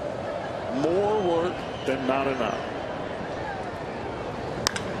more work than not enough.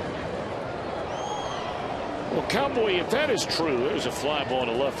 Well, Cowboy, if that is true, there's a fly ball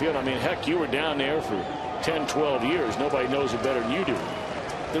to left field. I mean, heck, you were down there for 10, 12 years. Nobody knows it better than you do.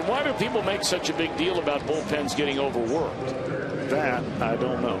 Then why do people make such a big deal about bullpens getting overworked? That I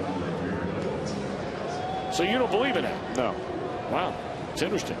don't know. So you don't believe in that? No. Wow, it's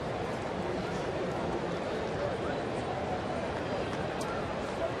interesting.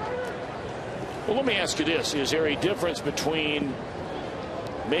 Well, let me ask you this. Is there a difference between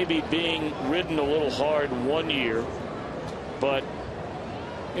maybe being ridden a little hard 1 year, but,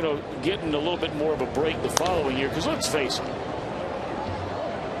 you know, getting a little bit more of a break the following year? Because let's face it,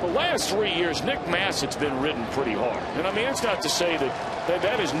 the last 3 years, Nick Massett's been ridden pretty hard. And I mean, it's not to say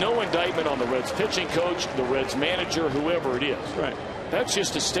that is no indictment on the Reds pitching coach, the Reds manager, whoever it is. Right. That's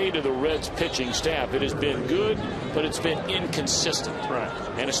just a state of the Reds pitching staff. It has been good, but it's been inconsistent. Right.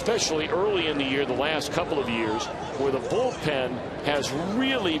 And especially early in the year, the last couple of years, where the bullpen has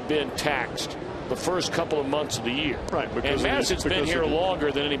really been taxed the first couple of months of the year. Right. And Massett's been here longer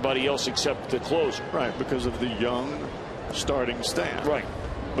than anybody else except the closer. Right, because of the young starting staff. Right.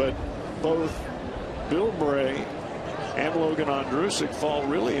 But both Bill Bray and Logan Andrusic fall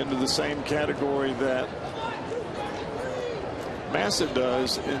really into the same category that Massett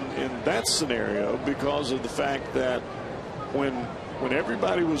does in that scenario, because of the fact that when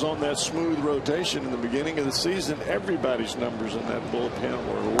everybody was on that smooth rotation in the beginning of the season, everybody's numbers in that bullpen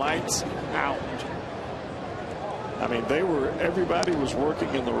were lights out. I mean, everybody was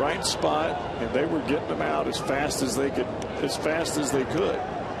working in the right spot, and they were getting them out as fast as they could.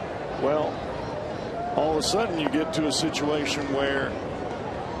 Well, all of a sudden you get to a situation where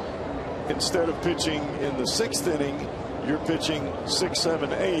instead of pitching in the 6th inning, you're pitching 6,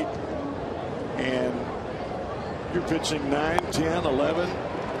 7, 8, and you're pitching 9, 10, 11,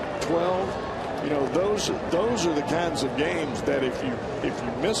 12. You know, those are the kinds of games that if you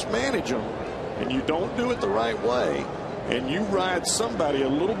mismanage them and you don't do it the right way, and you ride somebody a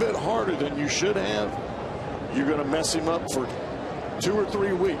little bit harder than you should have, you're going to mess him up for 2 or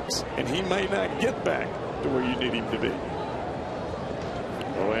 3 weeks, and he may not get back to where you need him to be.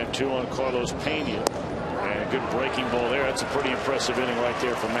 Oh, and 2 on Carlos Pena. And a good breaking ball there. That's a pretty impressive inning right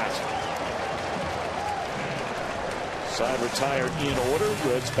there for Massett. Side retired in order.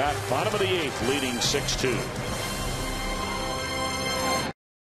 Reds back bottom of the 8th, leading 6-2.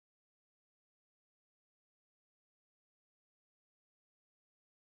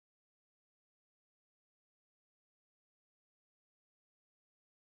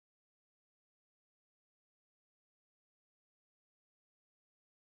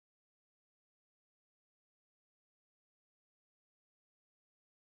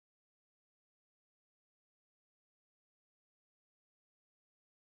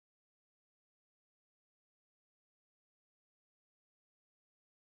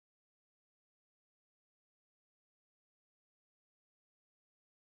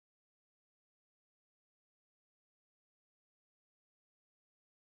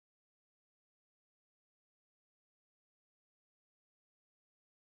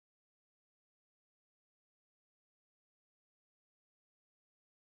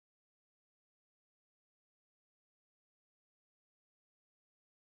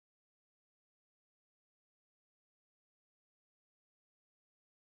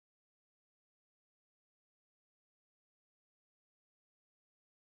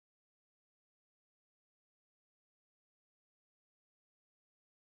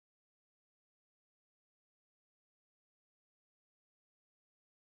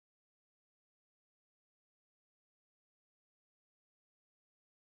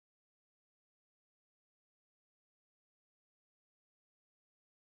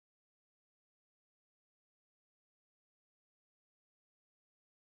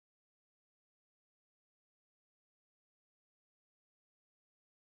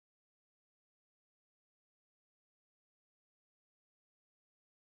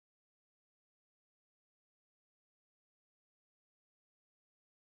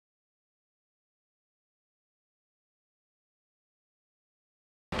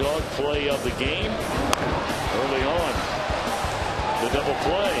 dog play of the game early on. The double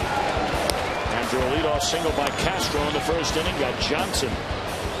play. After a leadoff single by Castro in the first inning, got Johnson.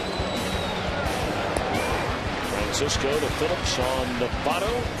 Francisco to Phillips on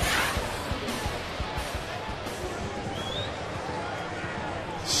Novato.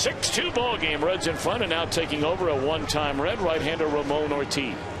 6-2 ball game. Reds in front, and now taking over a one-time Red, right-hander Ramon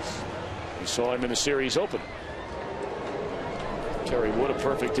Ortiz. We saw him in the series open. Terry Wood, a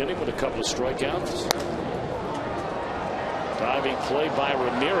perfect inning with a couple of strikeouts. Diving play by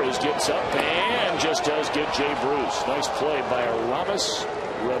Ramirez, gets up and just does get Jay Bruce. Nice play by Aramis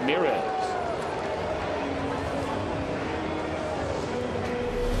Ramirez.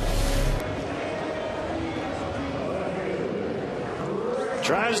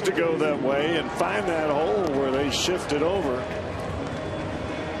 Tries to go that way and find that hole where they shifted over.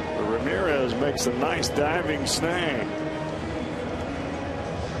 But Ramirez makes a nice diving snag.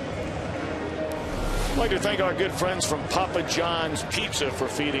 I'd like to thank our good friends from Papa John's Pizza for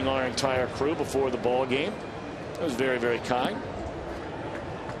feeding our entire crew before the ball game. That was very, very kind.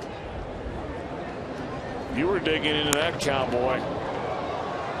 You were digging into that, cowboy.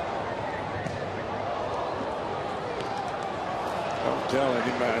 Don't tell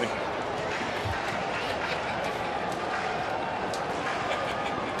anybody.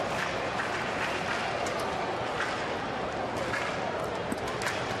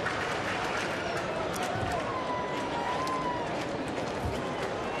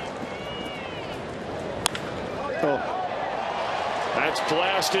 That's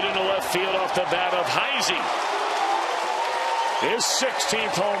blasted into left field off the bat of Heisey. His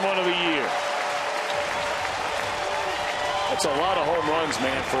 16th home run of the year. That's a lot of home runs,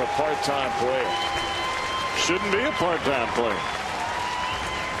 man, for a part-time player. Shouldn't be a part-time player.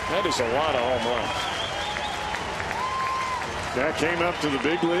 That is a lot of home runs. That came up to the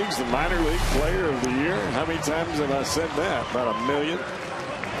big leagues, the minor league player of the year. How many times have I said that? About 1 million.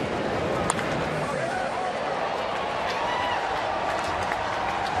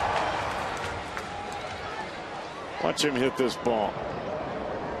 Watch him hit this ball.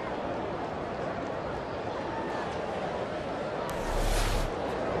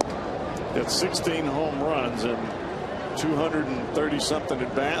 Got 16 home runs and 230 something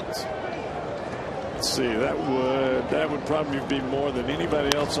at bats. Let's see, that would probably be more than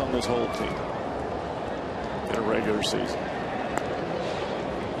anybody else on this whole team in a regular season.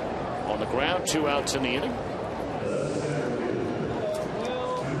 On the ground, 2 outs in the inning.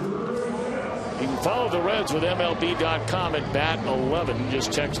 You can follow the Reds with MLB.com at bat11.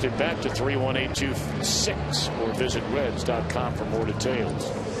 Just text it back to 31826 or visit Reds.com for more details.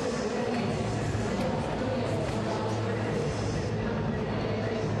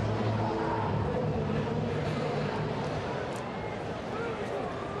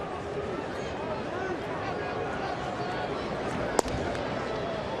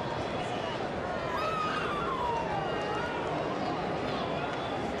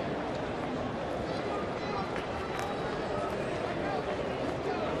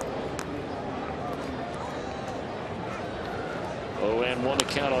 And 1 to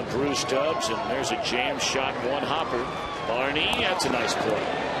count on Drew Stubbs, and there's a jam shot, 1 hopper. Barney, that's a nice play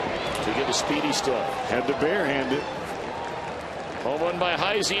to get a speedy Stubb. Had to barehand it. Home run by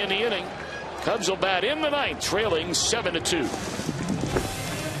Heisey in the inning. Cubs will bat in the 9th, trailing 7-2.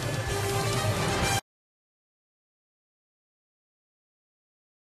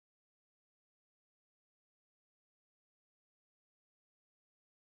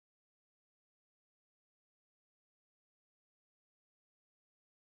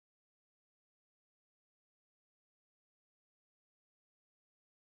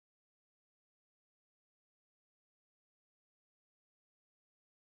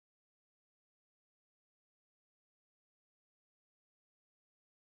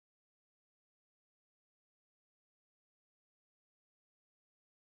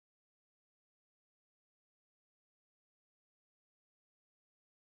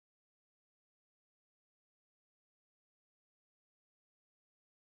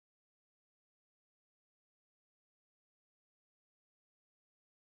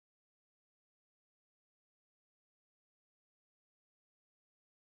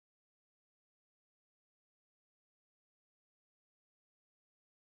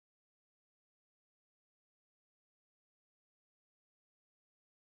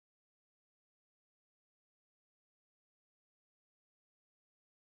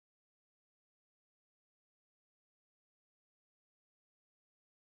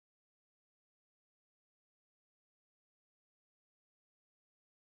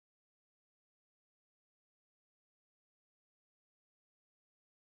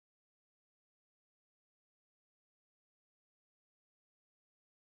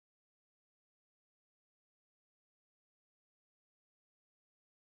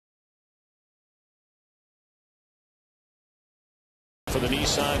 for the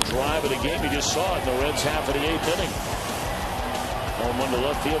Nissan drive of the game. You just saw it in the Reds' half of the 8th inning. Home run to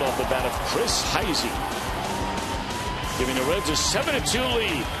left field off the bat of Chris Heisey, giving the Reds a 7-2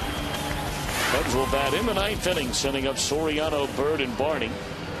 lead. Cubs will bat in the 9th inning, sending up Soriano, Bird, and Barney.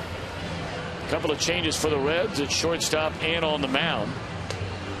 A couple of changes for the Reds at shortstop and on the mound.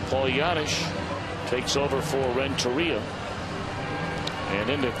 Paul Janisch takes over for Renteria. And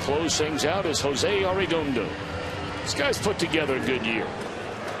then to close things out is Jose Arredondo. This guy's put together a good year.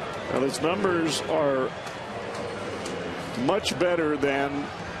 Well, his numbers are much better than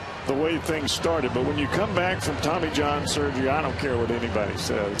the way things started. But when you come back from Tommy John surgery, I don't care what anybody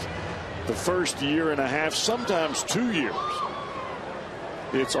says, the first year and a half, sometimes 2 years,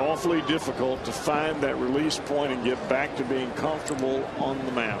 it's awfully difficult to find that release point and get back to being comfortable on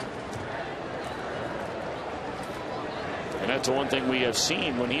the mound. And that's the one thing we have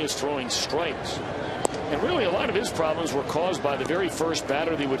seen when he is throwing strikes. And really a lot of his problems were caused by the very first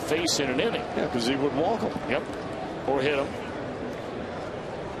batter they would face in an inning. Yeah, because he would walk him. Yep. Or hit him.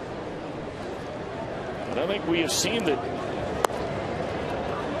 But I think we have seen that,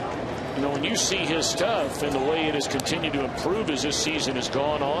 you know, when you see his stuff and the way it has continued to improve as this season has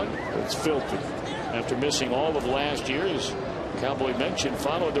gone on, it's filthy. After missing all of last year, as Cowboy mentioned,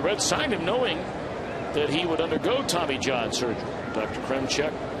 followed, the Reds signed him knowing that he would undergo Tommy John surgery. Dr.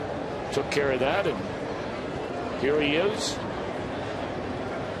 Kremchek took care of that, and here he is.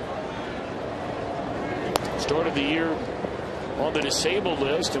 Started the year on the disabled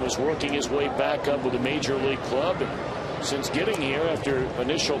list and was working his way back up with a major league club. And since getting here, after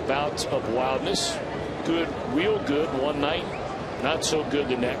initial bouts of wildness, good, real good one night, not so good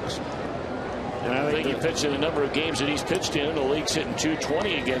the next. And I think he pitched in a number of games that he's pitched in. The league's hitting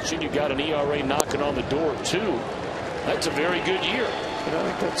 .220 against you. You got an ERA knocking on the door of 2. That's a very good year. And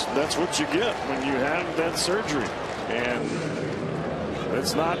I think that's what you get when you have that surgery. And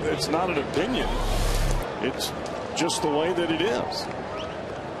it's not an opinion. It's just the way that it is.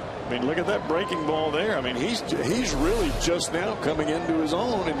 I mean, look at that breaking ball there. I mean, he's really just now coming into his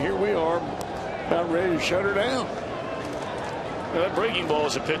own, and here we are about ready to shut her down. Now, that breaking ball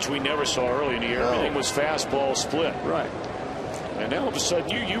is a pitch we never saw early in the year. Everything was fastball split. Right. And now all of a sudden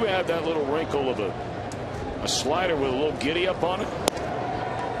you add that little wrinkle of a slider with a little giddy up on it.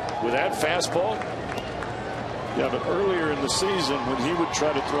 With that fastball. Yeah, but earlier in the season when he would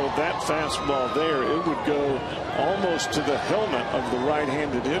try to throw that fastball there, it would go almost to the helmet of the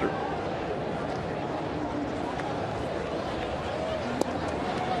right-handed hitter.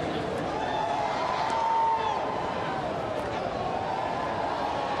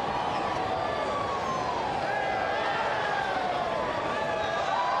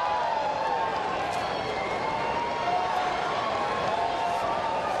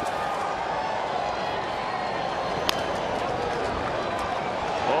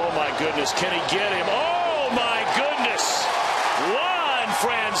 Goodness, can he get him? Oh my goodness, Juan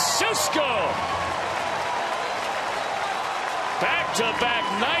Francisco, back-to-back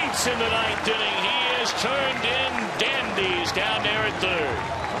nights in the 9th inning. He has turned in dandies down there at 3rd.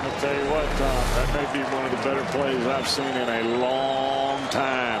 I'm gonna tell you what, Tom, that may be one of the better plays I've seen in a long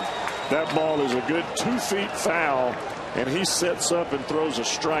time. That ball is a good 2 feet foul, and he sets up and throws a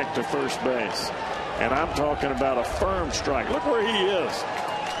strike to first base. And I'm talking about a firm strike. Look where he is.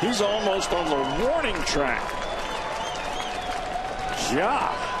 He's almost on the warning track.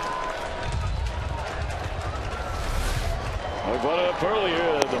 Yeah. I brought it up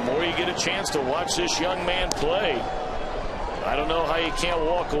earlier. The more you get a chance to watch this young man play, I don't know how you can't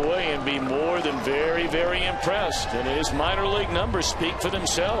walk away and be more than very, very impressed. And his minor league numbers speak for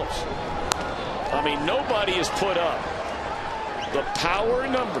themselves. I mean, nobody has put up the power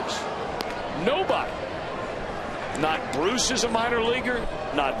numbers. Nobody. Not Bruce is a minor leaguer.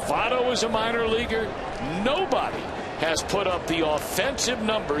 Not Votto is a minor leaguer. Nobody has put up the offensive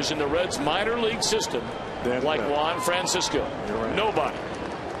numbers in the Reds minor league system like Juan Francisco. Right. Nobody.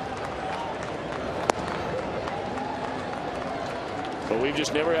 But we've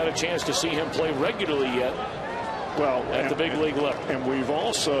just never had a chance to see him play regularly yet. Well, at the big league level. And we've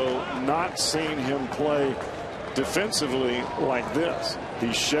also not seen him play defensively like this.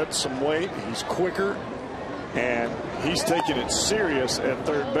 He's shed some weight. He's quicker. And he's taking it serious at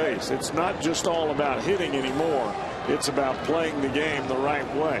third base. It's not just all about hitting anymore. It's about playing the game the right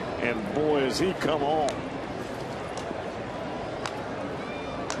way. And boy, has he come on.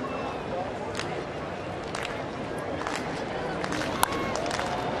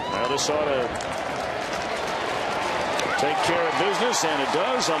 Well, this ought to take care of business, and it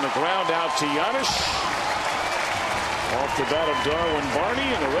does on the ground out to Janisch. Off the bat of Darwin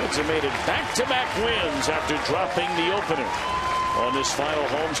Barney, and the Reds have made it back-to-back wins after dropping the opener. on this final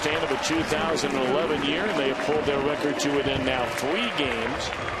homestand of the 2011 year, and they have pulled their record to within now 3 games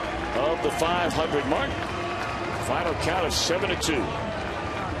of the 500 mark. Final count of 7-2.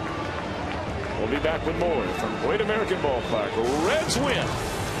 We'll be back with more from Great American Ballpark. Reds win